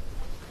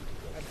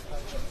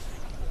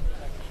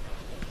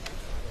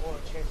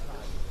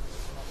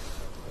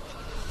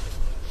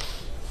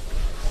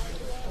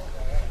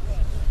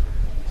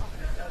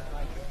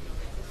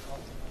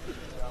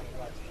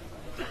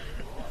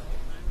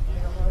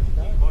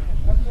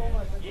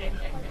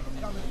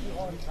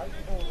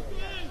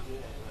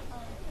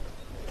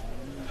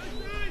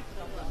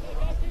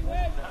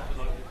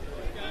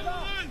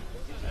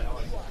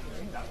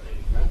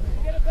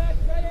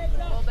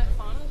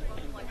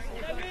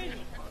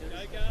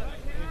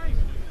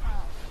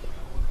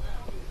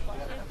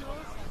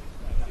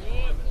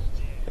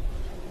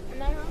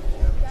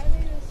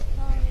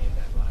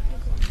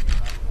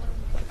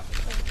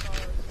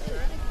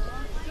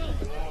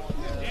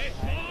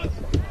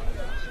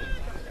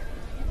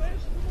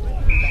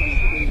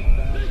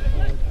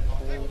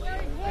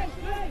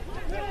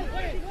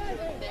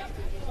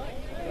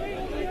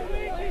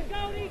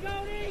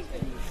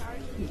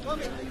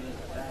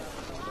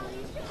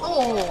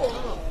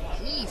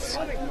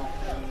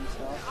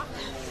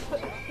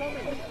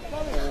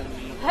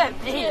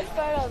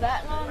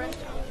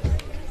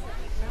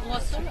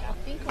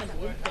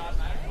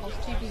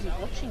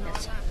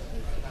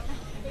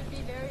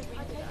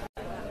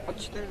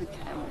 Just go to the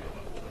camera.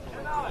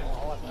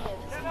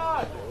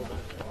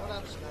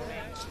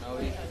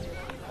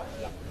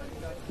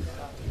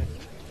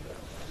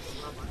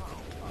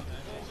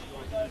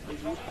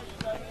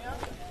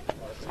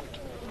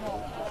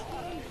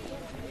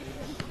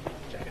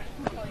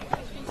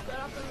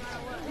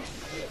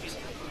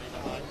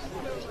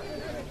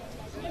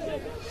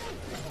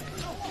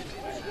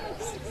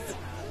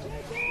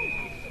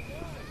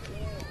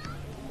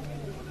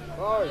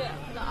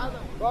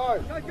 Go!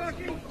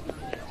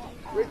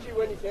 Richie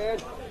when you can.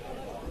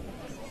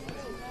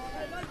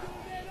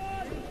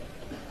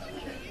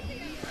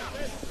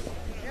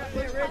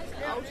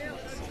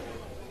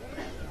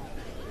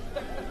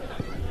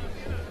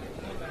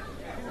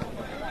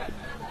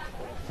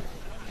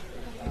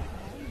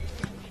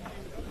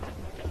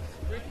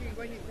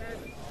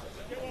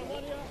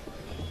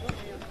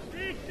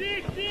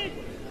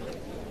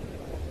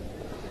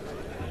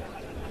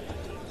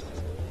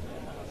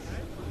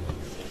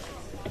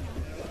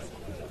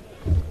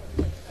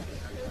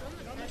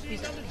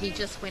 He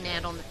just went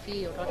out on the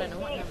field. I don't know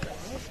what number it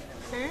is.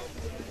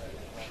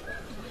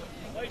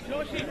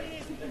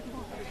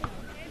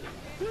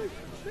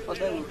 Oh,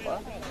 there we go.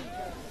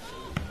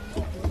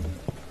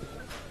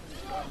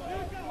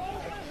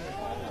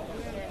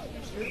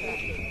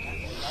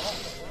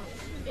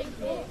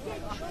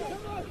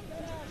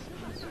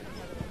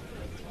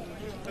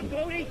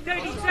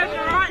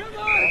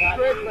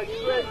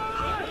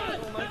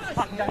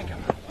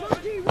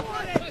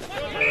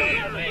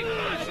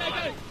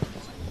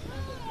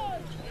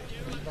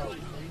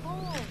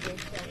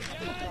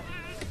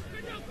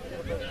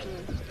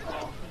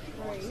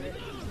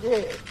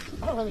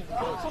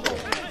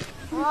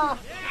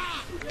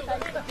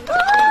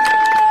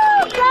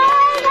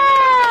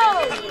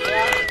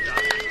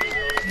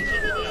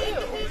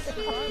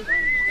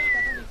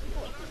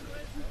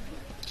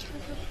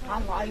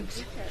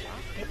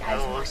 Get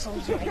those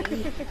muscles ready.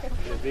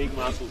 The big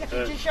muscles Did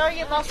too. you show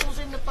your muscles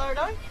in the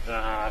photo?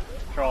 Try.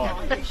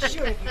 No, you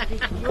should have. You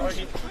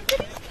didn't.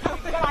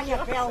 Go on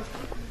your belt.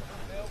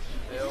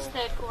 Is this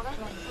third quarter?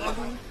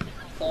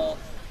 Four.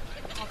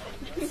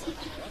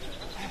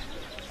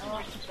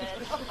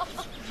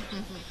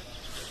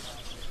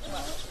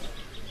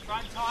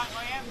 Front tight,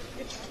 Liam.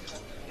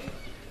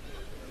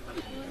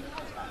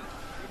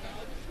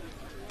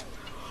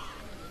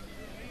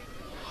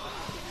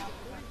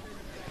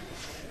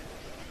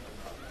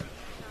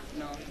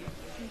 No,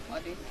 I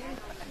did get a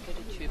packet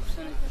of chips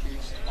and a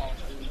juice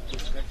after the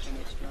biscuits and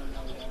extra and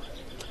another one.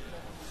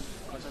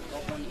 Because I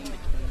got one in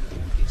between the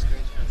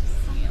biscuits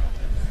coming out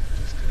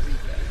just to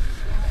read that.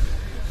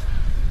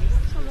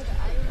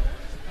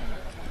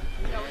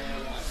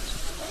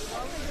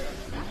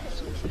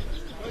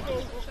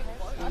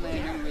 And then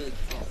I'm really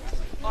fucked.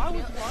 I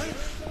was worried.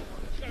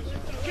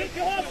 Kick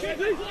you off, kick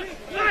you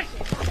off.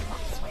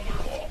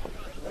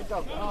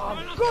 Oh,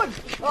 good.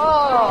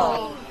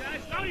 Oh.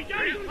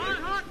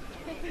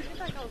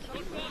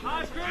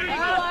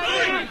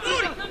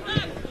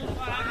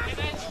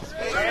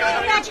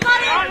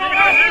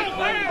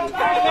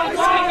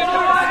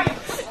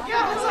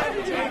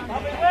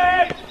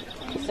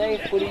 Say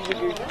footy's a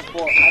good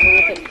sport. Have a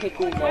look at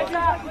pickleball.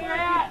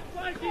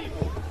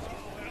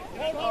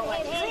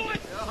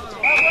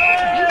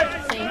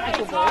 Seen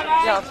pickleball.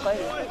 Yeah, I played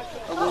it.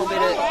 I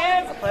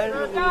played it a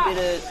little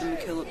bit of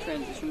McKillop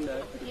transition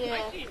though.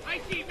 Yeah.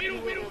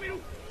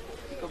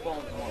 Pickleball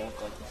doesn't look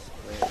like this.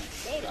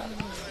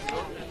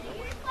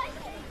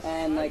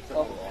 And like a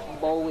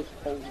bowl with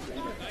holes in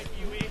it.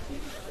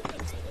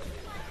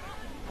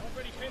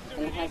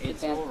 And it has to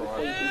bounce before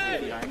you can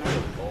hit it. I know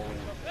bowling.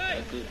 A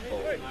good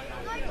bowling.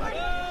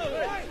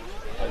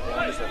 As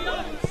long as it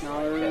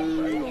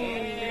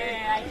lands.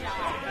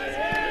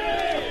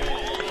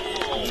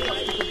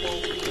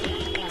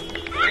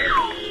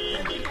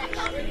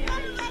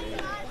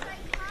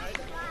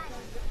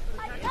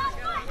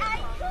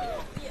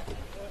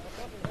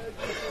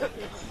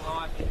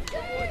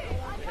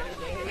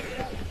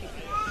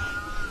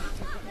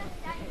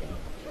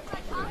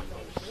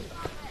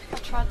 I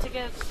tried to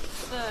get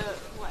the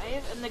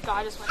wave and the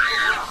guy just went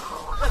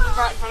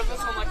right in front of us.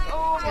 I'm like,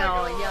 oh my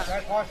god. Yeah.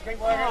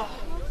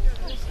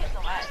 Just get in the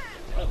way.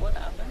 Wait, what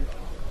happened?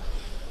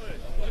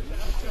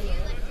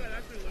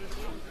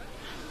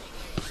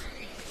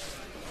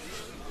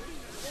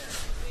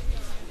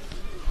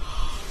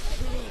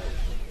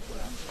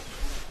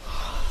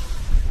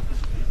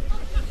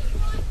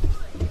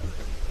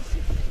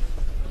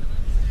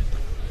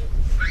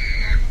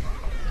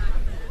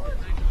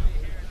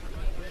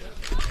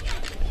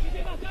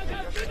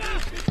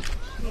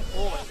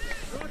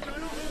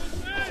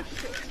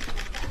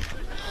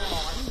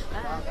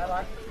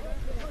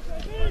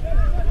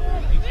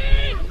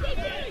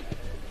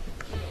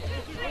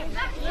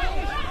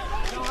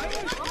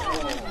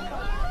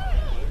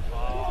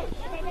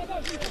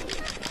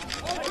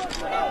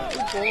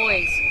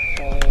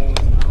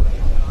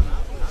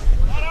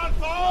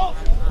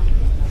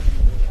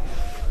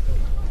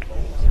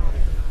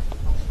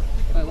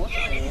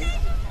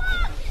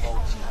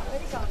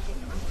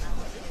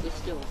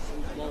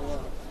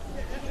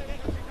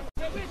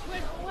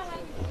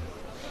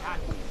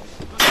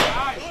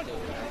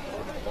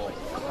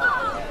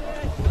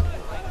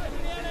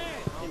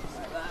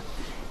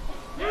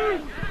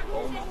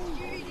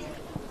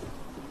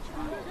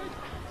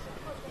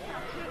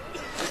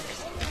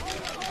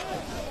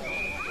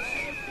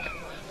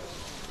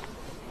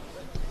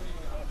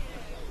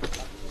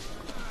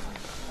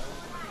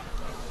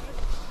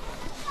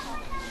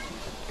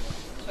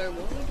 So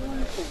what are we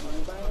doing for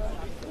wheelbarrow?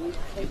 Are we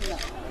taking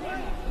that?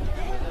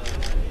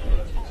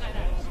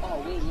 Oh,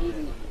 we're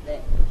leaving it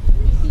there.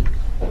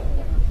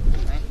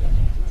 Right.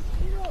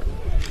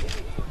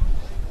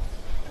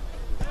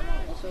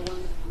 Also,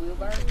 one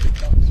wheelbarrow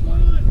picked up this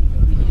morning.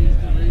 We do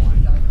the roof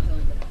and don't kill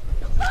them.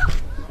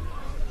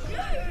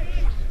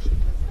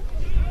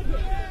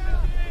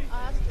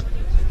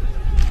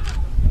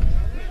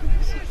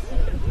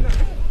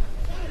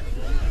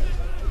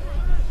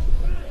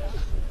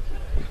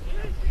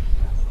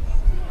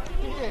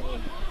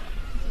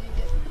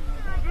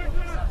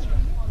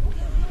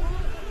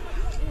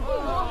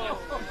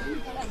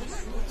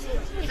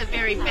 It's a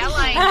very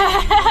ballet.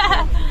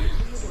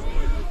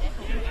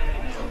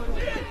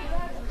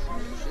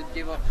 Should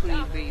give up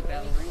 20B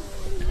ballerina.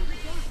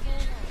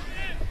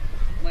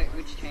 Wait,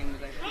 which team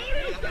was that?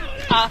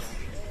 Us.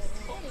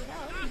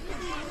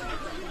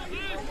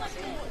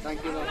 Don't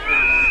give up.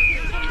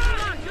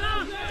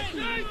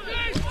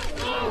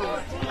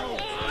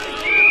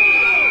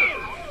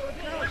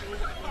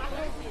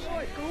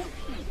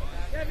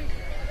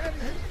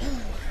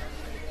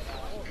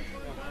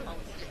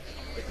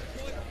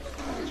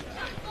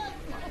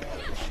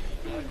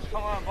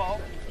 Come on,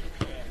 ball.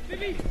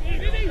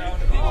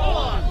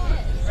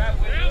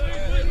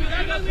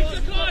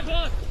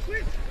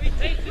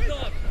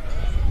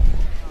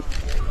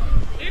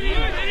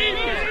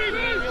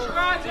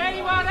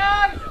 Anyone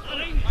else?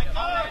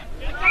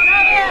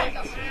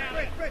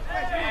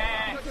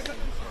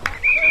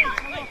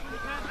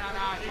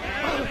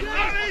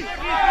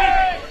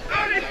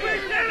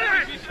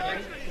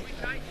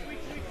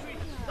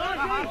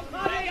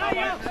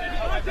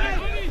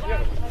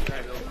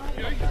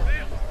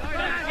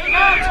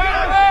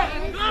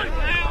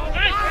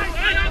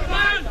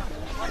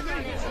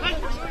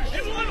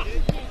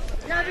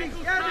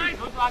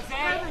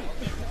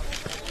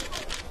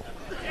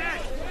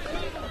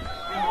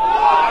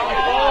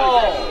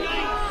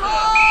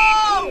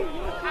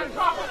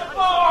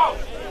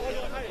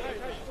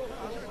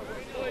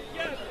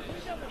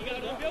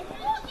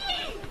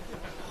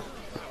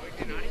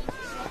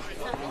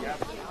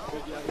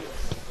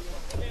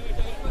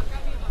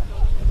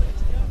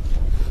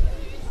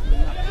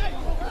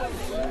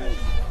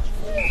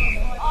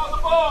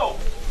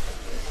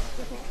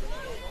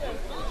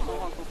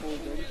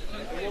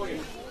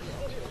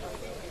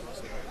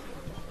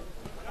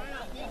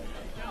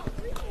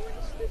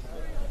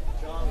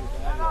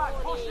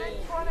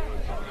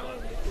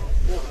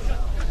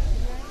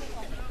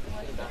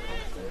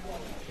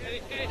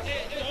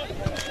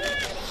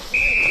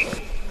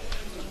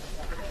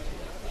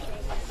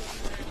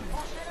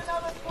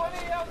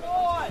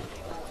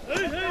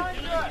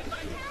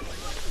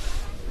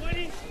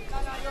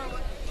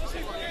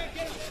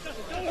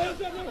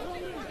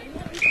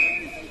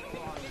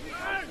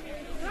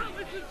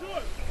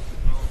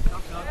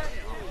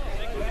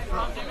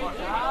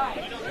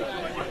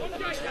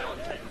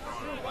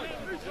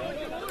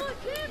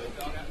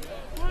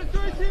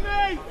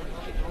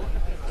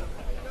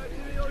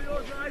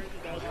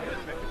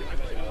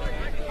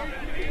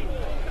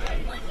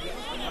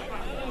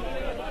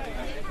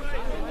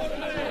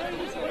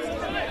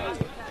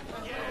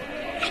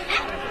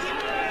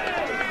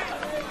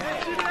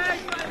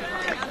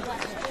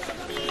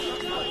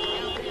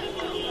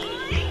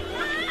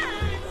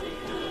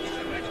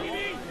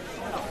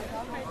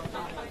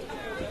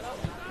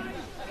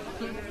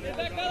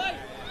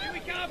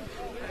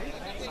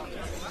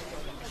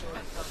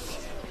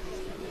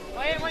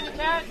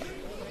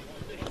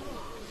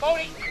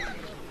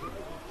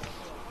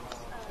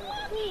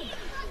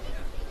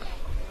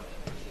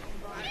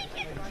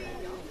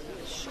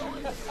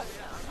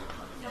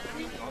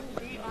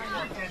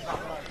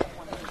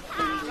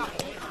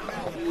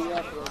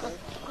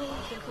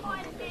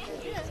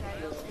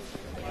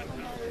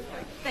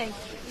 Thank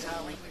you,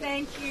 darling.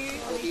 Thank you.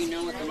 Do you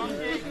know what the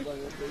number is?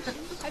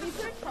 Have you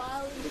put a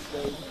trial in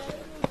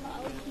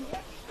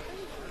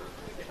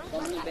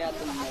Something about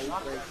the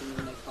mold breaking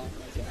and they can't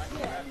make it.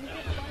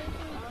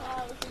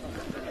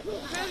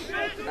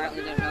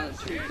 Apparently they're one of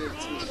the 2 good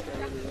to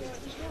Australia.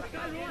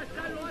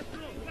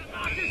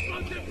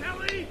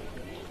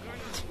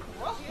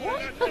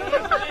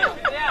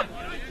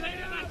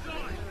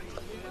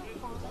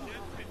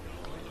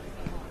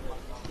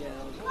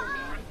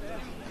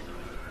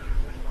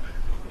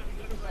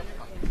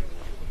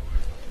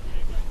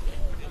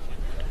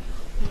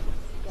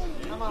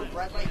 Come on,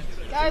 Bradley.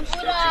 Go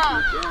Buddha!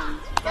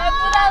 Go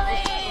Buddha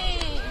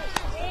Lee!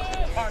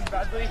 Come on,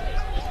 Bradley.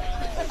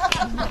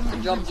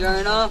 Good job,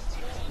 Jonah.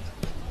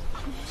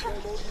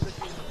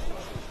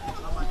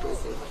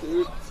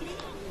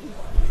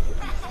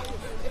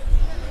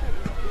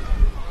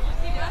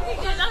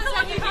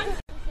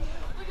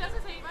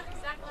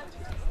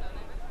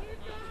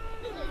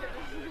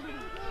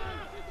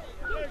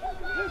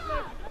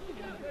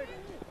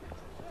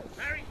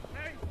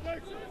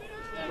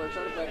 We're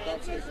trying to break that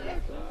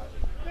system.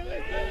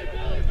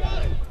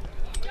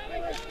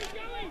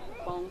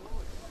 Bong.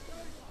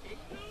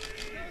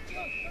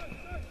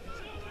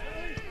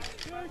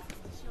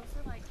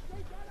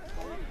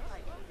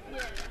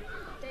 Yeah,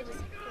 they're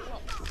just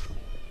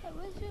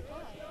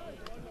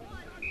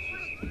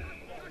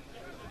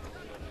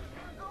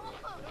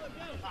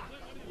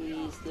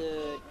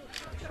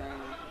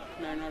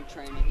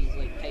trainer, he's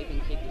like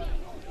taping kicking.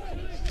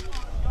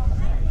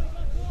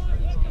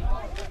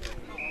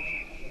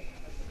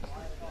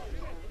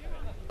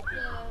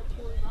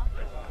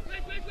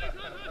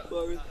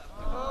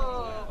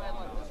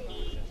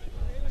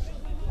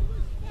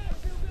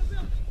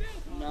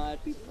 No,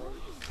 it'd be fun.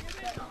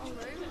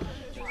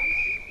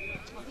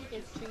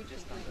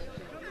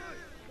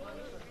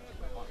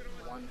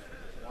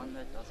 One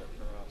that does it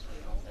for us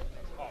and one that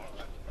does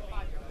it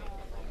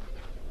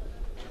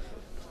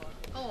for us.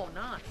 Oh,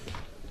 nice.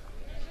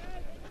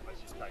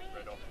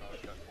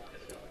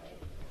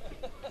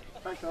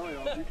 Thanks,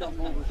 Elliot. You come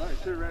forward with those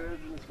 2 red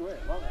heads in the square.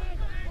 Love it.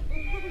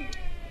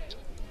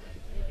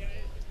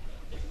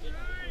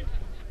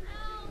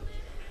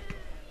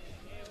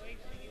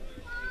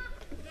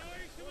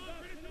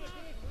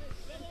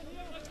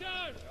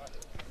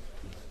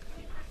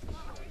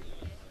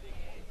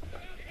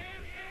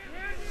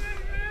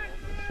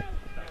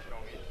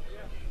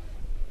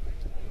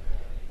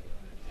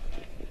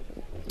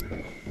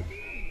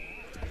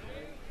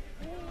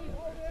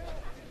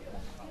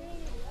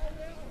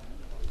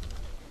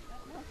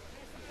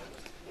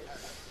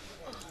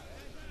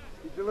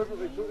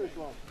 Deliberately took this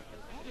long.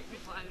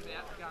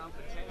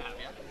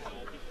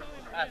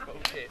 That's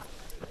bullshit.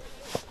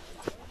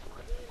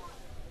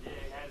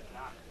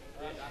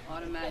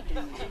 I'd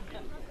imagine.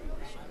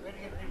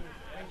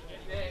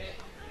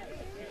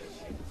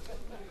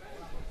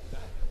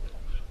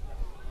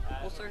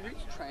 Also,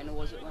 whose trainer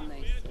was it when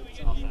they said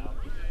something about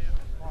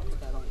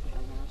that on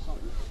camera or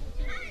something?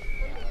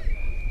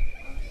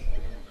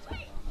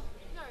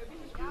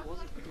 Who was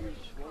it?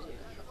 Who was it?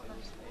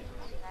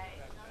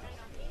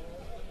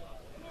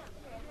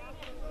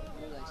 What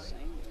were they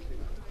saying?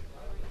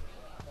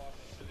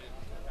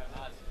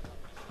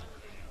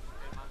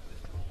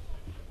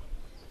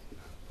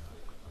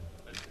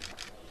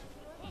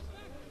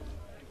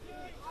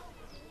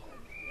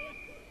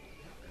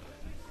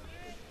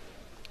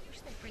 Wish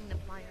they bring the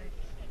player.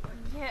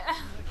 Yeah.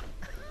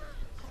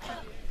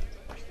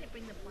 Wish they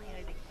bring the player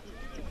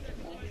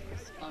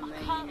over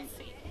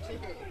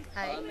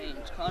I mean,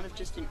 it's kind of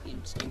just an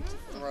instinct to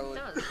throw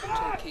it, to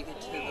kick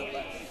it to the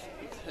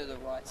left, to the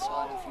right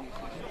side of you.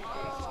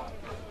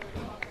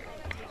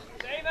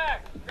 Stay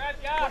back. Grab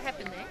gas. What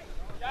happened there?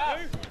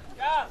 Gas.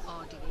 Gas.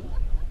 Oh, did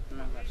he?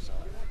 No, left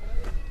side.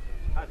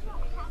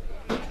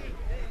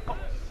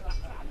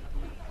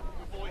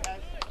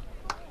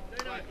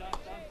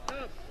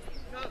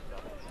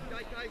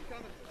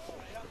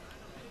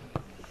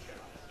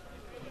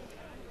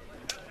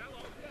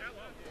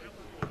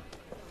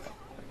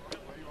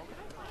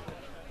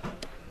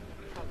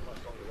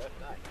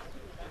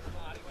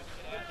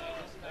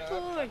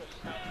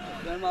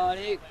 Go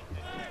Marty.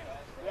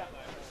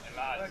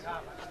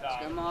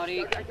 Go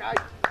Marty.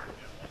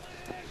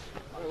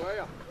 Where were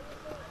you?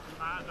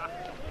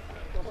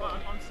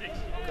 I'm 6.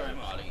 Go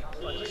Marty.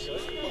 Go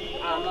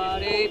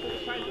Marty.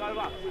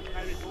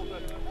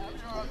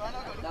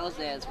 That was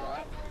theirs,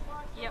 right?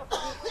 Yep.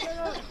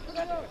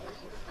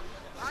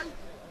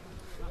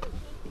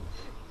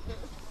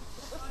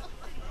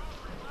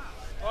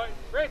 Right,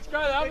 Rich, go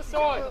the other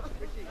side.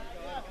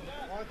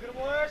 One could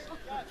have worked.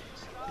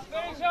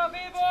 Finish up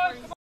here,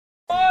 boys.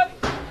 Come on.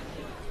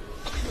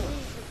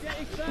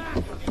 Getting back.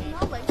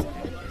 My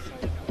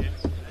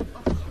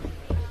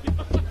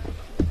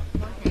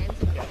hands,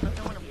 I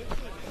don't want to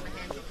put my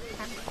hands on the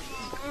camera.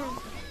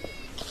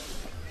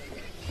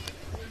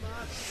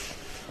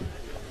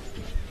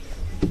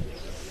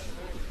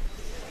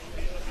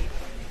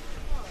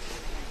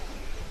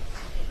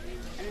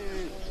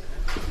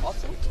 I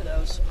thought today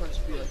was supposed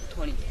to be like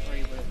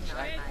 23, but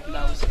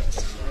that was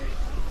yesterday.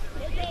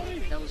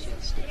 That was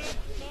yesterday.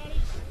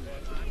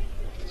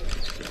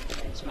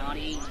 It's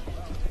Marty.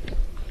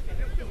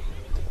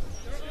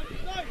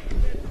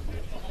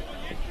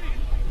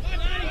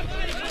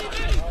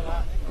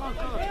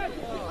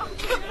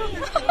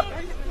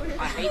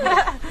 I hate the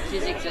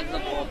physics of the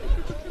ball.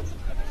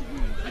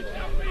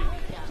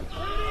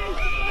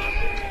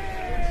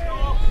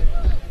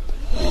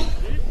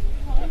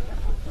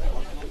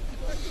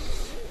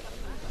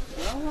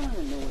 I want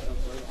to know what I'm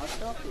doing. I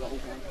still have to roll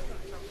one.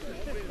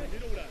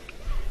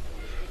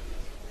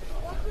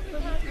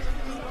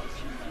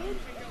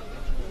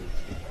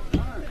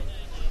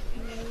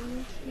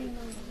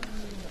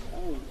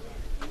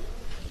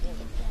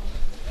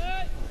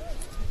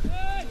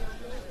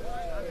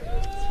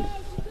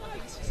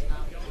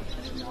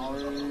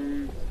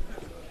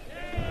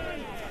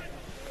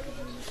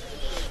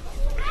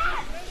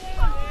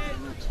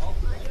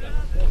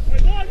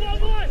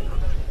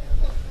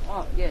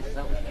 Oh, yes,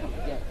 that was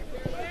yeah.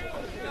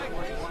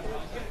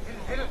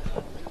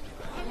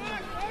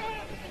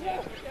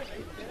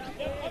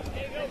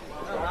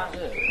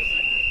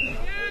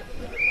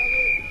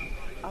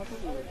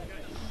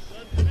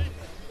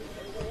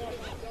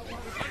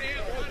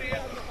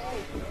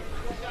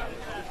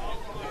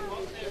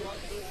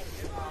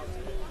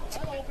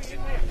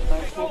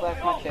 Don't pull back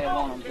my chair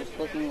on, I'm just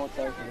looking what's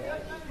over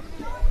there.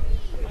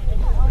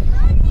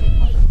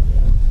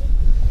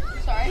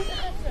 Sorry?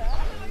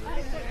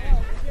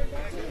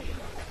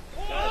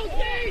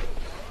 Okay.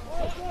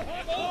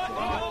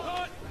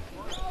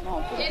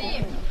 Get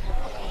him.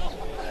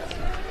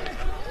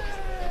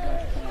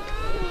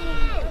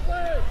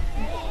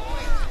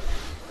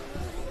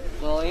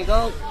 Well, you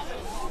go.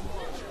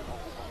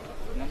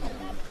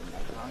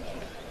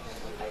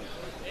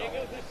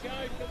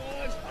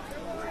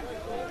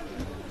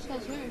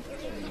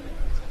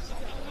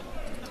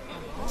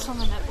 What's on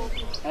the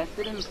netball?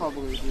 Atherton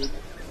probably did.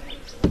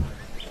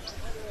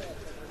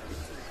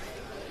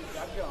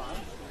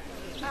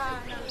 No,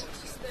 it's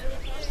just the...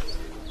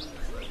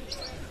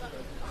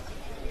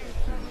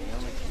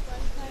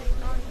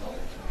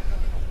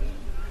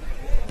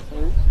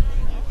 Who?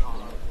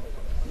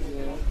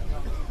 Yeah.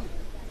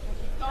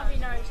 Oh, he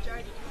knows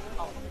Jody.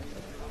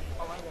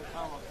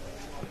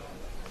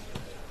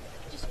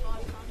 Just 5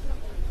 times.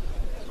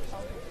 That's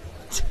right.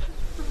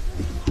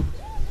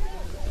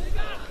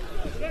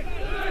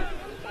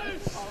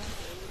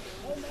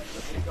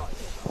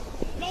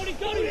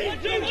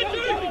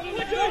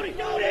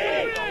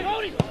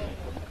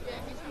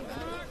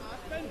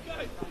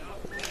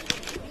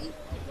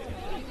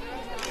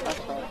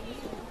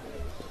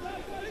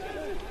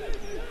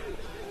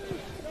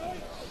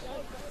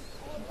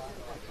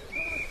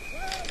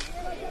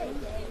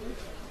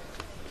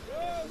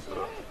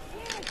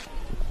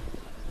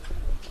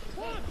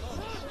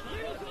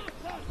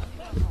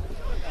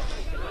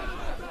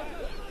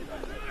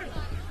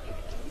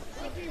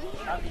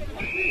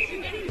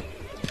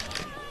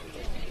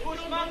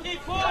 Push, Mandy,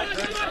 push! Keep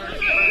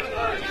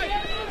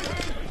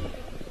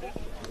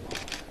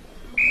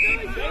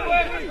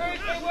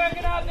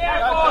working out there,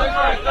 boys!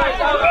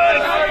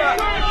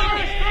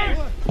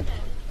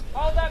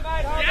 Hold that,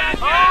 mate, hold that!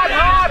 Hard!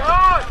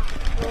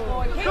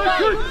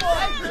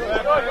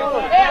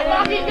 Yeah,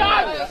 Lucky, go!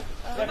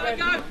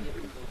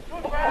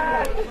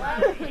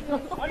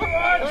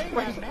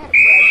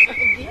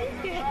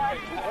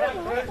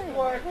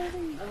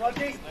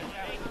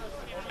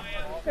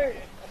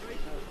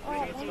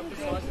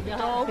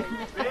 No.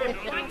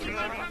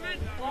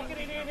 Lock it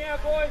in here now,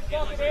 boys,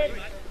 lock it in!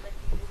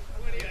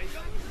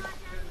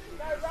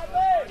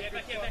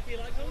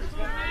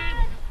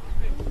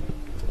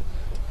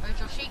 Go,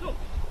 Joshy. Good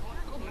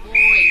boy.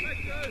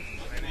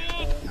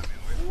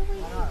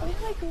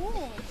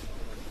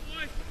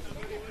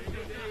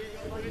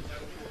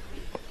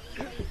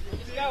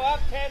 You go up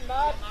 10,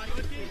 Mud.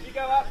 You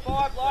go up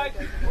 5,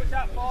 Logan. Push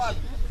up 5.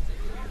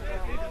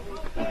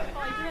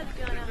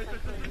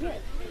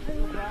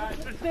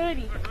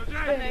 30.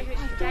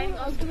 James,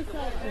 I was going to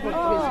say.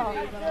 Well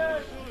done,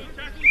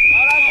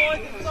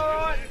 boys. It's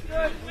alright. It's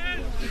good.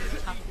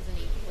 Tough, isn't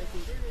he?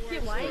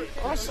 Get weight.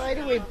 I say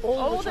to him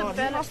all the time,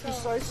 the you must be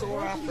so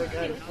sore after a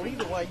game of footy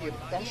the way you're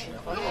bashing the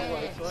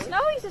way through.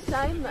 Snowy's the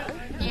same though.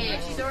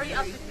 Yeah, she's already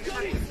up to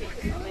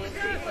 26.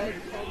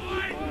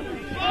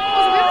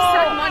 Oh, we have a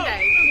set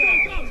Monday.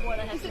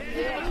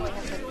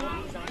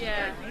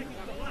 Yeah.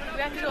 We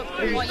have to do it.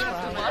 What you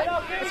have to what?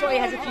 That's why he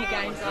has a few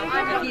games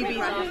after, a few beers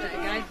after the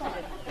game.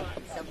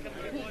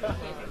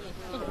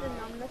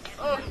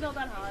 Oh, it's not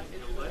that hard.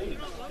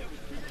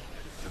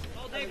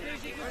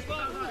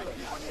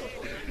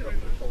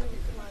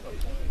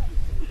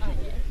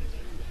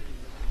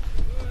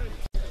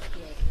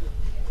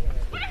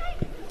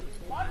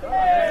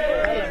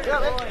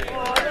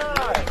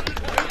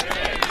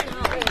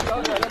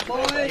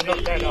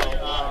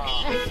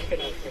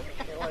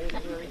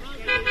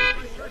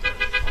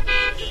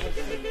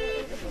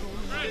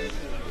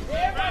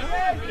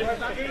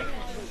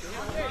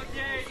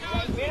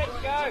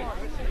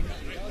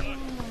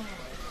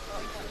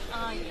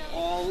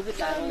 Oh, look at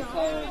that old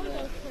player over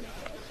there.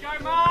 Go,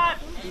 Mud.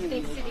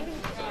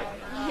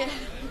 Yeah.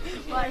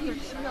 Why you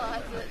just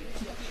realise it?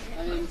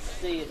 I didn't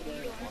see it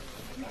there.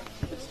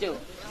 But still,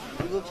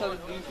 he looks like a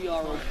goofy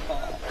old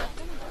car.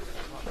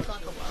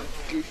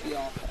 Goofy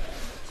old car.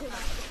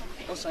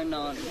 Also,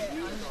 none.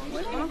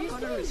 When Mark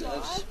got a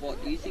reserve spot,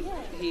 do you think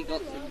he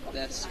got the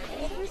best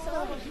spot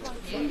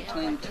in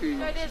between two?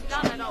 No, there's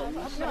none at all.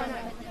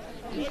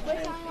 Yeah.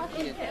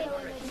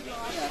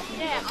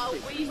 Yeah,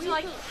 we used to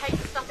like take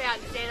the stuff out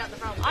and stand up the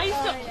front. I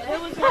used to. There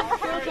was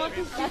like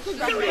this.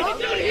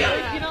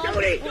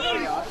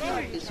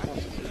 This one.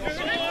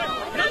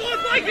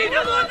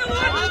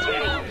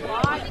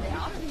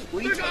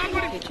 We took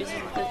pictures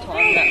at the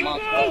time that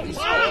Mark got this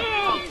spot.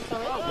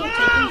 We were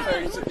taking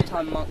photos at the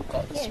time Mark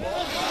got the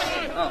spot.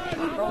 Oh, we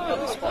brought got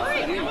the spot for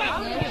you,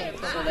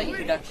 so that you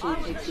could actually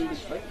take some good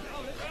photos.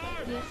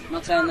 I'm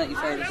not saying that your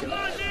photos are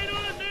bad.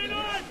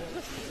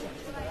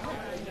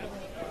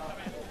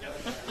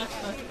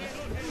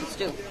 But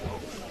still.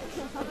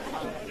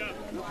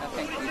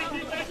 Okay,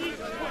 thank you.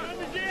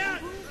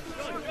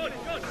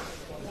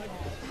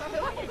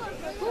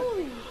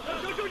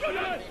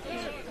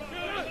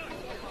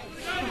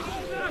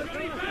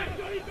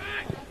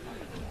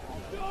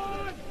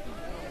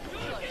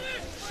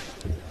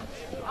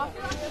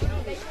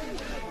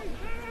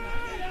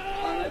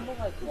 I remember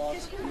like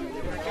last year.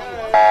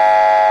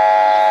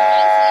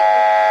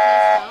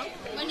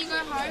 When you go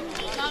home,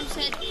 Mum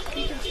said you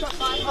can stop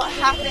by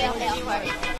half an hour anyway.